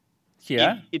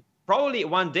 Yeah. It probably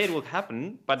one day it will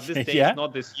happen, but this day is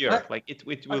not this year. Like it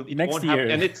won't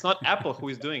happen, and it's not Apple who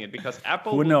is doing it, because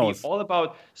Apple will be all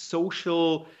about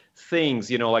social things,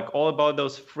 like all about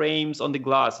those frames on the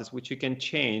glasses which you can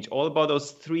change, all about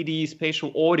those 3D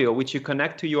spatial audio which you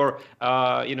connect to your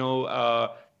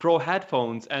pro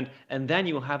headphones, and then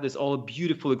you'll have this all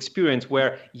beautiful experience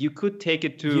where you could take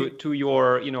it to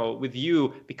your with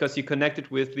you, because you connect it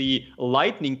with the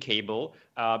lightning cable,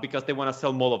 because they want to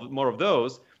sell more of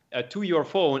those. To your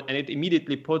phone, and it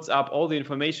immediately puts up all the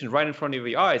information right in front of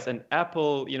your eyes, and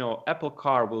Apple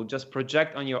Car will just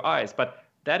project on your eyes. But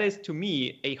that is, to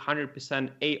me,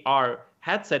 100% AR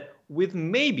headset with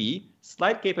maybe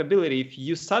slight capability. If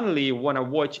you suddenly want to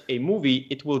watch a movie,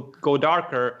 it will go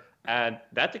darker, and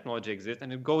that technology exists,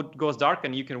 and it goes dark,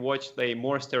 and you can watch a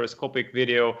more stereoscopic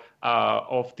video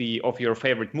of your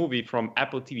favorite movie from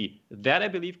Apple TV. That, I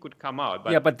believe, could come out.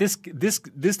 But this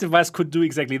device could do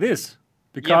exactly this.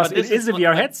 Because it is a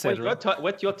VR headset.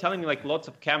 What you're telling me, like lots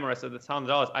of cameras at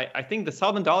 $1,000, I think the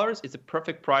 $1,000 is a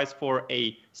perfect price for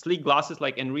a sleek glasses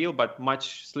like Nreal, but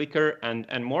much sleeker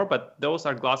and more. But those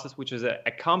are glasses which is an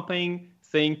accompanying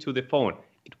thing to the phone.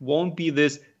 It won't be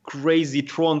this crazy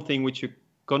Tron thing which you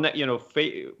connect,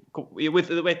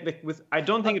 with. I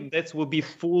don't think that will be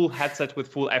full headset with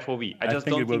full FOV. I just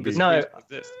don't think this will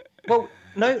exist. Well,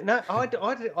 no,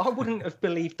 I wouldn't have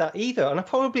believed that either. And I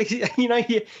probably,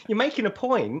 you're making a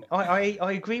point. I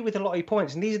agree with a lot of your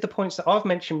points. And these are the points that I've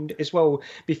mentioned as well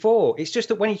before. It's just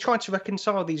that when you try to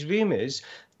reconcile these rumors,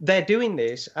 they're doing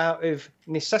this out of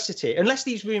necessity. Unless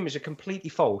these rumors are completely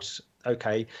false,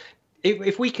 okay?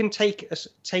 If we can take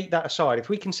that aside, if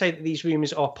we can say that these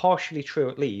rumors are partially true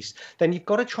at least, then you've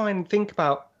got to try and think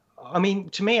about, I mean,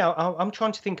 to me, I'm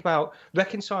trying to think about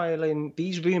reconciling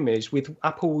these rumors with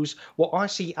what I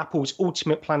see Apple's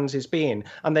ultimate plans as being.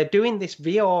 And they're doing this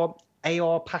VR,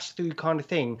 AR pass-through kind of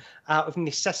thing out of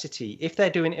necessity. If they're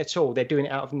doing it at all, they're doing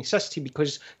it out of necessity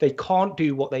because they can't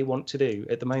do what they want to do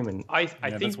at the moment. I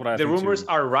think the rumors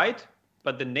are right,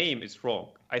 but the name is wrong.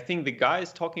 I think the guy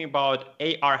is talking about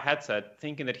AR headset,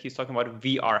 thinking that he's talking about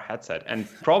VR headset, and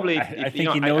probably I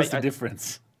think he knows the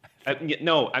difference.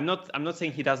 No, I'm not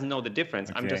saying he doesn't know the difference.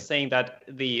 Okay. I'm just saying that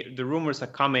the rumors are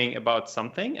coming about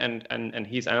something, and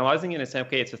he's analyzing it and saying,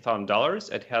 okay, it's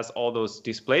 $1,000. It has all those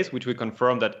displays, which we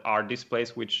confirm that are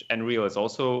displays which Unreal is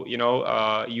also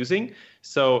using.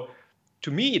 So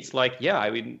to me, it's like, yeah, I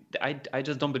mean, I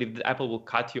just don't believe that Apple will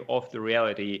cut you off the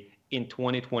reality in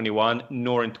 2021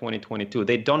 nor in 2022.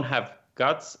 They don't have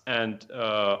guts and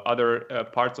other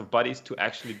parts of bodies to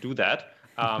actually do that.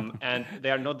 And they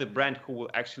are not the brand who will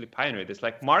actually pioneer this.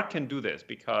 Like Mark can do this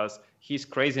because he's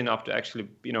crazy enough to actually,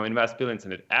 invest billions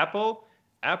in it. Apple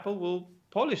will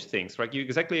polish things, right?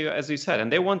 Exactly as you said,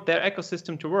 and they want their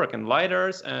ecosystem to work, and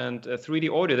lidars and 3D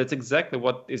audio. That's exactly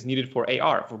what is needed for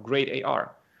AR, for great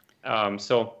AR.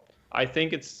 So I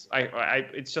think it's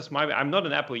just I'm not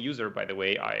an Apple user, by the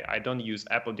way. I don't use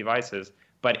Apple devices.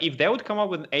 But if they would come up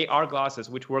with AR glasses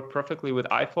which work perfectly with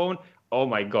iPhone, oh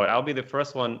my God, I'll be the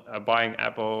first one buying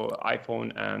Apple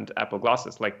iPhone and Apple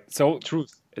glasses. Like,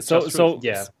 truth. It's just truth.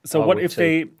 Yeah. So what if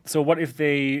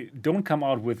they don't come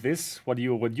out with this? What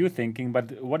you're thinking?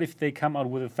 But what if they come out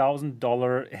with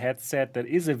 $1,000 headset that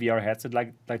is a VR headset,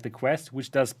 like the Quest,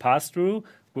 which does pass through?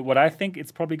 What I think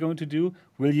it's probably going to do.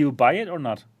 Will you buy it or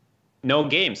not? No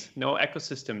games, no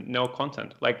ecosystem, no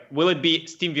content. Like, will it be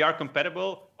SteamVR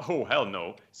compatible? Oh, hell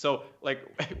no. So, like,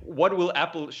 what will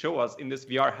Apple show us in this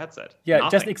VR headset? Yeah,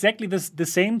 Nothing. Just exactly the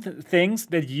same things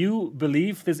that you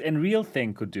believe this Unreal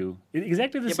thing could do.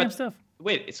 Exactly the same stuff.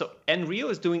 Wait, so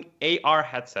Unreal is doing AR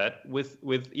headset with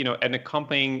an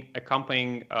accompanying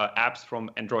apps from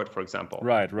Android, for example.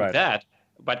 Right.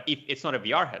 But if it's not a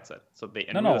VR headset, so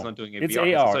Unreal is not doing a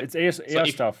VR headset. It's AR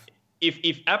stuff.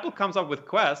 If Apple comes up with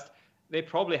Quest, they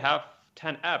probably have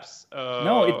 10 apps.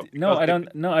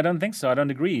 I don't think so. I don't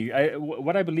agree.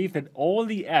 What I believe that all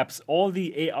the apps, all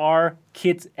the AR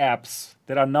kit apps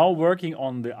that are now working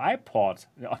on the iPod,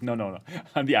 no,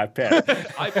 on the iPad,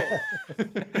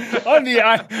 on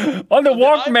the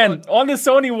Walkman, on the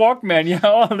Sony Walkman,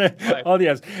 all the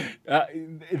apps,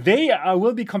 they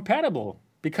will be compatible.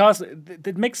 Because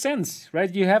it makes sense, right?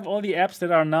 You have all the apps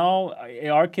that are now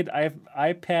ARKit,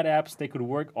 iPad apps, they could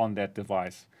work on that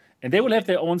device. And they will have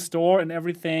their own store and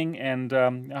everything, and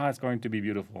it's going to be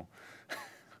beautiful.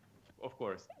 Of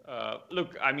course.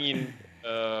 Look, I mean,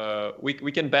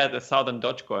 we can bet 1,000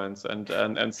 Dogecoins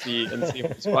and see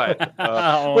who's right.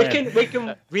 We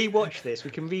can rewatch this. We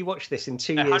can rewatch this in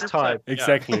 2 years' time.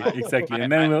 Exactly.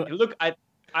 And then look.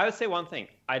 I would say one thing.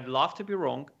 I'd love to be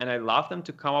wrong, and I'd love them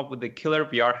to come up with a killer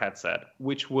VR headset,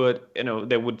 which would,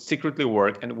 they would secretly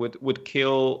work and would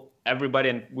kill everybody,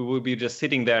 and we would be just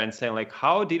sitting there and saying, like,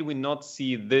 how did we not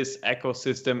see this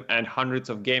ecosystem and hundreds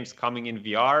of games coming in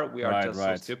VR? We are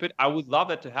so stupid. I would love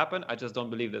that to happen. I just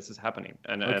don't believe this is happening.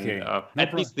 And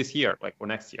at least this year, like, or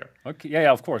next year. Okay,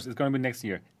 yeah, of course. It's going to be next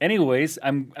year. Anyways,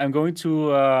 I'm going to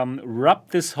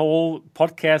rub this whole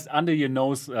podcast under your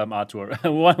nose, Artur.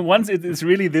 Once it is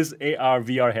really this AR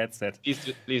VR headset.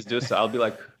 Please do so. I'll be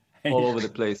like all over the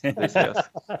place. Yes.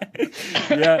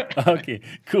 Yeah. Okay.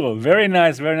 Cool. Very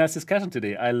nice discussion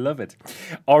today. I love it.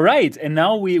 All right. And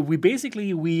now we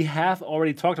have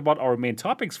already talked about our main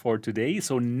topics for today.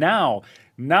 So now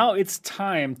it's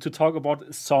time to talk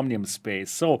about Somnium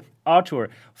Space. So Artur,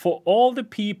 for all the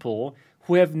people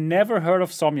who have never heard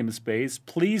of Somnium Space,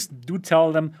 please do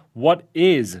tell them what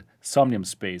is Somnium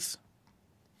Space.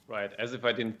 Right. As if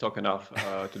I didn't talk enough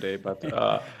today, but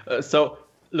so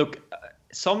look.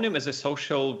 Somnium is a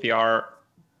social VR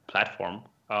platform,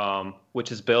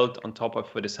 which is built on top of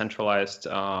a decentralized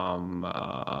blockchain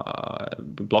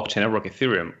network,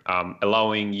 Ethereum,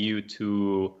 allowing you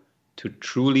to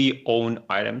truly own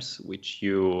items which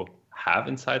you have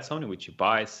inside Somnium, which you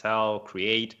buy, sell,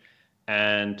 create,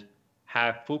 and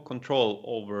have full control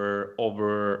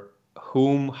over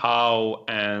whom, how,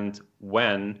 and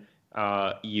when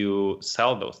you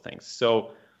sell those things.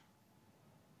 So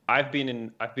I've been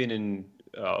in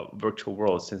virtual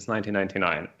world since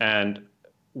 1999, and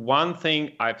one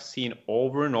thing I've seen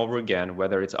over and over again,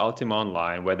 whether it's Ultima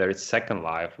Online, whether it's Second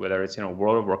Life, whether it's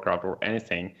World of Warcraft or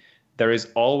anything, there is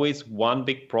always one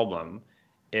big problem: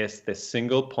 is the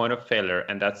single point of failure,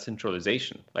 and that's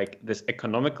centralization. Like this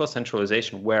economical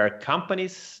centralization, where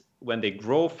companies, when they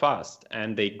grow fast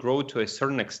and they grow to a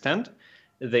certain extent,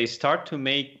 they start to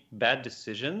make bad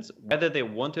decisions, whether they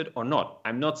want it or not.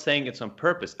 I'm not saying it's on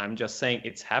purpose. I'm just saying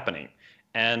it's happening.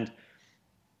 And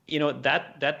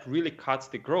that really cuts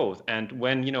the growth. And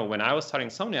when I was starting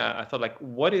Somnium, I thought, like,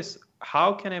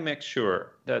 how can I make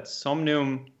sure that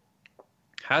Somnium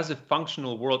has a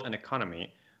functional world and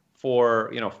economy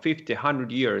for 50,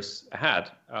 100 years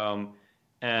ahead,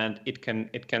 and it can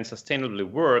sustainably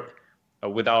work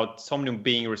without Somnium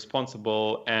being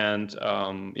responsible and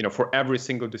for every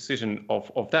single decision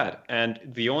of that. And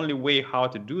the only way how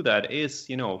to do that is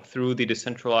through the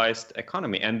decentralized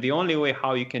economy. And the only way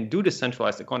how you can do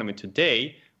decentralized economy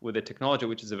today with the technology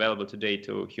which is available today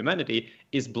to humanity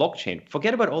is blockchain.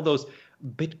 Forget about all those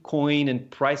Bitcoin and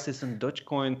prices and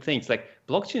Dogecoin things. Like,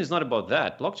 blockchain is not about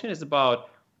that. Blockchain is about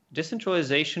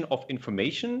decentralization of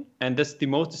information, and that's the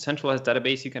most decentralized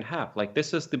database you can have. Like,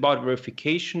 this is about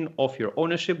verification of your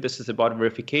ownership. This is about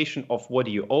verification of what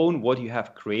you own, what you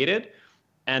have created,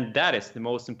 and that is the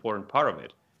most important part of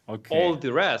it. Okay. All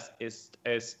the rest is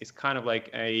kind of like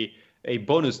a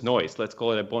bonus noise. Let's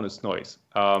call it a bonus noise.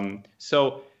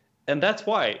 And that's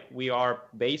why we are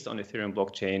based on Ethereum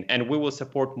blockchain, and we will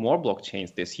support more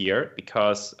blockchains this year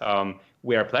because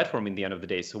we are a platform in the end of the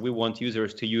day. So we want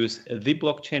users to use the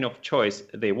blockchain of choice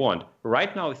they want.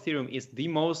 Right now, Ethereum is the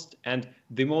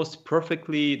most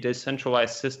perfectly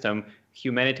decentralized system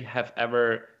humanity have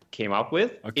ever came up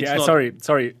with. Okay,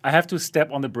 sorry. I have to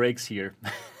step on the brakes here.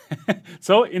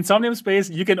 So in Somnium space,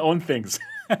 you can own things.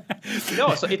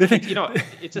 No, so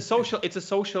it's a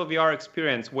social VR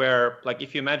experience where, like,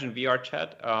 if you imagine VR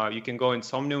chat, you can go in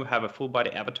Somnium, have a full body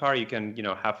avatar, you can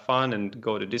have fun and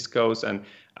go to discos and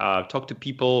talk to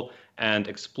people and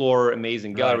explore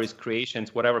amazing galleries,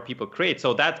 creations, whatever people create.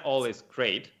 So that all is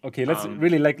great. Okay, let's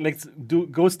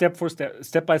go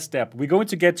step by step. We're going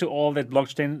to get to all that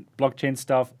blockchain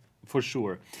stuff for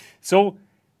sure. So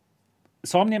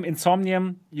Somnium, in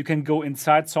Somnium, you can go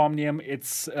inside Somnium.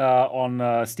 It's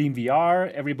on Steam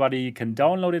VR. Everybody can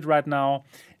download it right now.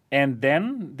 And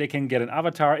then they can get an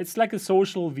avatar. It's like a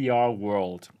social VR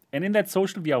world. And in that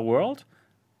social VR world,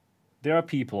 there are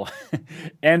people.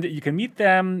 And you can meet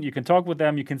them, you can talk with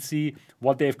them, you can see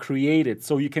what they've created.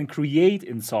 So you can create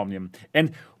in Somnium.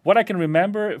 And what I can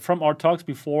remember from our talks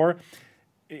before,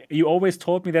 you always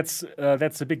told me that's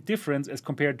a big difference as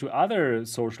compared to other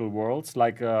social worlds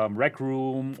like Rec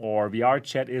Room or VR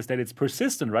Chat, is that it's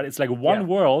persistent, right? It's like one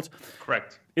world.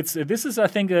 Correct. This is, I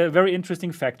think, a very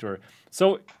interesting factor.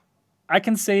 So I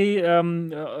can say,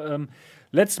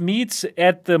 let's meet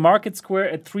at the Market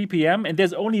Square at 3 p.m. and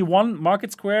there's only one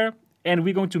Market Square, and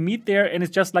we're going to meet there, and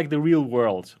it's just like the real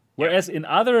world. Whereas in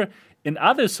other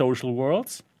social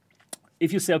worlds,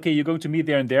 if you say, okay, you're going to meet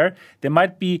there and there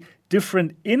might be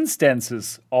different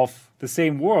instances of the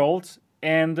same world,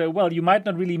 and you might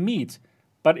not really meet.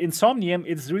 But in Somnium,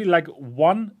 it's really like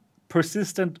one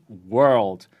persistent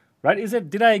world, right?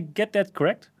 Did I get that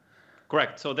correct?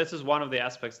 Correct. So this is one of the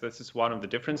aspects. This is one of the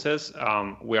differences.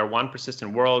 We are one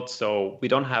persistent world, so we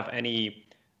don't have any.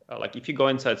 Like, if you go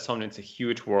inside Somnium, it's a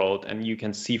huge world, and you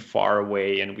can see far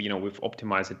away. And we've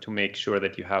optimized it to make sure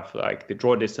that you have, like, the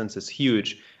draw distance is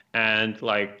huge, and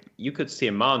like you could see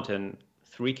a mountain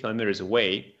 3 kilometers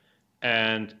away,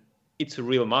 and it's a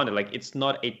real mountain. Like, it's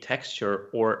not a texture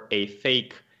or a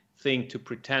fake thing to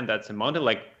pretend that's a mountain.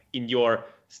 Like in your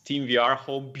Steam VR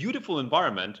home, beautiful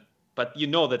environment, but you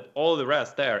know that all the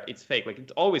rest there, it's fake. Like,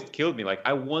 it always killed me. Like,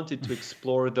 I wanted to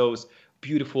explore those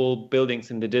beautiful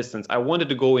buildings in the distance. I wanted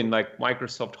to go in like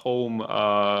Microsoft Home,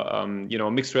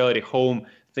 mixed reality home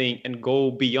thing and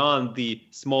go beyond the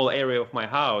small area of my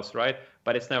house, right?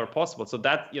 But it's never possible. So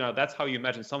that's how you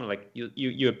imagine something. Like,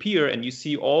 you appear and you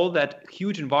see all that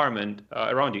huge environment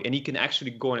around you, and you can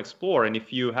actually go and explore. And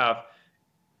if you have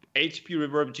HP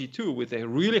Reverb G2 with a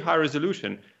really high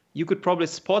resolution, you could probably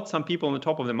spot some people on the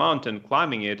top of the mountain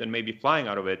climbing it and maybe flying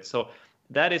out of it. So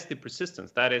that is the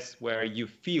persistence. That is where you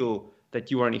feel that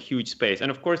you are in a huge space.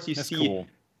 And of course, you see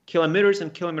kilometers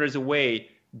and kilometers away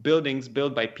buildings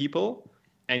built by people,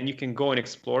 and you can go and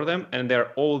explore them, and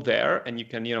they're all there, and you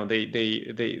can,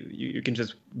 you can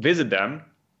just visit them.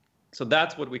 So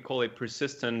that's what we call a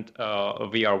persistent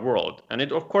VR world. And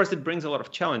of course, it brings a lot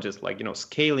of challenges, like,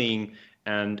 scaling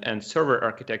and server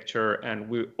architecture, and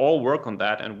we all work on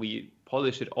that, and we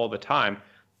polish it all the time.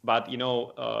 But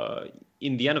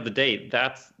in the end of the day,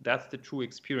 that's the true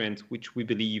experience, which we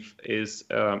believe is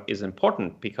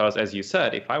important. Because, as you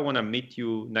said, if I want to meet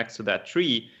you next to that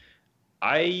tree,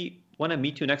 I want to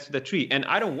meet you next to the tree, and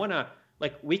I don't want to,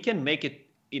 like, we can make it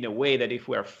in a way that if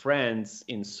we're friends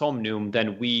in Somnium,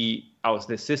 then we, as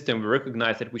the system, we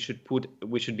recognize that we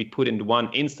should be put into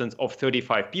one instance of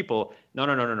 35 people.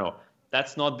 No.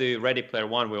 that's not the Ready Player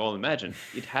One we all imagine.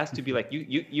 It has to be like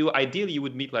you ideally you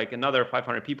would meet like another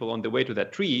 500 people on the way to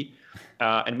that tree,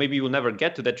 and maybe you will never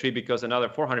get to that tree because another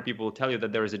 400 people will tell you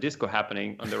that there is a disco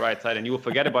happening on the right side, and you will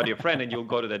forget about your friend and you'll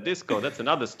go to that disco. That's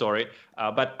another story.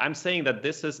 But I'm saying that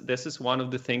this is one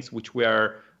of the things which we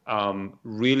are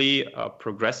really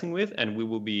progressing with, and we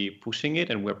will be pushing it,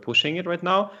 and we're pushing it right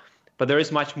now. But there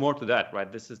is much more to that, right?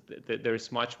 There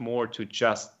is much more to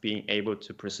just being able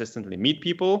to persistently meet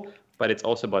people, but it's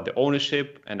also about the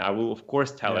ownership. And I will, of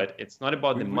course, tell it. It's not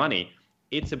about the money.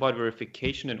 It's about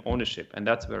verification and ownership, and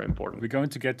that's very important. We're going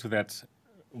to get to that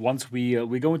once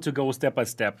we're going to go step by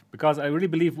step, because I really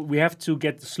believe we have to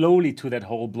get slowly to that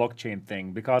whole blockchain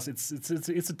thing, because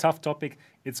it's a tough topic.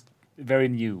 It's very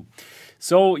new.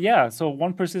 So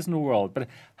one persistent world. But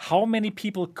how many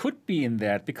people could be in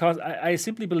that? Because I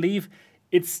simply believe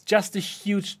it's just a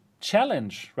huge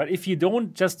challenge, right? If you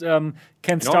don't just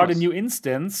can start a new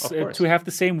instance to have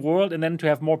the same world and then to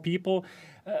have more people.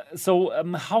 So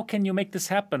how can you make this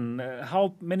happen?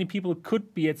 How many people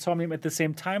could be at Somnium at the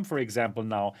same time, for example,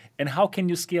 now? And how can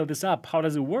you scale this up? How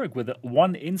does it work with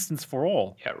one instance for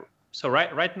all? Yeah. So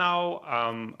right now,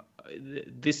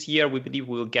 this year, we believe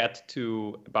we'll get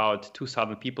to about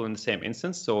 2,000 people in the same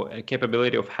instance. So a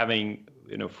capability of having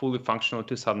fully functional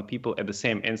 2,000 people at the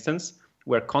same instance.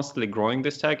 We're constantly growing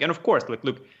this tag. And of course,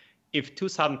 look, if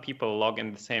 2,000 people log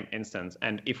in the same instance,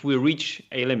 and if we reach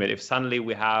a limit, if suddenly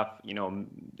we have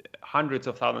hundreds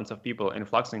of thousands of people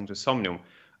influxing to Somnium,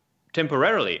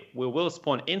 temporarily we will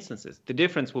spawn instances. The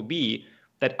difference will be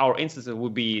that our instances will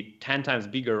be 10 times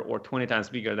bigger or 20 times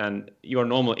bigger than your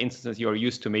normal instances you're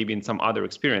used to maybe in some other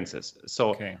experiences.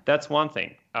 So that's one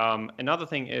thing. Another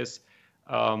thing is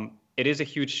it is a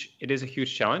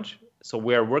huge challenge. So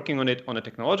we are working on it on the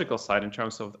technological side in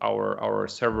terms of our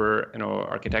server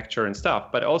architecture and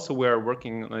stuff, but also we're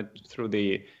working on it through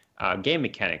the game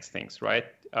mechanics things, right?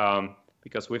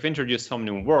 Because we've introduced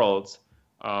Somnium Worlds,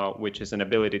 which is an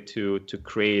ability to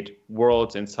create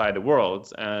worlds inside the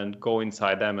worlds and go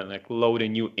inside them and like load a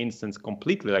new instance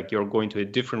completely, like you're going to a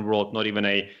different world, not even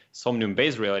a Somnium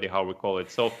based reality, how we call it.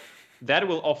 So that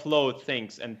will offload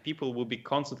things, and people will be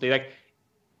constantly like,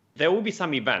 there will be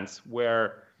some events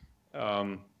where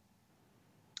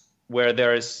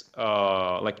there's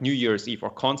like New Year's Eve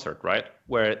or concert, right?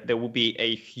 Where there will be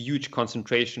a huge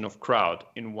concentration of crowd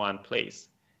in one place.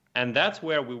 And that's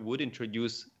where we would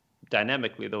introduce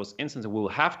dynamically those instances. We'll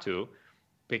have to,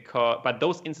 but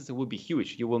those instances will be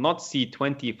huge. You will not see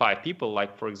 25 people,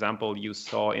 like, for example, you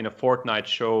saw in a Fortnite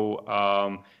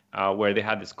show where they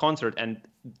had this concert and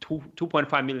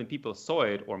 2.5 million people saw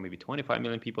it, or maybe 25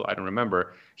 million people, I don't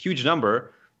remember, huge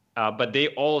number. But they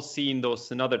all seen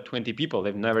those another 20 people.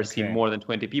 They've never seen more than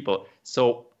 20 people.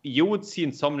 So you would see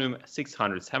in Somnium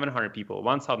 600, 700 people,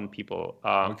 1,000 people,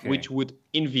 which would,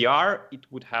 in VR, it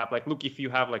would have, like, look, if you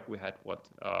have, like, we had,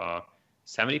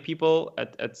 70 people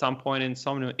at some point in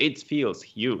Somnium, it feels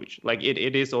huge. Like,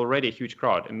 it is already a huge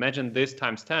crowd. Imagine this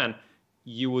times 10,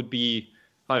 you would be,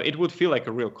 it would feel like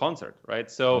a real concert,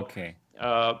 right? So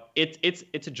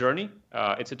it's a journey.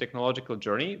 It's a technological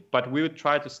journey, but we would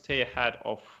try to stay ahead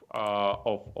of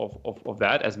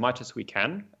that as much as we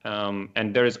can.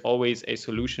 And there is always a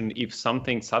solution. If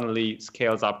something suddenly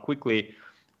scales up quickly,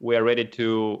 we are ready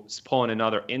to spawn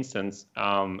another instance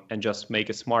and just make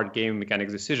a smart game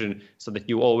mechanics decision so that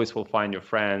you always will find your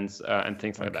friends and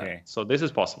things like that. So this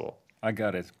is possible. I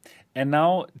got it. And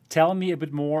now tell me a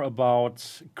bit more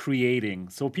about creating.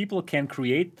 So people can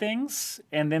create things,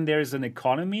 and then there's an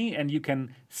economy, and you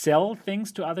can sell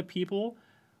things to other people,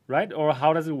 right? Or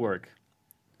how does it work?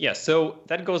 Yeah, so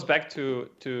that goes back to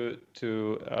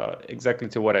exactly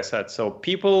to what I said. So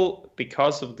people,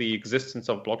 because of the existence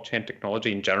of blockchain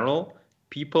technology in general,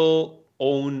 people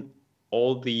own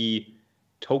all the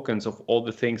tokens of all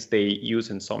the things they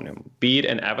use in Somnium, be it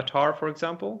an avatar, for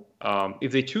example,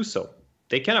 if they choose so.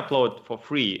 They can upload for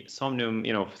free Somnium,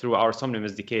 through our Somnium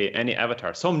SDK, any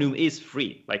avatar. Somnium is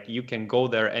free. Like, you can go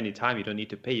there anytime. You don't need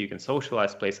to pay. You can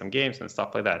socialize, play some games and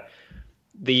stuff like that.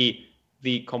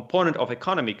 The component of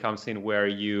economy comes in where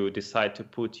you decide to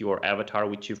put your avatar,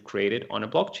 which you've created, on a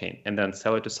blockchain and then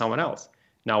sell it to someone else.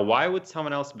 Now, why would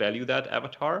someone else value that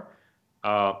avatar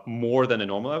more than a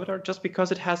normal avatar? Just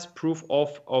because it has proof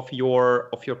of your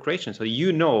creation. So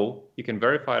you can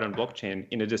verify it on blockchain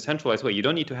in a decentralized way. You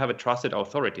don't need to have a trusted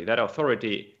authority. That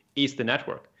authority is the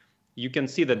network. You can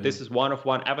see that this is one of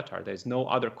one avatar. There's no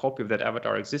other copy of that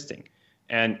avatar existing.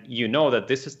 And you know that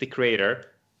this is the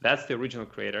creator, that's the original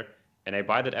creator, and I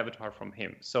buy that avatar from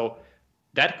him. So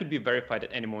that could be verified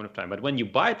at any moment of time. But when you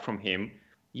buy it from him,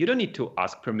 you don't need to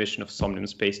ask permission of Somnium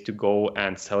Space to go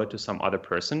and sell it to some other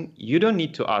person. You don't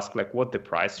need to ask like what the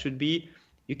price should be.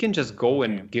 You can just go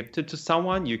and gift it to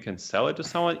someone. You can sell it to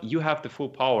someone. You have the full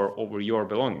power over your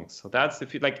belongings. So that's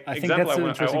if you like example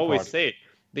I always say.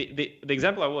 The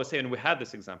example I always say, and we had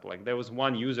this example, like there was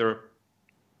one user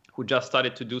who just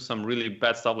started to do some really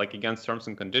bad stuff, like against terms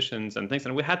and conditions and things,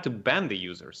 and we had to ban the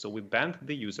user. So we banned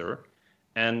the user,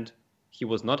 and he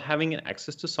was not having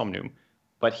access to Somnium,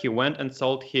 but he went and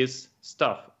sold his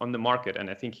stuff on the market, and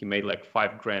I think he made like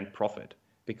 $5,000 profit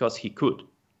because he could.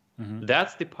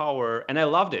 That's the power, and I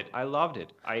loved it.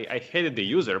 I hated the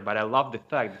user, but I loved the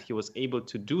fact that he was able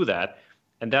to do that,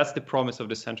 and that's the promise of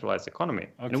decentralized economy.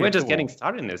 And we're just getting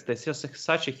started in this. There's just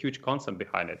such a huge concept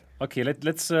behind it. Okay,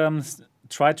 let's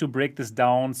try to break this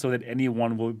down so that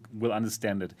anyone will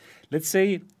understand it. Let's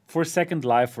say for Second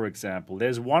Life, for example,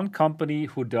 there's one company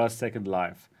who does Second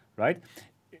Life, right?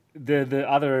 The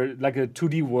other, like a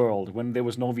 2D world when there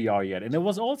was no VR yet. And it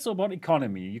was also about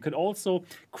economy. You could also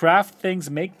craft things,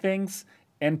 make things,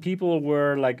 and people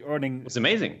were like earning. It was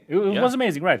amazing. It was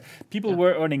amazing, right? People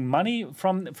were earning money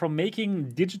from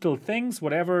making digital things,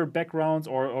 whatever backgrounds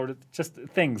or just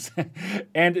things.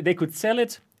 And they could sell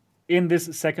it in this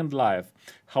Second Life.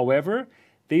 However,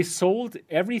 they sold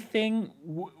everything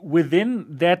within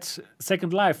that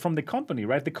Second Life from the company,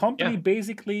 right? The company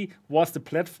basically was the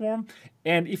platform.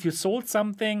 And if you sold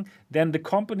something, then the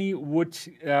company would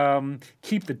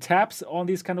keep the tabs on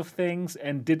these kind of things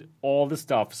and did all the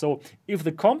stuff. So if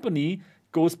the company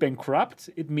goes bankrupt,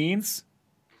 it means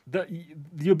that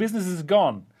your business is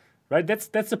gone, right? That's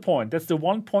the point. That's the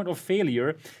one point of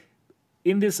failure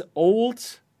in this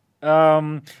old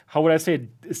how would I say,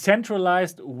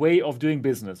 centralized way of doing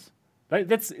business. Right?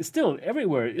 That's still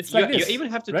everywhere. It's like this. You even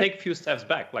have to take a few steps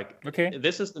back. Like,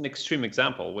 this is an extreme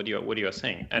example. What you are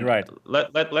saying, and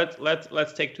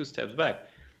let's take 2 steps back.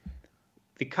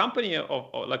 The company of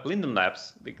like Linden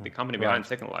Labs, the company behind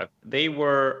Second Life, they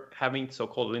were having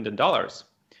so-called Linden Dollars,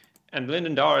 and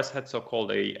Linden Dollars had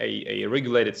so-called a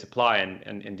regulated supply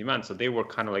and demand. So they were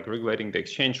kind of like regulating the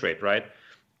exchange rate, right?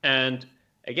 And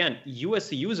again, you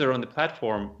as a user on the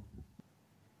platform,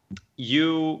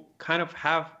 you kind of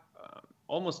have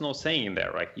almost no saying in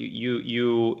there, right?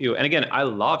 You and again, I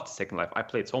loved Second Life. I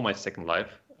played so much Second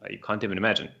Life, you can't even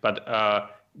imagine. But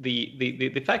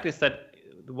the fact is that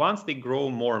once they grow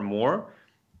more and more,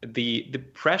 the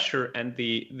pressure and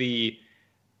the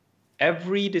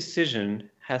every decision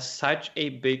has such a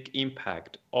big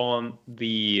impact on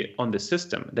the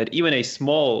system that even a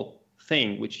small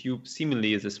thing, which you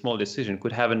seemingly is a small decision,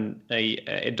 could have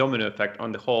a domino effect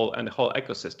on the whole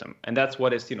ecosystem. And that's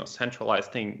what is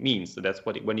centralized thing means. So that's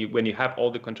what when you have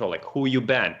all the control, like who you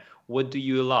ban, what do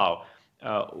you allow,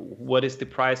 what is the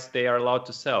price they are allowed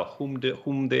to sell, whom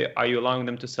are you allowing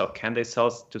them to sell, can they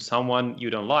sell to someone you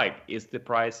don't like, is the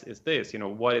price is this,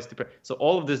 what is the price? So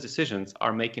all of these decisions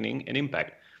are making an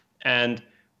impact. And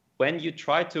when you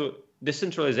try to,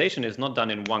 decentralization is not done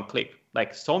in one click.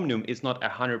 Like Somnium is not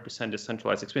 100%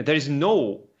 decentralized experience. There is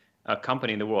no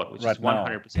company in the world which is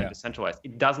 100% decentralized.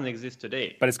 It doesn't exist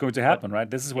today. But it's going to happen, right?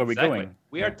 This is where we're going.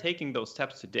 We are taking those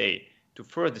steps today to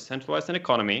first decentralize an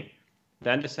economy,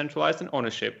 then decentralize an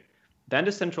ownership, then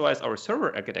decentralize our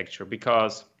server architecture.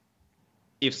 Because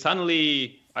if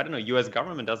suddenly, I don't know, US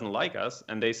government doesn't like us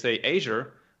and they say,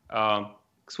 Azure,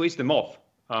 switch them off,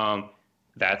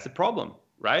 that's a problem.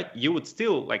 Right? You would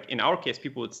still, like in our case,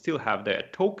 people would still have their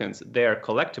tokens, their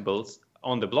collectibles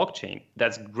on the blockchain.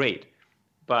 That's great.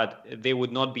 But they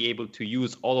would not be able to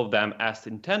use all of them as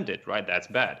intended, right? That's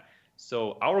bad.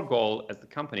 So our goal as the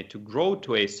company to grow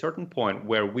to a certain point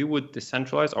where we would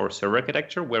decentralize our server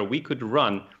architecture, where we could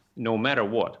run no matter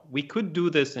what. We could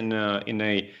do this in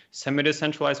a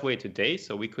semi-decentralized way today.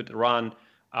 So we could run,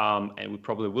 and we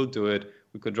probably will do it,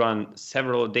 we could run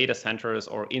several data centers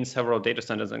or in several data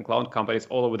centers and cloud companies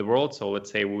all over the world. So let's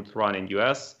say we would run in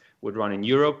US, would run in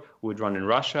Europe, would run in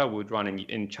Russia, would run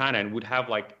in China, and would have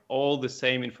like all the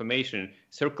same information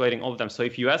circulating all the time. So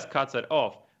if US cuts it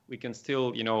off, we can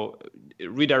still,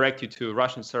 redirect you to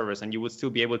Russian servers, and you would still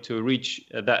be able to reach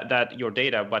that your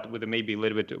data, but with maybe a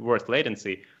little bit worse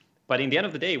latency. But in the end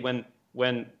of the day,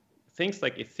 when things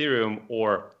like Ethereum,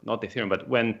 or not Ethereum, but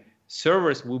when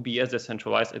servers will be as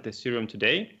decentralized as Ethereum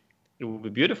today, it will be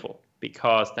beautiful,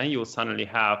 because then you will suddenly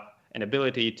have an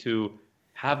ability to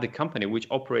have the company which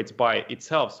operates by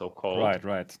itself, so-called,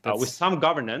 right. With some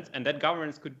governance, and that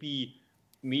governance could be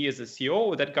me as a CEO,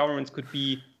 or that governance could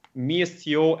be me as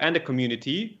CEO and a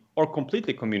community, or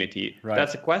completely community. Right.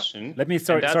 That's a question. Let me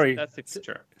That's the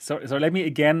future. So let me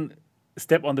again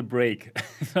step on the brake.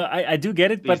 So I do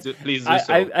get it, but please do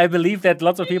so. I believe that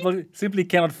lots of people simply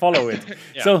cannot follow it.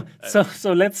 Yeah.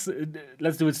 So let's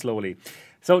do it slowly.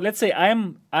 So let's say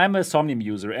I'm a Somnium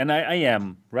user, and I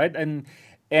am, right, and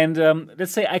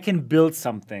let's say I can build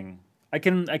something. I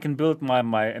can build my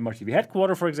MRTV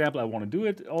headquarter, for example. I want to do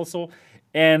it also,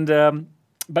 and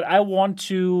but I want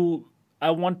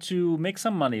to make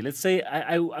some money. Let's say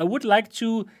I would like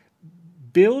to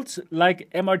build like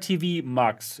MRTV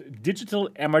mugs, digital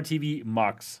MRTV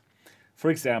mugs, for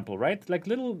example, right? Like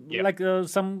little, like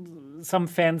some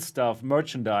fan stuff,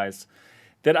 merchandise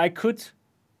that I could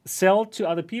sell to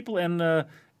other people,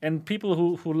 and people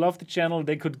who love the channel,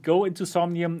 they could go into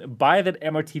Somnium, buy that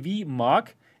MRTV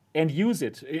mug, and use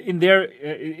it in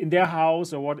their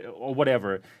house or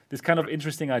whatever. This kind of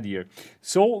interesting idea.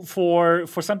 So for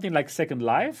something like Second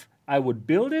Life, I would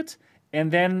build it,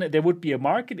 and then there would be a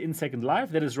market in Second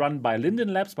Life that is run by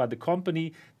Linden Labs, by the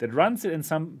company that runs it, and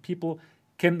some people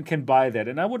can buy that,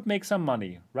 and I would make some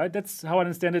money, right? That's how I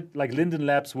understand it. Like Linden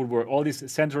Labs would work. All this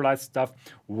centralized stuff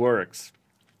works.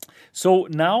 So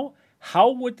now,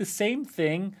 how would the same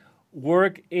thing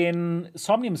work in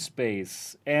Somnium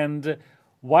space? And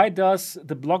why does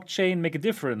the blockchain make a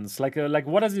difference? Like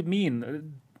what does it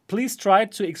mean? Please try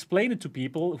to explain it to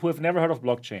people who have never heard of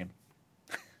blockchain.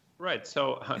 Right.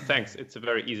 So thanks. It's a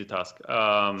very easy task.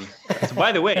 So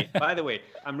by the way,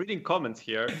 I'm reading comments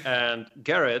here, and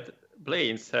Garrett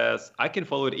Blaine says, I can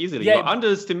follow it easily. Yeah. You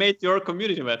underestimate your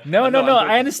community, man. No.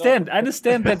 I understand. I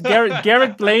understand that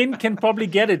Garrett Blaine can probably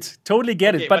get it. Totally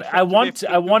get it. But I want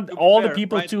all the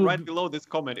people to. Right below this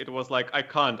comment, it was like, I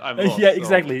can't. I'm lost. Yeah,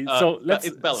 exactly. So let's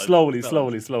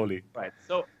slowly. Right.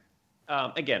 So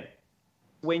again,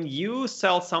 when you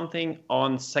sell something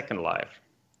on Second Life,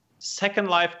 Second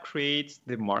Life creates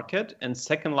the market, and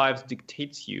Second Life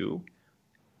dictates you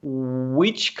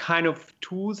which kind of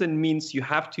tools and means you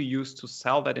have to use to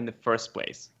sell that in the first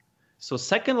place. So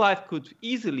Second Life could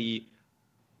easily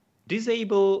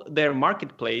disable their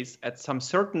marketplace at some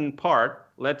certain part.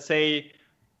 Let's say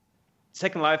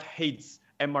Second Life hates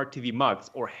MRTV mugs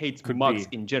or hates mugs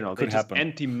in general. They're just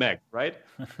anti-Meg, right?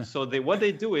 So what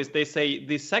they do is they say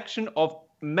the section of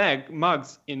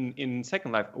mugs in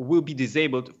Second Life will be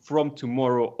disabled from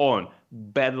tomorrow on.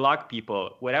 Bad luck,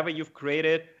 people. Whatever you've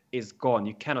created is gone.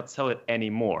 You cannot sell it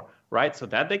anymore, right? So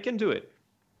that they can do it.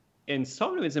 In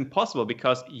Somnium, it's impossible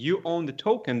because you own the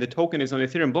token. The token is on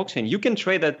Ethereum blockchain. You can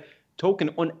trade that token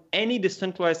on any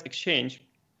decentralized exchange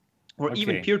or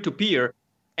even peer-to-peer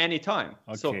anytime.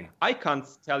 So I can't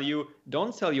tell you,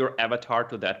 don't sell your avatar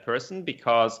to that person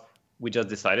because we just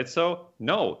decided so.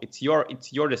 No, it's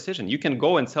your decision. You can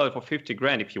go and sell it for 50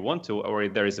 grand if you want to, or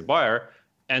if there is a buyer,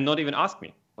 and not even ask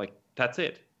me. Like, that's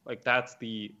it. Like that's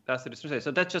the decision. So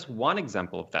that's just one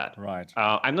example of that. Right.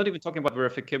 I'm not even talking about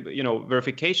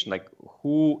verification. Like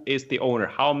who is the owner?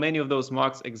 How many of those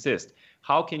mugs exist?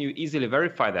 How can you easily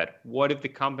verify that? What if the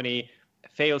company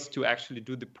fails to actually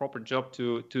do the proper job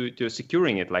to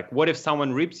securing it? Like what if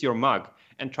someone rips your mug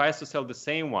and tries to sell the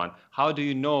same one? How do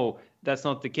you know that's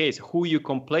not the case? Who you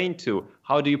complain to?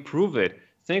 How do you prove it?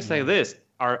 Things like this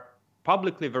are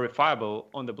publicly verifiable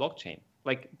on the blockchain.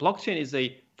 Like blockchain is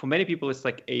for many people, it's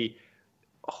like a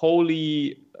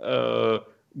holy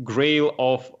grail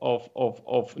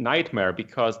of nightmare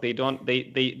because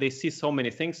they see so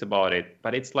many things about it.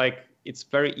 But it's like it's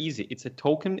very easy. It's a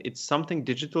token. It's something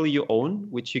digitally you own,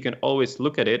 which you can always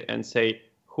look at it and say,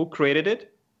 who created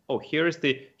it? Oh, here is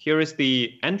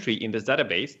the entry in this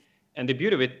database. And the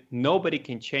beauty of it, nobody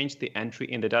can change the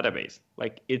entry in the database.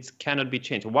 Like it cannot be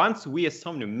changed. Once we as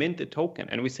Somnium mint a token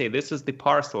and we say this is the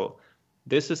parcel.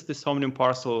 This is the Somnium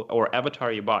parcel or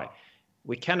avatar you buy.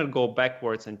 We cannot go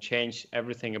backwards and change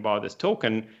everything about this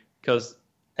token because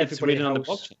it's written on the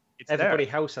blockchain. Everybody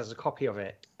else has a copy of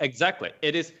it. Exactly.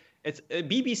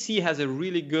 BBC has a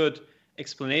really good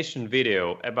explanation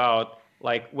video about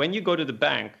like when you go to the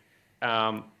bank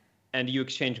and you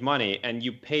exchange money and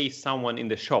you pay someone in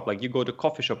the shop, like you go to a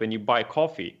coffee shop and you buy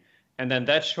coffee, and then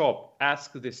that shop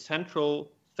asks the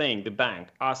central thing, the bank,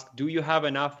 asks, do you have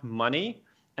enough money?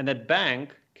 And that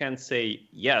bank can say,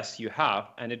 yes, you have,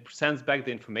 and it sends back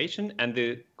the information, and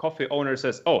the coffee owner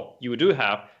says, oh, you do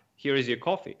have, here is your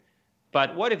coffee.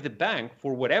 But what if the bank,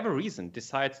 for whatever reason,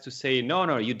 decides to say,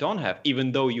 no, you don't have,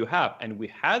 even though you have? And we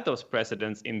had those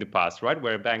precedents in the past, right,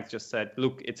 where banks just said,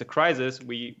 look, it's a crisis.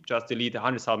 We just delete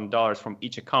 $100,000 from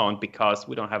each account because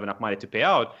we don't have enough money to pay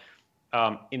out.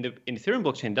 In Ethereum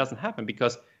blockchain, it doesn't happen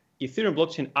because Ethereum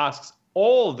blockchain asks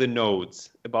all the nodes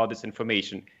about this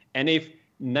information. And if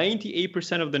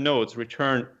 98% of the nodes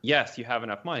return, yes, you have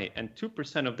enough money, and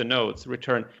 2% of the nodes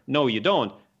return, no, you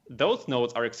don't, those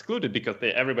nodes are excluded because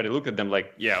everybody looked at them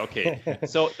like, yeah, okay.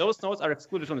 So those nodes are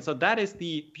excluded from it. So that is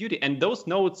the beauty. And those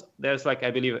nodes, there's like,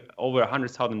 I believe, over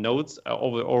 100,000 nodes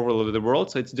all over the world.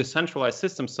 So it's a decentralized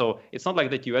system. So it's not like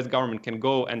that US government can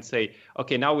go and say,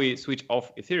 okay, now we switch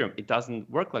off Ethereum. It doesn't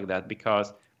work like that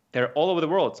because they're all over the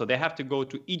world. So they have to go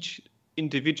to each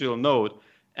individual node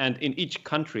and in each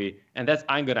country, and that's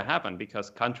not going to happen because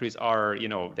countries are,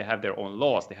 they have their own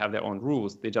laws, they have their own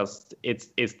rules. It's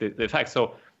the fact.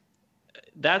 So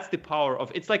that's the power of,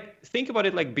 it's like, think about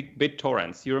it like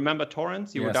BitTorrents. You remember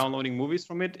torrents? You were downloading movies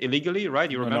from it illegally,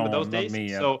 right? You remember those days? Me,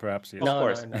 so perhaps, yes. Of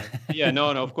course. No. Yeah,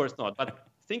 no, of course not. But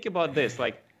think about this,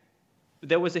 like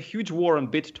there was a huge war on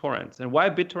BitTorrents. And why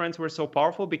BitTorrents were so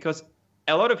powerful? Because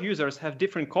a lot of users have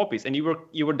different copies, and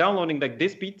you were downloading like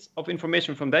this bit of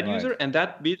information from that user and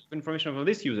that bit of information from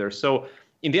this user. So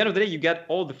in the end of the day, you get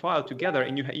all the file together,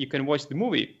 and you can watch the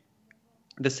movie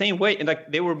the same way. And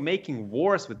like they were making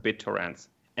wars with BitTorrents,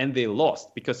 and they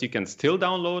lost because you can still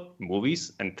download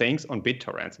movies and things on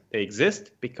BitTorrents. They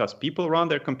exist because people run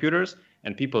their computers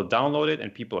and people download it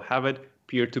and people have it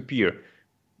peer to peer,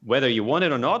 whether you want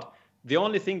it or not. The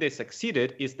only thing they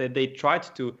succeeded is that they tried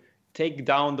to take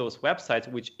down those websites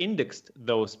which indexed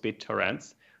those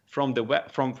BitTorrents from the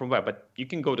web, from web. But you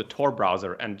can go to Tor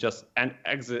browser and just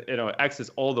access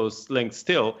all those links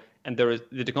still, and the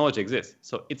technology exists.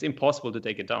 So it's impossible to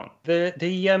take it down.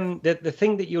 The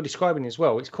thing that you're describing as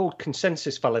well, it's called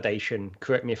consensus validation.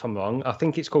 Correct me if I'm wrong. I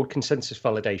think it's called consensus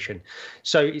validation.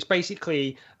 So it's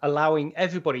basically allowing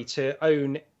everybody to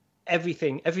own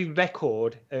everything, every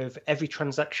record of every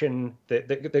transaction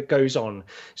that goes on.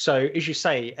 So as you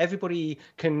say, everybody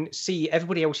can see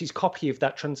everybody else's copy of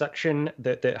that transaction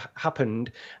that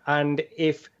happened, and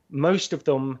if most of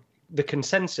them, the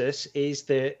consensus is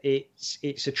that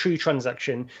it's a true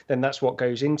transaction, then that's what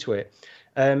goes into it.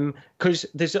 Because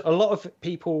there's a lot of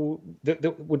people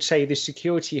that would say there's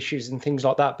security issues and things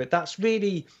like that, but that's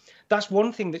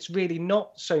one thing that's really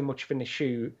not so much of an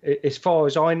issue as far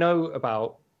as I know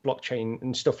about blockchain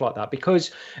and stuff like that, because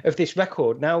of this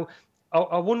record. Now,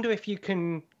 I wonder if you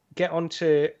can get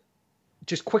onto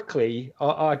just quickly.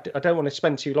 I don't want to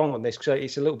spend too long on this because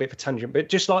it's a little bit of a tangent, but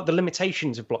just like the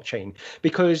limitations of blockchain,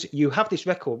 because you have this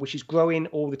record which is growing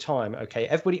all the time. Okay,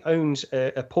 everybody owns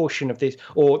a portion of this,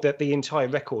 or the entire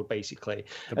record basically,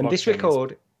 and this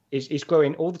record is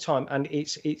growing all the time, and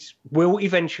it's will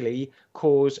eventually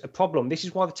cause a problem. This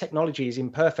is why the technology is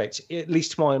imperfect, at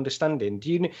least to my understanding.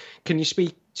 Can you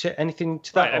speak to anything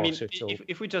to that? Right. I mean,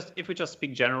 if we just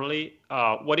speak generally,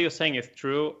 what you're saying is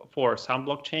true for some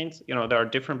blockchains. There are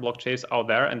different blockchains out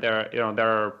there, and there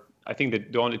are, I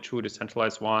think the only true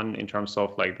decentralized one in terms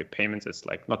of like the payments is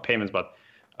like not payments, but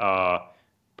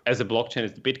as a blockchain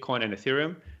is Bitcoin and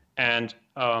Ethereum. And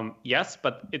yes,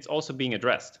 but it's also being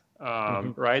addressed.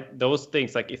 Right? Those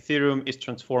things like Ethereum is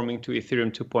transforming to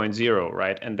Ethereum 2.0,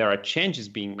 right? And there are changes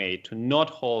being made to not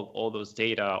hold all those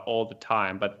data all the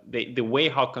time, but the way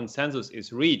how consensus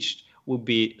is reached will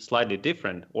be slightly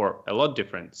different or a lot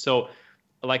different. So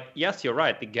like, yes, you're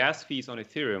right. The gas fees on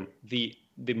Ethereum,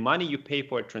 the money you pay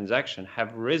for a transaction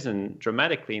have risen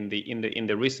dramatically in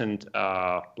the recent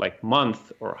like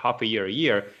month or half a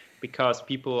year, because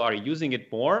people are using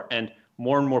it more, and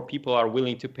more people are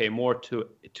willing to pay more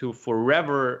to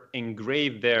forever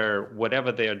engrave their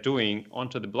whatever they are doing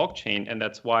onto the blockchain. And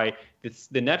that's why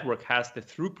the network has the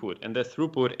throughput, and the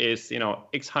throughput is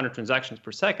X hundred transactions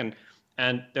per second,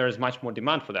 and there is much more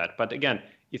demand for that. But again,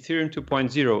 Ethereum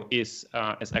 2.0 is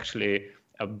actually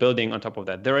building on top of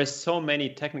that. There is so many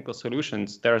technical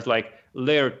solutions. There's like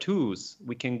layer 2s.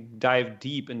 We can dive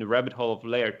deep in the rabbit hole of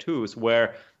layer 2s,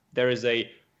 where there is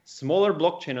a smaller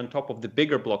blockchain on top of the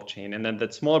bigger blockchain, and then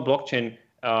that smaller blockchain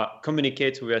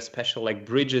communicates with a special like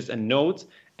bridges and nodes,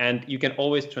 and you can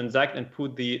always transact and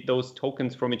put those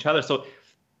tokens from each other. So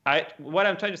what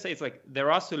I'm trying to say is like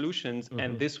there are solutions,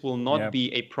 and this will not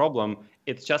be a problem.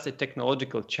 It's just a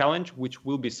technological challenge which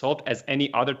will be solved as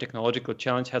any other technological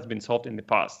challenge has been solved in the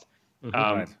past.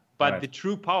 But the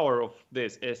true power of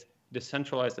this is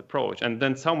decentralized approach. And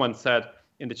then someone said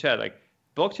in the chat, like,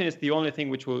 blockchain is the only thing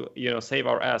which will, save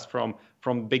our ass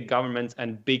from big governments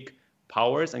and big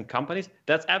powers and companies.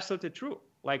 That's absolutely true.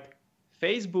 Like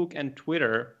Facebook and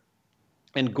Twitter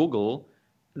and Google,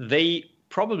 they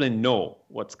probably know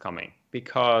what's coming,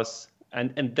 because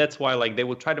and that's why like they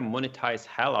will try to monetize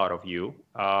hell out of you,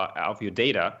 of your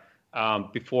data,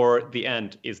 before the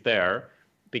end is there,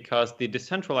 because the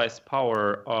decentralized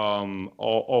power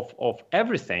of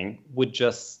everything would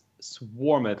just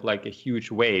swarm it like a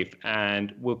huge wave,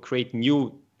 and will create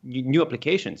new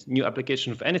applications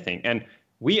of anything. And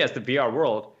we as the VR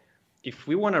world, if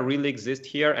we want to really exist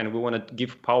here and we want to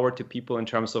give power to people in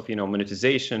terms of,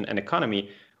 monetization and economy,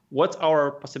 what's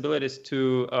our possibilities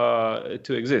to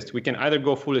exist? We can either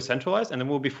go fully centralized, and then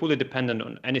we'll be fully dependent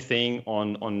on anything,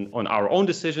 on our own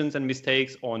decisions and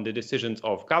mistakes, on the decisions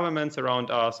of governments around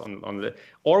us,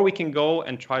 or we can go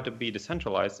and try to be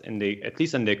decentralized at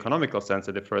least in the economical sense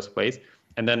in the first place,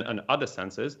 and then in other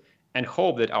senses, and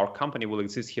hope that our company will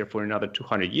exist here for another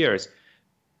 200 years,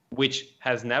 which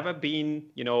has never been,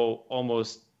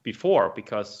 almost before,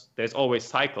 because there's always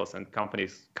cycles and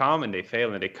companies come and they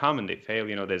fail and they come and they fail.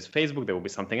 There's Facebook, there will be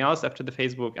something else after the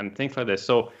Facebook and things like this.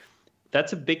 So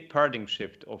that's a big paradigm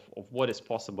shift of what is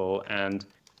possible. And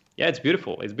yeah, it's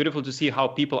beautiful. It's beautiful to see how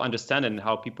people understand it and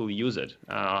how people use it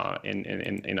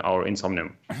in our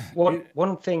Insomnium.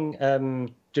 One thing,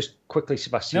 just quickly,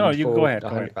 Sebastian. No, you go ahead.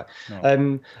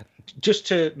 No. Just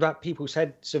to wrap people's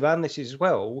heads around this as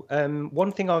well,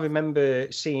 one thing I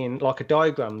remember seeing, like a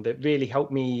diagram that really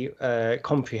helped me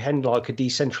comprehend like a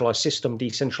decentralized system,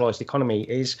 decentralized economy,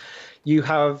 is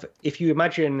if you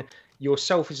imagine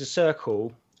yourself as a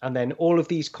circle, and then all of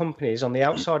these companies on the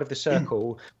outside of the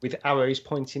circle with arrows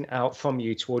pointing out from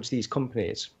you towards these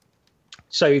companies.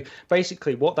 So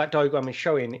basically what that diagram is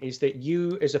showing is that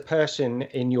you as a person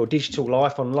in your digital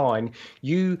life online,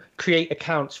 you create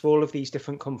accounts for all of these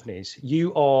different companies.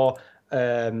 You are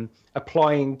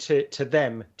applying to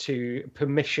them to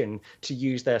permission to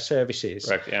use their services.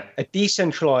 Right, yeah. A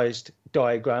decentralized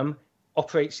diagram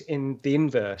operates in the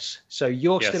inverse. So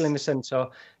you're still in the center.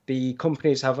 The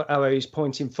companies have arrows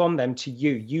pointing from them to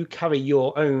you. You carry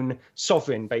your own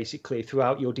sovereign basically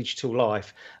throughout your digital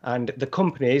life, and the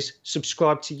companies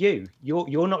subscribe to you.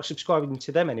 You're not subscribing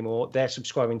to them anymore. They're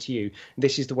subscribing to you.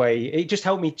 This is the way. It just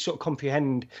helped me sort of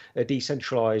comprehend a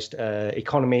decentralized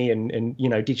economy and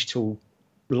digital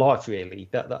life really.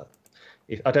 That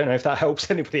I don't know if that helps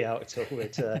anybody out at all.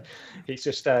 It's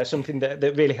just something that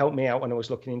really helped me out when I was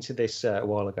looking into this a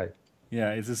while ago.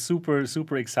 Yeah, it's a super,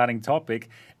 super exciting topic.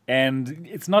 And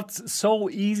it's not so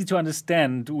easy to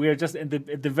understand. We're just at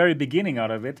the very beginning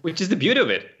out of it. Which is the beauty of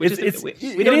it. We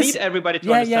don't need everybody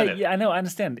to understand it. Yeah, I know, I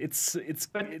understand. It's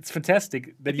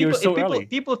fantastic that you're so early.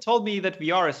 People told me that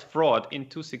VR is fraud in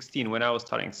 2016 when I was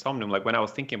studying Somnium. Like when I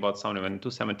was thinking about Somnium in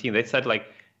 2017, they said like,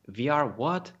 VR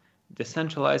what?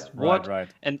 Decentralized what? Right.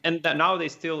 And now they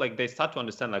still they start to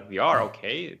understand like VR,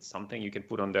 okay, it's something you can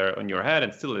put on your head,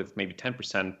 and still it's maybe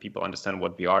 10% people understand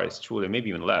what VR is truly, maybe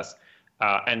even less.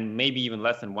 And maybe even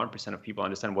less than 1% of people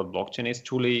understand what blockchain is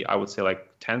truly. I would say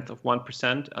like 1/10 of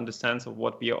 1% understands of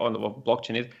what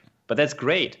blockchain is. But that's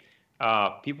great.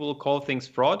 People will call things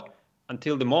fraud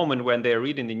until the moment when they're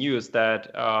reading the news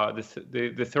that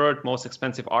the third most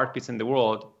expensive art piece in the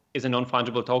world is a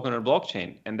non-fungible token on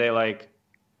blockchain. And they're like,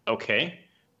 okay.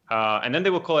 And then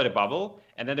they will call it a bubble.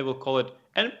 And then they will call it,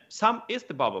 and some is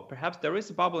the bubble. Perhaps there is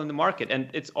a bubble in the market, and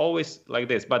it's always like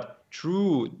this. But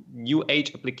true new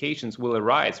age applications will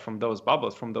arise from those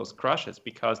bubbles, from those crashes,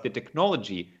 because the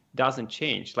technology doesn't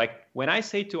change. Like when I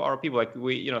say to our people, like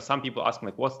some people ask me,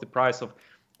 like, what's the price of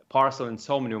parcel in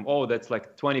Somnium? Oh, that's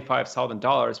like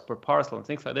 $25,000 per parcel and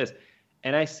things like this.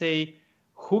 And I say,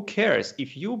 who cares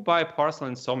if you buy parcel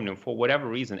in Somnium for whatever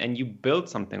reason and you build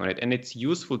something on it and it's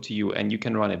useful to you and you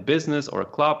can run a business or a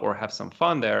club or have some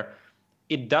fun there.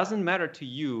 It doesn't matter to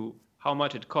you how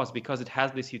much it costs because it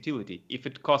has this utility. If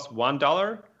it costs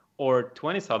 $1 or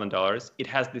 $20,000, it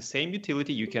has the same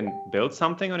utility. You can build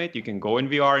something on it. You can go in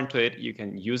VR into it. You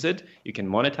can use it. You can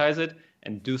monetize it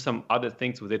and do some other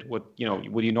things with it. What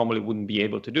you normally wouldn't be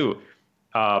able to do.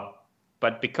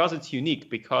 But because it's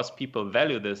unique, because people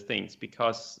value these things,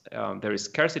 because there is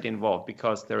scarcity involved,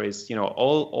 because there is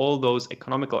all those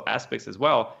economical aspects as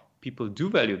well, people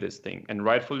do value this thing, and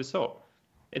rightfully so.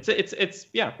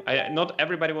 Not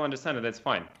everybody will understand it. That's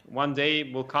fine. One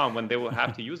day will come when they will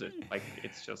have to use it. Like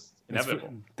it's just inevitable.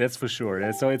 That's for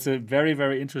sure. So it's a very,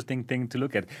 very interesting thing to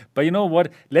look at. But you know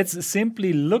what? Let's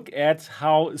simply look at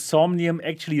how Somnium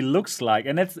actually looks like.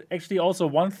 And that's actually also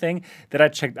one thing that I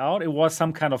checked out. It was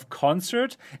some kind of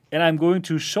concert, and I'm going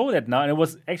to show that now. And it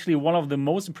was actually one of the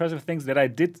most impressive things that I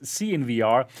did see in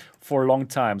VR for a long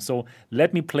time. So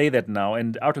let me play that now.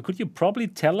 And Artur, could you probably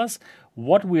tell us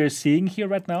what we're seeing here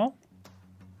right now?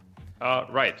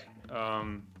 Right.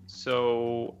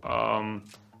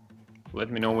 Let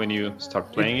me know when you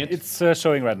start playing it. It's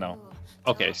showing right now.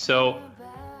 Okay, so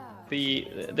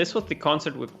this was the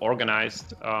concert we've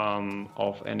organized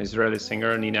of an Israeli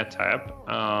singer, Nina Taeb.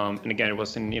 And again, it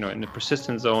was in the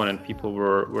Persistence Zone, and people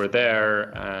were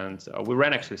there, and we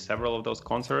ran actually several of those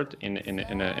concerts in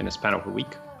a span of a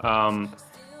week.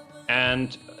 And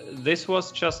this was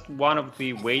just one of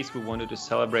the ways we wanted to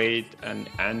celebrate an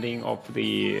ending of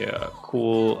the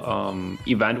cool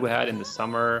event we had in the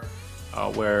summer,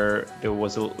 where there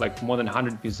was like more than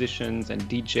 100 musicians and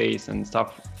DJs and stuff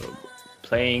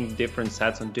playing different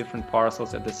sets on different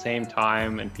parcels at the same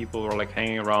time, and people were like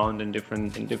hanging around in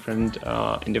different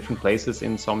places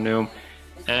in Somnium.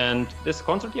 And this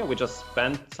concert, we just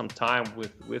spent some time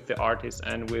with the artists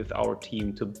and with our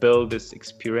team to build this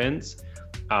experience,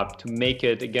 to make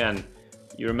it, again,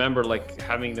 you remember like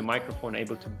having the microphone,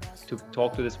 able to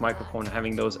talk to this microphone,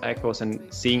 having those echoes and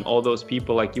seeing all those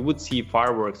people. Like you would see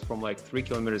fireworks from like 3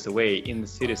 kilometers away in the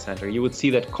city center. You would see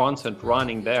that concert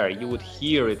running there. You would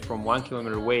hear it from 1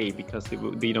 kilometer away, because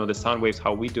the sound waves,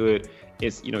 how we do it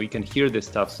is, you can hear this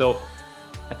stuff. So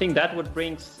I think that what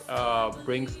brings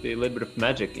the little bit of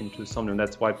magic into Somnium.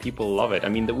 That's why people love it. I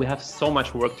mean, we have so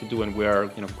much work to do, and we're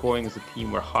growing as a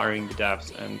team. We're hiring the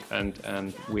devs,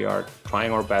 and we are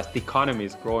trying our best. The economy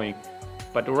is growing,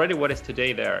 but already what is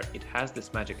today there, it has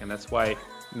this magic, and that's why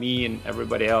me and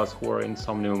everybody else who are in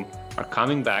Somnium are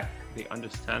coming back. They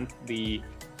understand the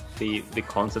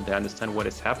concept, they understand what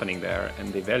is happening there,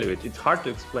 and they value it. It's hard to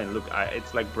explain. Look,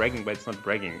 it's like bragging, but it's not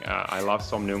bragging. I love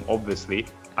Somnium, obviously.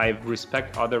 I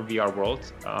respect other VR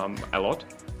worlds a lot.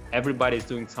 Everybody's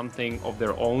doing something of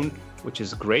their own, which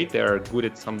is great. They're good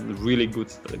at some really good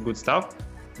stuff.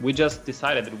 We just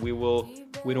decided that we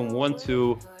don't want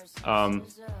to.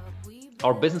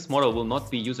 Our business model will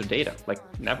not be user data, like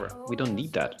never. We don't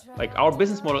need that. Like our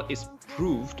business model is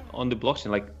proved on the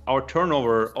blockchain. Like our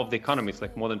turnover of the economy is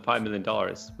like more than $5 million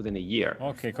within a year.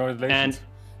 Okay, congratulations. And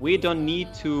we don't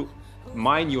need to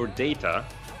mine your data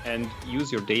and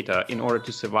use your data in order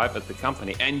to survive as the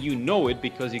company. And you know it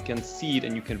because you can see it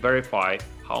and you can verify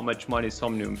how much money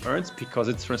Somnium earns because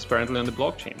it's transparently on the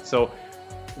blockchain. So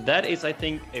that is, I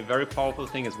think, a very powerful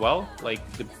thing as well. Like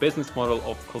the business model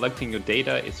of collecting your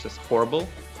data is just horrible,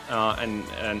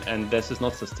 and this is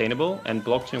not sustainable. And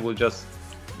blockchain will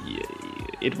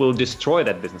destroy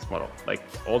that business model. Like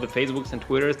all the Facebooks and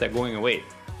Twitters, they're going away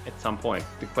at some point.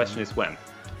 The question is when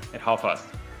and how fast.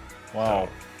 Wow.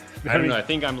 So, I don't know. I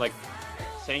think I'm like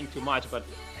saying too much, but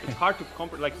it's hard to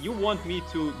compare. Like you want me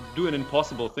to do an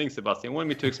impossible thing, Sebastian. You want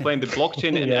me to explain the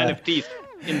blockchain and NFTs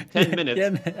in 10 minutes.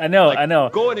 Yeah, I know.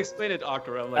 Go and explain it,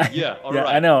 Arthur. I'm like, all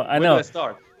right. I know. Where do I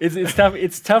start? It's tough.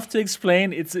 It's tough to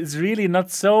explain. It's really not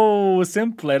so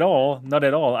simple at all. Not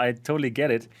at all. I totally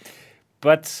get it.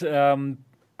 But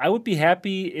I would be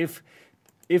happy if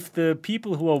the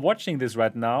people who are watching this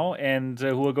right now and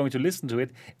who are going to listen to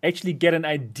it actually get an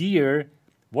idea.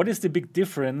 What is the big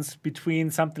difference between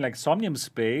something like Somnium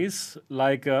Space,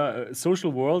 like a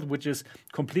social world, which is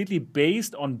completely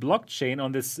based on blockchain,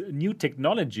 on this new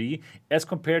technology, as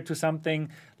compared to something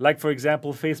like, for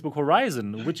example, Facebook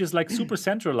Horizon, which is like super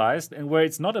centralized and where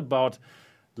it's not about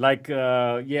like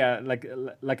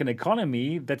an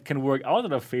economy that can work out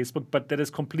of Facebook, but that is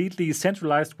completely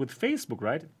centralized with Facebook,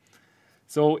 right?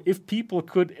 So if people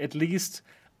could at least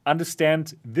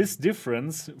understand this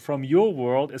difference from your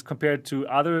world as compared to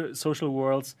other social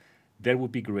worlds, that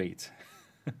would be great.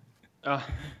 I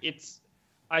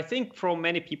think for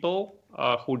many people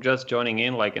who are just joining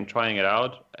in, like, and trying it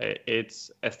out, it's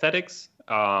aesthetics,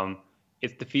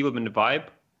 it's the feel and the vibe,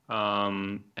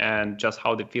 and just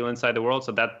how they feel inside the world.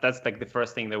 So that's like the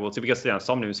first thing they will see, because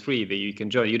Somnium is free, that you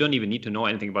can join. You don't even need to know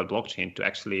anything about blockchain to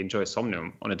actually enjoy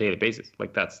Somnium on a daily basis.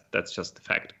 Like that's just the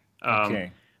fact.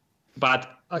 Okay.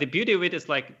 But the beauty of it is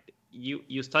like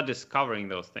you start discovering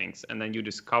those things, and then you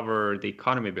discover the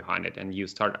economy behind it, and you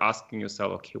start asking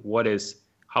yourself, okay,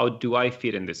 how do I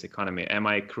fit in this economy? Am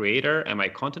I a creator? Am I a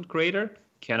content creator?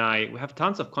 We have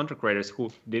tons of content creators who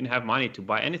didn't have money to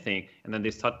buy anything, and then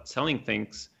they start selling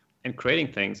things and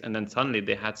creating things, and then suddenly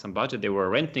they had some budget. They were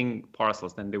renting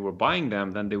parcels, then they were buying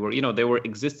them, then they were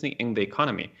existing in the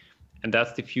economy. And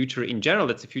that's the future in general.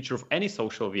 That's the future of any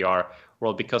social VR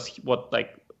world, because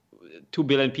 2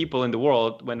 billion people in the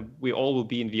world, when we all will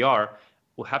be in VR,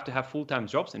 will have to have full-time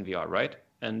jobs in VR, right?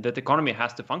 And that economy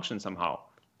has to function somehow.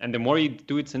 And the more you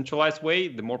do it centralized way,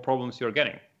 the more problems you're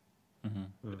getting.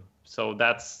 Mm-hmm. So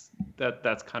that's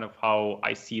kind of how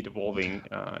I see it evolving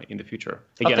in the future.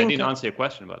 Again, I didn't answer your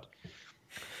question, but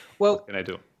what can I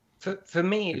do? For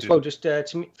me as well, just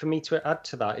for me to add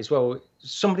to that as well,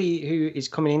 somebody who is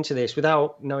coming into this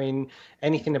without knowing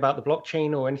anything about the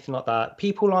blockchain or anything like that,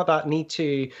 people like that need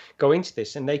to go into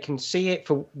this and they can see it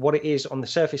for what it is on the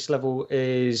surface level,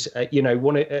 is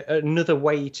another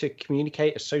way to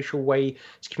communicate, a social way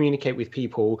to communicate with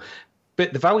people.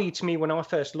 But the value to me when I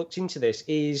first looked into this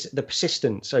is the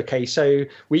persistence. Okay, so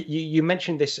you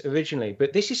mentioned this originally,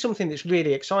 but this is something that's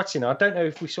really exciting. I don't know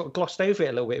if we sort of glossed over it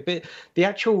a little bit, but the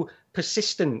actual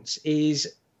persistence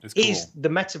is the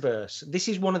metaverse. This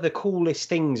is one of the coolest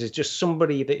things as just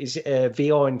somebody that is a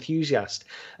VR enthusiast.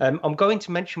 I'm going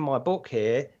to mention my book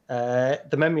here,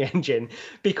 The Memory Engine,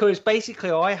 because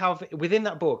basically I have, within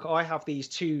that book, I have these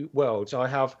two worlds. I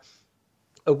have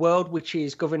a world which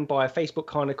is governed by a Facebook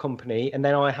kind of company, and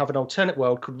then I have an alternate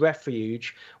world called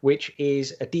Refuge, which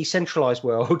is a decentralized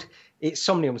world. It's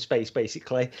Somnium Space,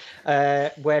 basically,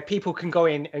 where people can go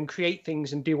in and create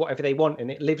things and do whatever they want, and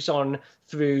it lives on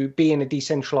through being a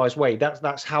decentralized way.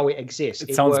 That's how it exists.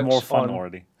 It sounds more fun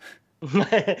already.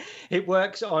 It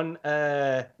works on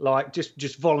like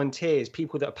just volunteers,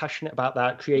 people that are passionate about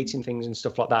that, creating things and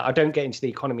stuff like that. I don't get into the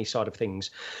economy side of things.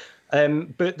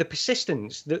 But the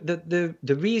persistence, the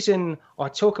reason I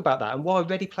talk about that, and why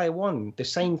Ready Player One, the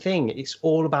same thing. It's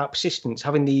all about persistence,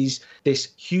 having this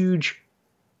huge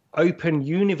open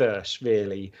universe,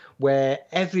 really, where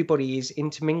everybody is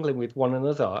intermingling with one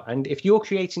another. And if you're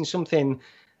creating something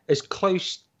as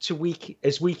close to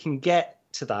as we can get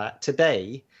to that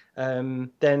today,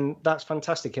 then that's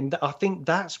fantastic. And I think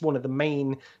that's one of the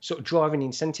main sort of driving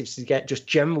incentives to get just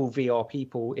general VR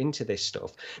people into this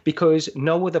stuff, because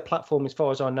no other platform, as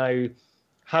far as I know,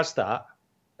 has that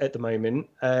at the moment.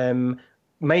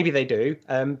 Maybe they do,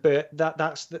 but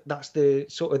that's the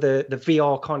sort of the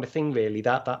VR kind of thing, really,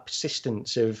 that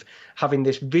persistence of having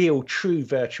this real, true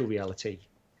virtual reality.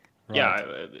 Right.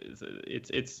 Yeah,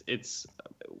 it's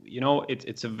you know,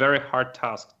 it's a very hard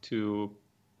task to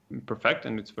perfect,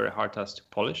 and it's very hard task to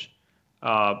polish.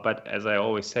 But as I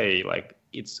always say, like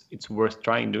it's worth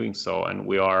trying doing so, and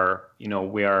we are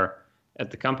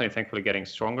at the company thankfully getting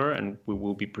stronger, and we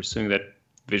will be pursuing that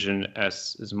vision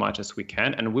as much as we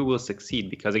can, and we will succeed,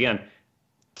 because again,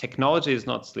 technology is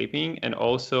not sleeping, and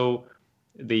also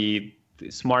the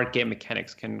smart game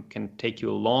mechanics can take you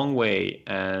a long way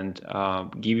and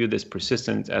give you this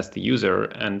persistence as the user,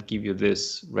 and give you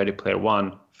this Ready Player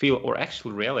One feel, or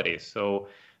actual reality. So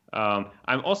I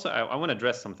want to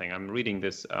address something. I'm reading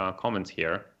this comments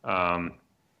here,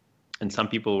 and some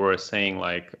people were saying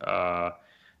like the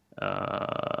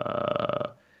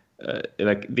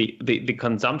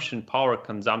power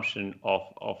consumption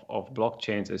of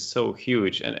blockchains is so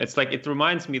huge, and it's like, it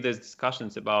reminds me, there's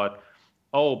discussions about,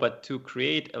 but to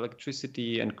create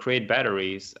electricity and create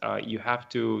batteries, you have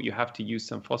to use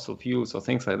some fossil fuels or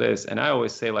things like this. And I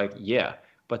always say, like, yeah,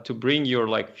 but to bring your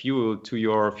like fuel to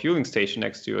your fueling station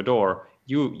next to your door,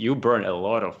 you burn a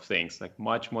lot of things, like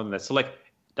much more than that. So like,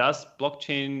 does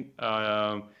blockchain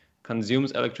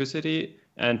consumes electricity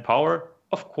and power?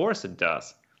 Of course it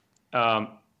does.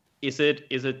 Is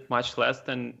it much less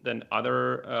than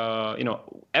other?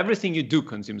 Everything you do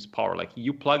consumes power. Like,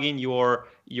 you plug in your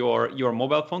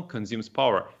mobile phone, consumes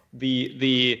power.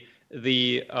 The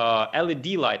LED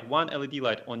light, one LED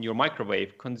light on your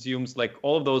microwave consumes, like,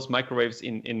 all of those microwaves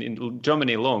in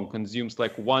Germany alone consumes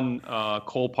like one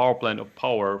coal power plant of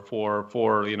power for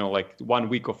like 1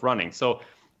 week of running. So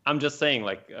I'm just saying,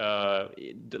 like,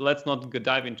 let's not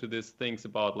dive into these things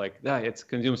about like, it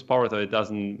consumes power, so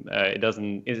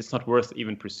it's not worth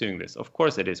even pursuing this. Of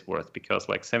course it is worth, because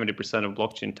like 70% of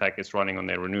blockchain tech is running on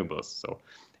their renewables. So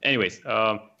anyways,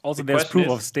 also there's proof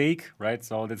of stake, right?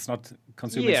 So it's not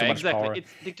consuming so much power.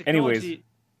 It's the technology.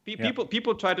 Anyways,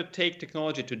 people try to take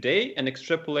technology today and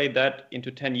extrapolate that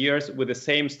into 10 years with the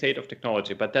same state of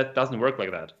technology, but that doesn't work like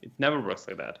that. It never works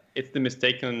like that. It's the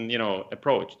mistaken,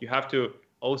 approach. You have to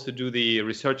also do the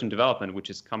research and development,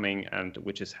 which is coming and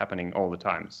which is happening all the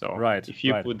time. So if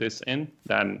you put this in,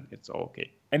 then it's all okay.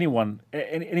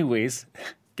 Anyways,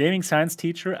 gaming science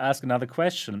teacher asked another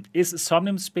question. Is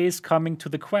Somnium Space coming to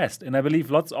the Quest? And I believe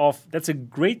that's a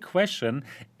great question,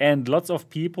 and lots of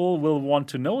people will want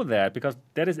to know that, because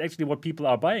that is actually what people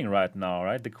are buying right now,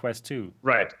 right? The Quest 2.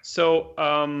 Right. So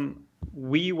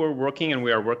we are working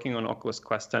on Oculus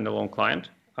Quest standalone client.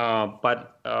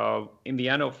 But in the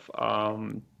end of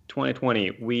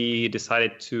 2020, we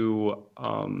decided to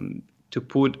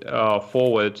put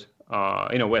forward.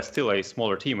 We're still a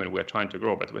smaller team and we're trying to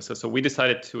grow, but so we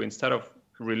decided to, instead of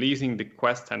releasing the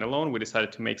Quest standalone, we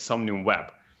decided to make Somnium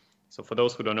Web. So for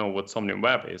those who don't know what Somnium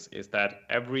Web is that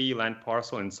every land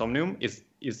parcel in Somnium is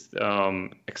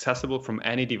accessible from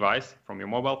any device, from your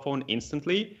mobile phone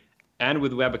instantly, and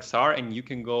with WebXR, and you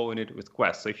can go in it with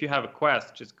Quest. So if you have a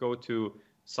Quest, just go to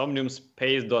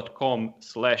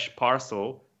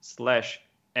somniumspace.com/parcel/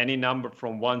 any number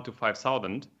from 1 to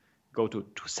 5,000, go to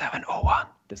 2701.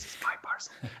 This is my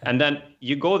parcel. And then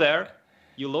you go there,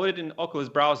 you load it in Oculus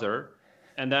browser,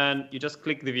 and then you just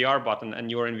click the VR button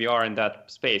and you're in VR in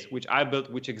that space, which I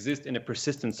built, which exists in a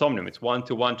persistent Somnium. It's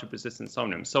 1-to-1 to persistent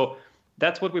Somnium. So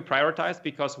that's what we prioritized,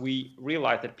 because we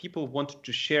realized that people wanted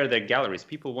to share their galleries.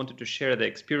 People wanted to share their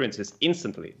experiences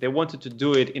instantly. They wanted to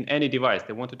do it in any device.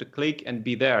 They wanted to click and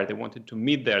be there. They wanted to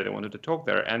meet there. They wanted to talk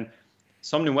there. And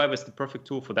Somnium Web is the perfect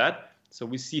tool for that. So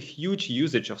we see huge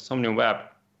usage of Somnium Web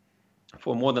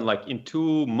for more than like in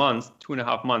 2 months,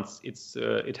 2.5 months.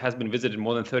 It has been visited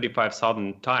more than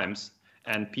 35,000 times,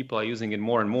 and people are using it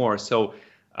more and more. So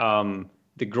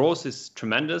the growth is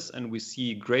tremendous, and we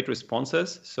see great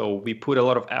responses. So we put a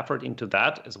lot of effort into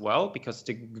that as well, because it's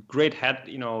a great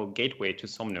gateway to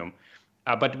Somnium.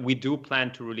 But we do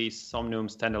plan to release Somnium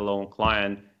standalone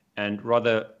client, and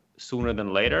rather sooner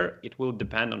than later. It will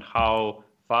depend on how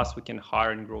fast we can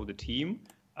hire and grow the team.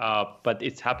 But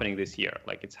it's happening this year.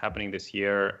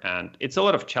 And it's a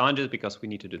lot of challenges because we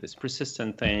need to do this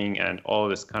persistent thing and all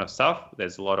this kind of stuff.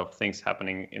 There's a lot of things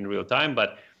happening in real time,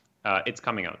 but it's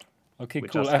coming out. Okay,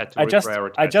 cool.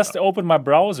 I just opened my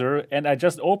browser and I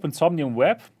just opened Somnium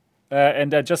Web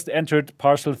and I just entered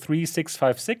partial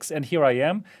 3656 and here I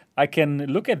am. I can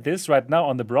look at this right now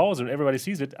on the browser. Everybody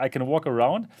sees it. I can walk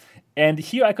around. And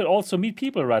here I could also meet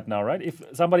people right now, right? If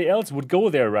somebody else would go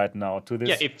there right now to this.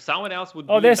 Yeah, if someone else would.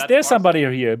 Oh, there's somebody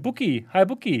here. Bookie. Hi,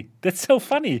 Bookie. That's so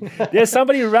funny. There's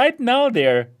somebody right now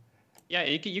there. Yeah,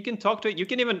 you can talk to it. You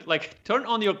can even turn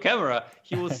on your camera.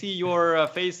 He will see your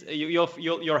face.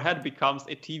 Your head becomes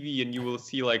a TV, and you will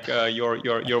see your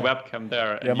webcam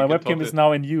there. Yeah, my webcam is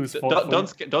now in use. Don't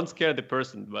scare the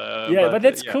person. But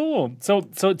that's cool. So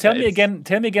tell me again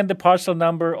the parcel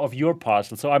number of your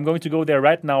parcel. So I'm going to go there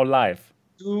right now live.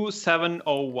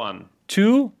 2701.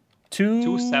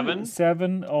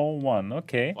 2701.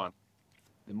 Okay.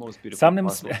 The most beautiful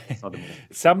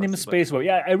Somnium Space Web.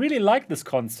 Yeah, I really like this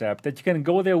concept that you can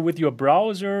go there with your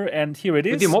browser, and here it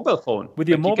is. With your mobile phone.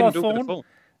 Phone.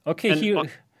 Okay, here,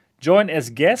 join as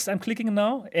guest. I'm clicking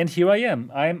now, and here I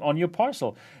am. I'm on your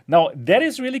parcel. Now, that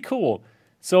is really cool.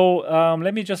 So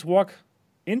let me just walk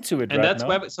into it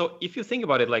So if you think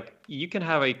about it, you can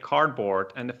have a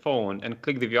cardboard and a phone and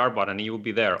click the VR button, and you will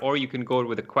be there. Or you can go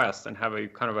with a Quest and have a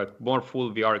kind of a more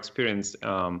full VR experience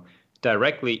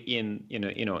directly in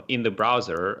the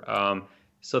browser.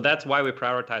 So that's why we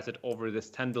prioritize it over the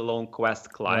standalone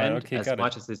Quest client. Right, okay,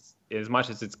 as much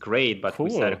as it's great, but cool.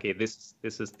 We said, okay, this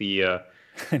is the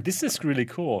this is really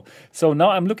cool. So now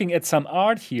I'm looking at some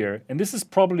art here, and this is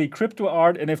probably crypto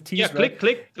art, NFTs. Yeah, click.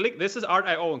 This is art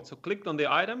I own. So click on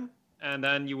the item, and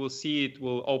then you will see it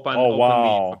will open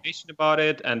the information about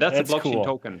it, and that's a blockchain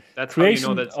token. That's creation how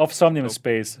you know that's of Somnium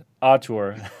Space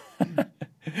Artur.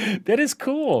 That is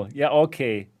cool. Yeah,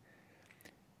 okay.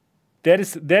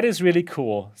 That is really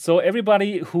cool. So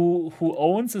everybody who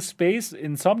owns a space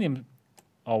in Somnium.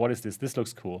 Oh, what is this? This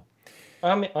looks cool.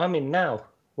 I'm in now.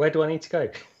 Where do I need to go?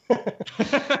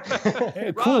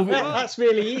 Cool. That's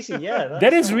really easy. Yeah.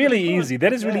 That is really easy.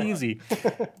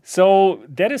 So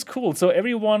that is cool. So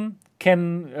everyone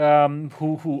can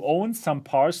who owns some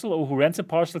parcel or who rents a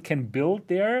parcel can build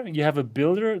there. You have a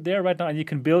builder there right now, and you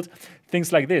can build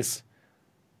things like this.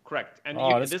 Correct. And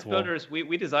this cool. Builders,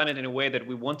 we designed it in a way that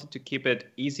we wanted to keep it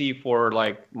easy for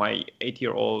my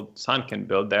 8-year-old son can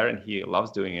build there, and he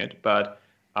loves doing it. But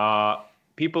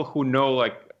people who know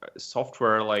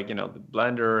software the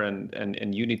Blender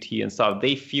and Unity and stuff,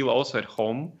 they feel also at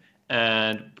home.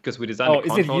 And because we designed the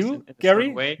controls is it you,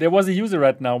 Gary? There was a user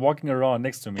right now walking around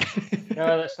next to me.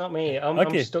 No, that's not me.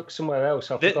 I'm stuck somewhere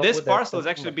else. This parcel is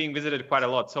actually being visited quite a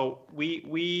lot. So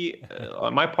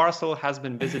my parcel has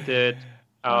been visited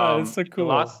that's so cool.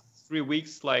 The last 3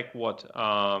 weeks,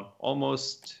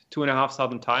 almost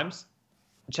 2,500 times.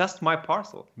 Just my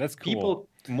parcel. That's cool.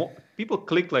 People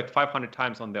click 500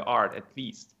 times on the art at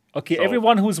least. Okay, so,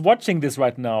 everyone who's watching this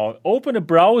right now, open a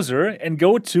browser and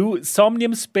go to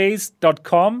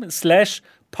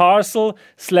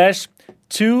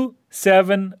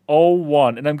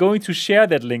somniumspace.com/parcel/2701. And I'm going to share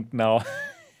that link now.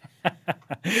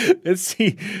 Let's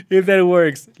see if that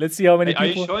works. Let's see how many people. Are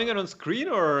you showing it on screen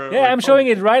or? Yeah, I'm showing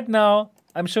it right now.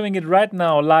 I'm showing it right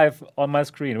now live on my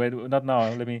screen. Wait, not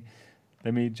now. Let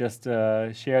me just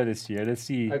share this here. Let's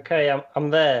see. Okay,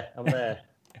 I'm there.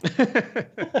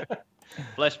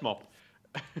 Flash mob.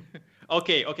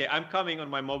 Okay. I'm coming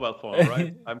on my mobile phone,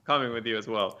 right? I'm coming with you as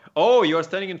well. Oh, you're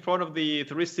standing in front of the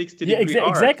 360 degree art.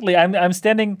 Exactly. I'm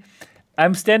standing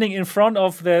in front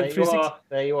of the 360.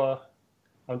 There you are.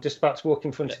 I'm just about to walk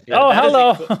in front of you. Oh,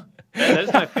 hello. That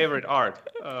is my favorite art.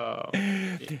 Wow,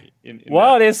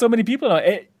 there's so many people now.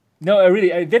 No,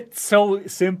 really, that's so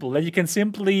simple that you can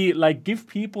simply give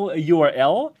people a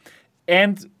URL,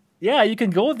 and yeah, you can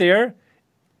go there,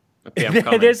 Okay, I'm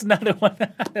coming. There's another one.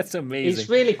 That's amazing. It's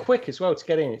really quick as well to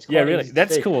get in. It's quite Yeah, really. easy to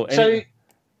That's do. cool. So,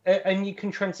 and you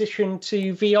can transition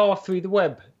to VR through the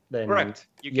web then? Correct.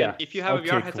 You can, Yeah. if you have a Okay,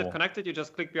 VR headset cool. connected, you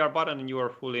just click VR button and you are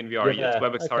fully in VR. Yeah, Yes,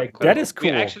 WebEx okay, hard. cool. That is cool.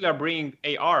 We actually are bringing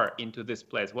AR into this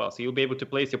play as well, so you'll be able to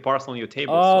place your parcel on your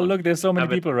table. Oh, soon. look, there's so many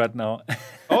Have it- people right now.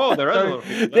 Oh, there are a lot of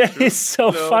people. That's That true. is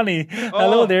so Hello. funny.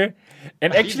 Hello Oh. there.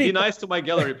 And Be actually, nice to my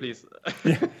gallery, please.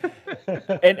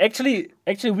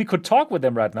 actually, we could talk with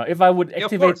them right now if I would Yeah, of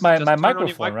activate course. my, Just my turn on your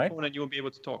microphone, right? and you will be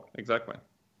able to talk. Exactly.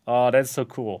 Oh, that's so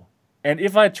cool. And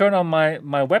if I turn on my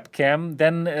webcam,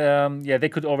 then yeah, they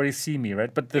could already see me,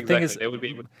 right? But the Exactly. thing is, They will be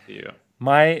able to see you.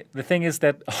 the thing is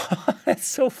that that's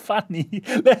so funny.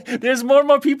 There's more and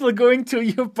more people going to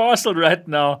your parcel right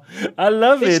now. I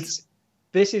love it.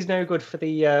 This is no good for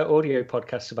the audio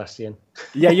podcast, Sebastian.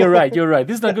 Yeah, you're right. You're right.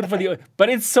 This is not good for the, but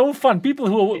it's so fun. People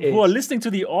who are is. listening to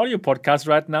the audio podcast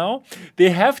right now, they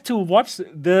have to watch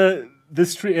the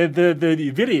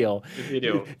video. The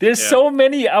video. There's Yeah. so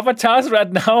many avatars right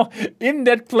now in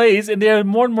that place, and there are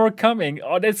more and more coming.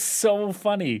 Oh, that's so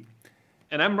funny.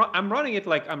 And I'm running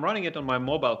it on my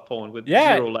mobile phone with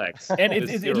Yeah. 0 lags. And With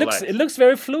it 0 looks lags. it looks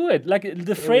very fluid. Like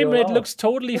the frame rate are. looks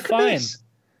totally Look at fine. this.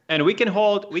 And we can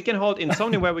hold in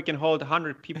Somniware we can hold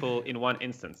 100 people in one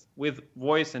instance with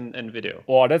voice and video.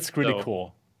 Oh, that's really So-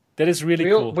 cool. That is really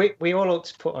We cool. we all ought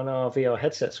to put on our VR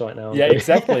headsets right now. Yeah,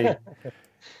 exactly.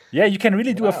 Yeah, you can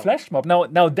really do a Wow. flash mob.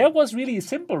 Now that was really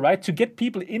simple, right? To get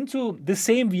people into the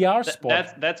same VR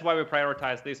spot. That's why we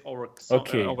prioritize this over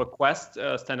Okay. over Quest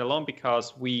standalone,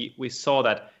 because we saw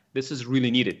that this is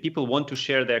really needed. People want to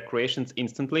share their creations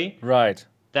instantly. Right.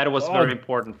 That was Oh. very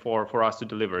important for us to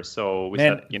deliver. So we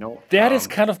Man, said, that is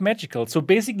kind of magical. So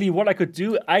basically, what I could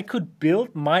do, I could build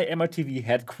my MRTV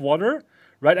headquarter,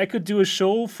 right? I could do a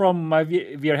show from my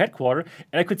VR headquarter,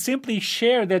 and I could simply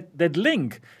share that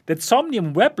link, that Somnium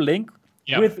web link,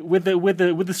 Yeah.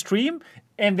 with the stream,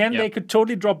 and then Yeah. they could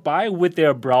totally drop by with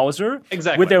their browser,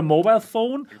 Exactly. with their mobile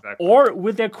phone, Exactly. or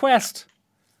with their Quest.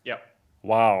 yeah.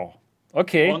 Wow.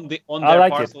 Okay. on I their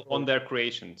like parcel, it. on their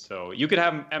creation. So you could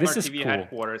have This is MRTV cool.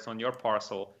 headquarters on your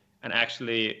parcel and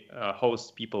actually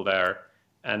host people there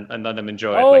and let them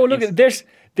enjoy Oh, it. Like look! it's-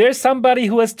 There's somebody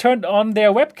who has turned on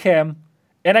their webcam,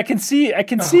 and I can see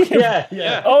him.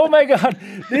 Yeah. Oh my God,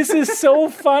 this is so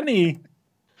funny.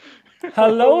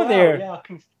 Hello Oh, wow, there. Yeah,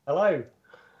 hello.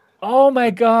 Oh my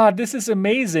God, this is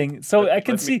amazing. So I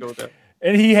can let me see, go there.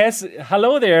 and he has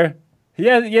hello there.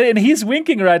 Yeah, and he's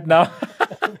winking right now.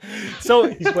 So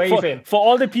He's waving. For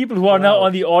all the people who are now Wow.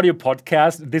 on the audio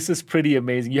podcast, this is pretty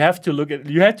amazing. You have to look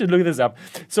this up.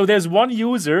 So there's one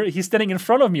user, he's standing in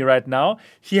front of me right now.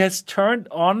 He has turned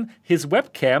on his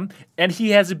webcam, and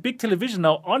he has a big television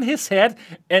now on his head,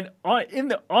 and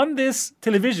on this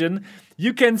television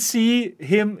you can see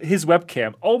his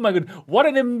webcam. Oh my God, what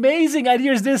an amazing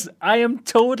idea is this. I am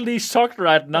totally shocked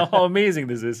right now how amazing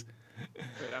this is.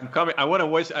 I'm coming. I want to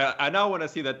watch. I now want to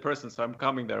see that person, so I'm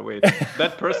coming there. Wait,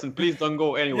 that person, please don't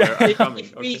go anywhere. I'm coming.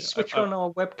 If we Okay, switch I- on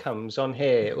our webcams on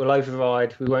here, it will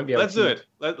override. We won't be able Let's to. do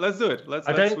it. Let's do it. Let's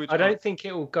I switch don't on. think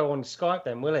it will go on Skype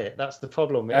then, will it? That's the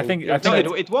problem. I think No,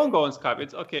 it's- it won't go on Skype.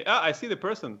 It's okay. Ah, I see the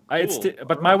person. It's Cool.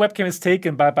 but my webcam is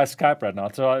taken by Skype right now.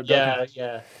 So I don't-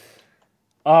 Yeah.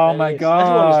 Oh There my it is.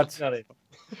 Everyone's God, looking at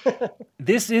it.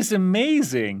 this is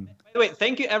amazing. By the way,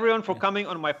 thank you everyone for coming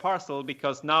on my parcel,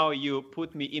 because now you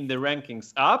put me in the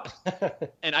rankings up,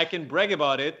 and I can brag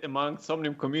about it among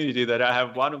Somnium community that I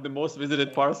have one of the most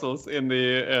visited parcels in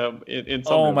the in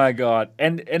Somnium. Oh my God!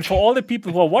 And for all the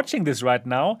people who are watching this right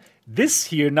now, this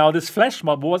flash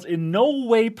mob was in no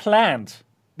way planned.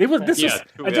 True,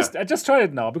 I just tried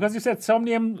it now because you said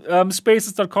Somnium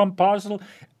Spaces.com parcel.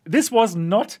 This was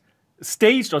not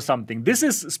staged or something. This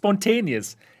is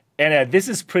spontaneous, and this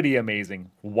is pretty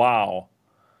amazing. Wow.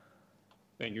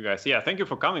 Thank you guys. Yeah, thank you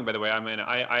for coming. By the way, I mean,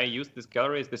 I used this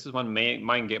gallery. This is one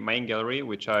main gallery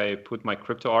which I put my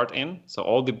crypto art in. So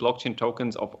all the blockchain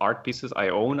tokens of art pieces I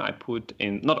own, I put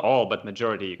in, not all, but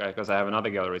majority, because I have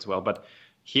another gallery as well. But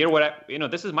here,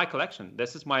 this is my collection.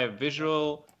 This is my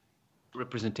visual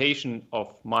representation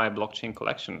of my blockchain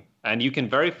collection, and you can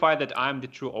verify that I'm the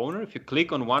true owner. If you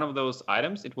click on one of those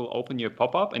items, it will open you a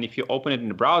pop-up, and if you open it in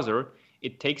the browser,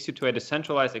 it takes you to a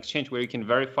decentralized exchange where you can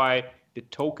verify the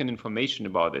token information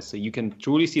about this. So you can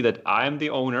truly see that I am the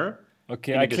owner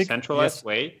Okay, in I a click decentralized yes.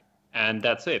 way, and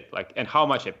that's it. And how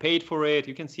much I paid for it.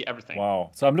 You can see everything.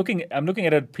 Wow. So I'm looking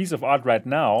at a piece of art right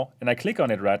now, and I click on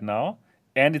it right now,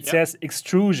 and it says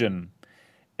extrusion.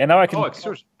 And now I can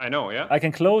extrusion. I know, yeah. I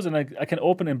can close and I can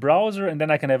open in browser, and then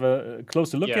I can have a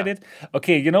closer look Yeah. at it.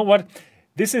 Okay, you know what?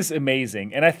 This is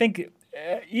amazing. And I think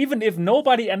even if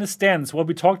nobody understands what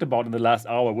we talked about in the last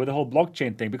hour with the whole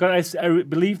blockchain thing, because I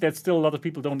believe that still a lot of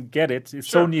people don't get it. It's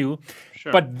so new.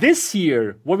 Sure. But this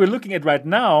here, what we're looking at right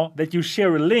now, that you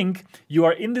share a link, you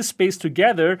are in this space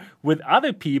together with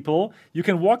other people. You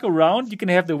can walk around. You can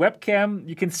have the webcam.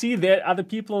 You can see there other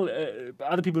people,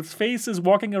 other people's faces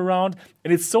walking around,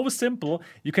 and it's so simple.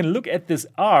 You can look at this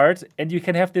art, and you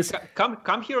can have this.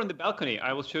 Come here on the balcony.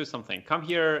 I will show you something. Come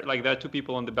here, like there are two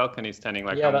people on the balcony standing.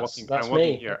 Like Yeah, I'm that's walking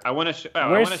me. here. I want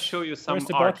to show you some where's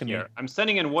the art balcony? here. I'm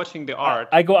standing and watching the art.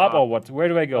 I go up or what? Where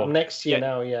do I go? I'm next to you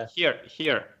now, yeah.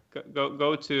 Here.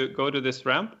 Go to this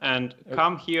ramp and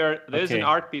come here. There's Okay. an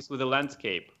art piece with a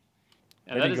landscape,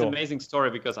 and There that you is go. an amazing story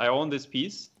because I own this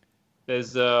piece.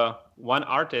 There's one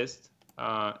artist.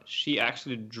 She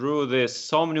actually drew this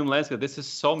Somnium landscape. This is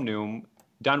Somnium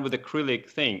done with acrylic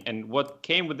thing. And what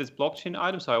came with this blockchain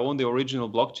item? So I own the original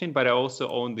blockchain, but I also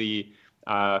own the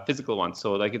physical one.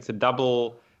 So like it's a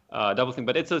double thing,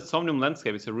 but it's a Somnium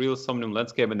landscape. It's a real Somnium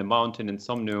landscape, and the mountain in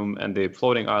Somnium and the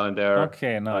floating island there.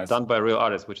 Okay, nice. Done by a real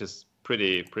artist, which is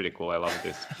pretty cool. I love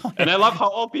this, and I love how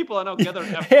all people are now gathered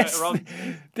Yes, around.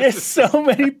 there's so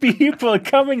many people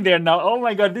coming there now. Oh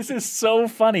my god, this is so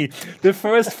funny. The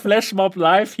first flash mob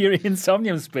live here in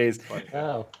Somnium Space.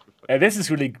 Wow. This is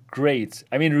really great.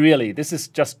 I mean, really, this is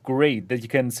just great that you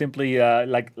can simply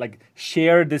like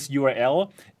share this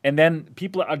URL, and then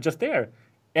people are just there.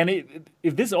 And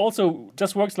if this also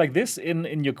just works like this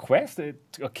in your Quest,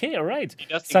 okay, all right.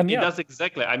 Sign me It up. does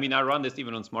exactly. I mean, I run this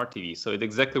even on smart TV, so it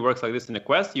exactly works like this in a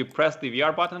Quest. You press the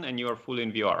VR button, and you are fully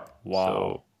in VR. Wow.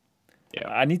 So, yeah.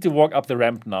 I need to walk up the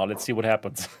ramp now. Let's see what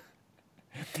happens.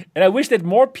 And I wish that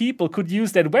more people could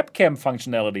use that webcam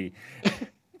functionality.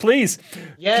 Please,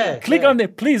 Yeah, click yeah. on the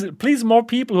please more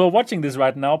people who are watching this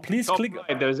right now. Please Top click.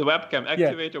 right, there's a webcam.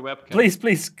 Activate your webcam.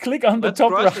 Please click on the Let's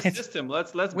top crush right. the system.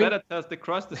 Let's beta test the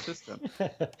crush the system.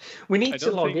 We I need to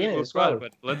don't log think it in will as well.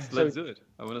 crush, but let's do it.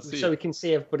 I want to see So we it. can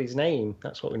see everybody's name.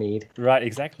 That's what we need. Right,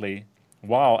 exactly.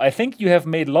 Wow, I think you have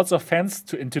made lots of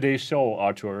fans in today's show,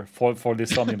 Arthur, for this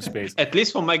Somnium Space. At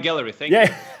least for my gallery. Thank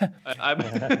Yeah, you. I'm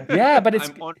yeah, but it's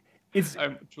I'm,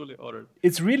 I'm truly honored.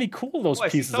 it's really cool, those Oh, I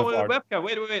see pieces of someone on art. the webcam.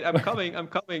 Wait. I'm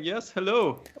coming. Yes,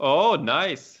 hello. Oh,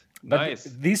 nice. But Nice.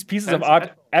 these pieces of Fans art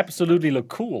headphones. absolutely look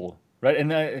cool, right?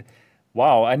 And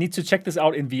wow, I need to check this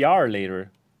out in VR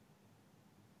later.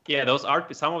 Yeah,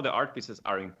 some of the art pieces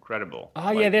are incredible.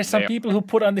 Oh yeah, Like, there's some they are- people who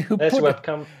put on the There's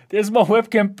webcam. There's more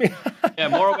webcam. Yeah,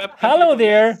 more webcam. Hello people.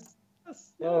 there.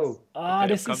 Yes. Oh, Ah,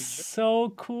 Okay, this I'm is coming. so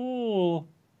cool.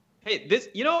 Hey,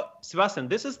 Sebastian,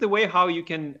 this is the way how you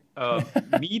can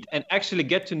meet and actually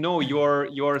get to know your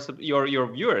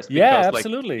viewers. Yeah, Because,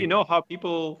 absolutely. You know how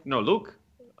people look,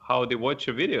 how they watch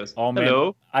your videos. Oh man,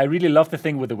 Hello. I really love the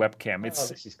thing with the webcam. It's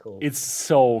this is cool. it's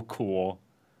so cool.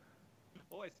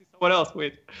 Oh, I see someone else.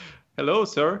 Wait. Hello,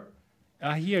 sir.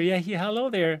 Here. Hello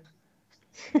there.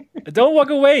 Don't walk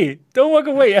away. Don't walk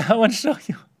away. I want to show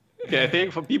you. Okay, I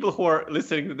think for people who are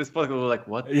listening to this podcast, they're like,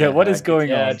 what? Yeah, the what is heck? going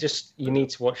yeah, on? just you need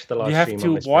to watch the live You have stream. to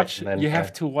on this watch. bit and then, You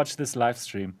have to watch this live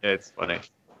stream. Yeah, it's funny.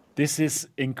 This is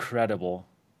incredible.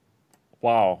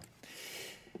 Wow.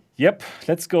 Yep.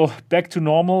 Let's go back to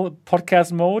normal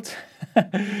podcast mode.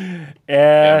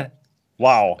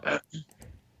 Wow.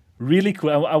 Really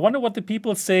cool. I wonder what the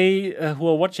people say who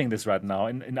are watching this right now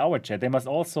in our chat. They must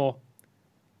also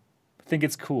think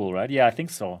it's cool, right? Yeah, I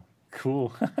think so.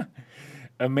 Cool.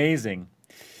 Amazing.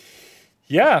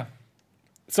 Yeah.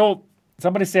 So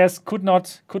somebody says could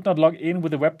not log in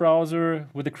with the web browser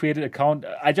with a created account.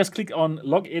 I just click on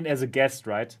log in as a guest,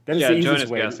 right? That is Yeah, the join easiest as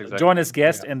way. guest, exactly. Join as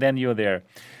guest, and then you're there.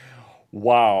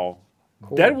 Wow.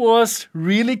 That was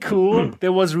really cool.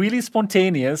 That was really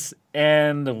spontaneous.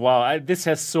 And wow, this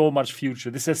has so much future.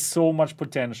 This has so much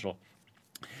potential.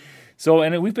 So,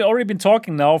 and we've already been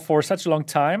talking now for such a long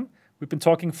time. We've been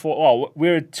talking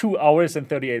we're at 2 hours and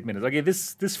 38 minutes. Okay,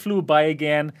 this flew by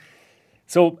again.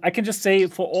 So I can just say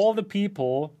for all the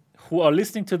people who are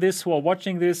listening to this, who are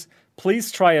watching this,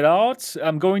 please try it out.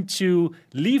 I'm going to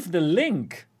leave the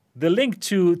link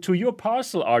to your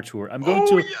parcel, Arthur. I'm going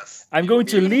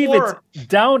to leave it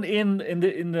down in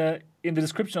the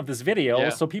description of this video,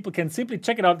 so people can simply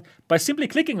check it out by simply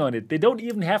clicking on it. They don't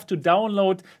even have to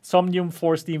download Somnium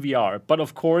for Steam VR, but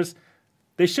of course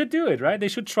they should do it, right? They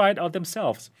should try it out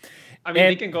themselves. I mean,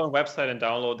 they can go on website and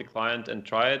download the client and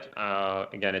try it.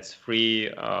 Again, it's free.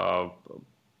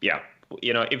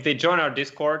 If they join our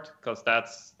Discord, because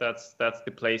that's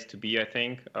the place to be, I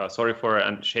think. Sorry for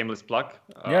a shameless plug.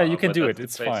 Yeah, you can but do that's it.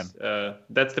 It's the place, fine.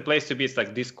 That's the place to be. It's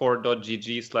like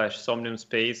discord.gg/Somnium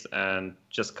Space, and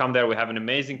just come there. We have an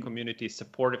amazing community,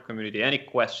 supportive community. Any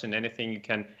question, anything you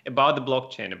can about the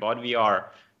blockchain, about VR,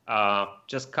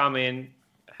 just come in,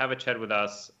 have a chat with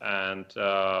us, and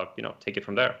take it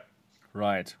from there.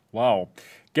 Right. Wow.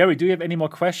 Gary, do you have any more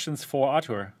questions for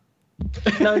Artur?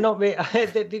 No, not me.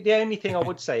 The only thing I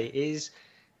would say is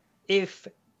if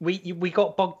we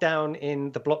got bogged down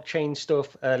in the blockchain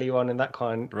stuff earlier on and that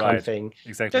kind of thing.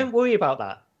 Exactly. Don't worry about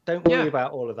that. Don't worry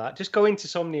about all of that. Just go into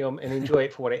Somnium and enjoy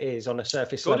it for what it is on a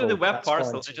surface level. Go to the web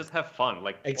parcel and just have fun.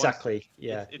 Like exactly.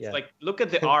 It's like look at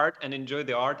the art and enjoy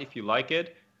the art if you like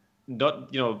it.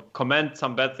 Don't comment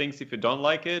some bad things if you don't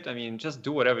like it. I mean, just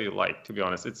do whatever you like. To be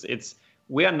honest, it's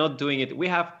we are not doing it. We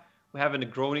have a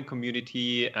growing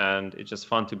community, and it's just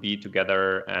fun to be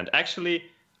together. And actually,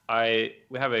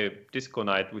 we have a disco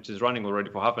night which is running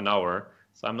already for half an hour.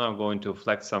 So I'm now going to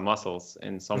flex some muscles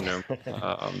in Somnium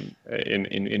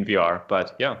in VR.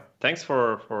 But yeah, thanks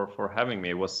for having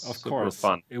me. It was super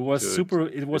fun. It was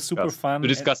super fun to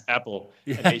discuss Apple.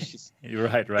 Yeah, you're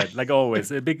right. Like always,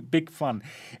 a big fun.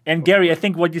 And Gary, I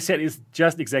think what you said is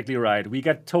just exactly right. We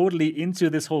got totally into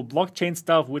this whole blockchain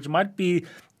stuff, which might be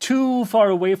too far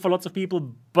away for lots of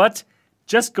people, but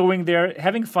just going there,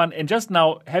 having fun, and just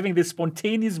now having this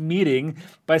spontaneous meeting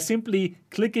by simply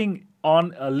clicking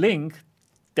on a link.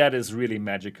 That is really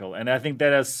magical. And I think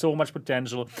that has so much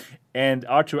potential. And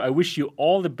Artur, I wish you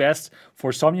all the best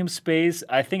for Somnium Space.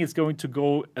 I think it's going to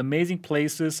go amazing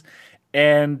places.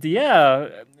 And yeah,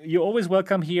 you're always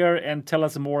welcome here and tell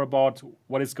us more about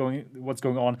what's going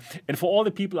on. And for all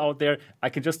the people out there, I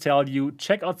can just tell you,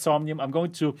 check out Somnium. I'm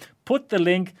going to put the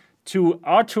link to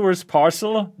Artur's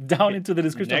parcel down into the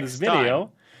description of this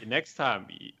video. Next time,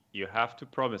 you have to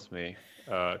promise me,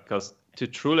 because to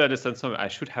truly understand something, I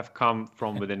should have come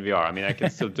from within VR. I mean, I can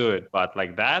still do it, but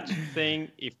like that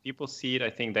thing, if people see it, I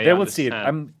think they will see it.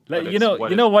 You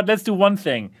know what? Let's do one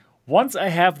thing. Once I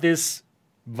have this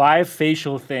Vive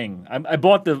facial thing, I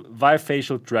bought the Vive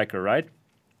facial tracker, right?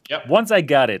 Yep. Once I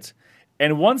got it,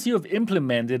 and once you have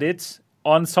implemented it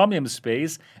on Somnium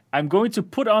Space, I'm going to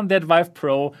put on that Vive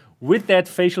Pro with that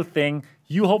facial thing.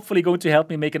 You hopefully going to help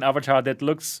me make an avatar that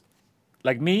looks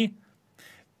like me.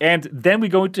 And then we're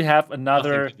going to have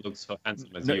another. I think it looks so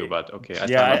handsome as you, but okay.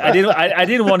 I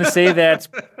didn't want to say that,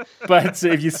 but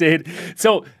if you say it,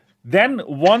 so then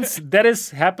once that is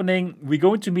happening, we're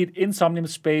going to meet in Somnium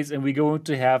Space, and we're going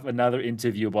to have another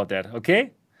interview about that.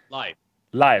 Okay?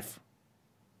 Live.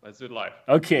 Let's do it live.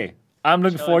 Okay, I'm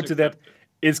looking forward to that.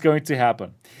 It's going to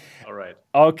happen. All right.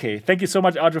 Okay, thank you so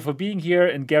much, Artur, for being here,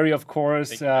 and Gary, of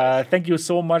course. Thank you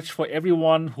so much for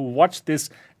everyone who watched this.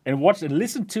 And watch and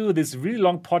listen to this really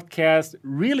long podcast.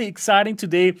 Really exciting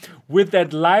today with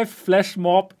that live flash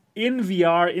mob in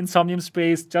VR in Somnium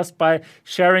Space just by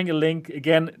sharing a link.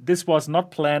 Again, this was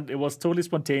not planned. It was totally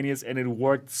spontaneous and it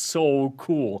worked so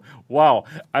cool. Wow.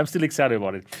 I'm still excited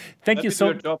about it. Thank you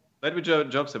so much. Let me do your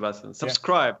job, Sebastian.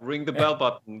 Subscribe, ring the bell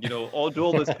button, do all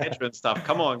this Patreon stuff.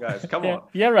 Come on, guys. Come on.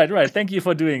 Yeah, right. Thank you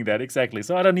for doing that. Exactly.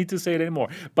 So I don't need to say it anymore.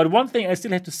 But one thing I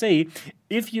still have to say,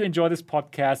 if you enjoy this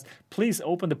podcast, please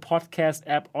open the podcast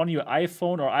app on your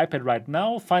iPhone or iPad right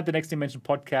now. Find the Next Dimension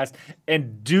podcast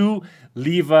and do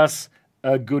leave us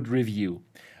a good review.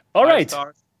 All right. 5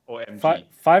 stars. OMG.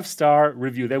 5-star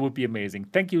review. That would be amazing.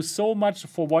 Thank you so much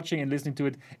for watching and listening to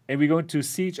it. And we're going to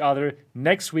see each other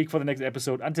next week for the next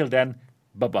episode. Until then,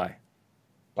 bye-bye.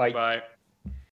 Bye. Bye.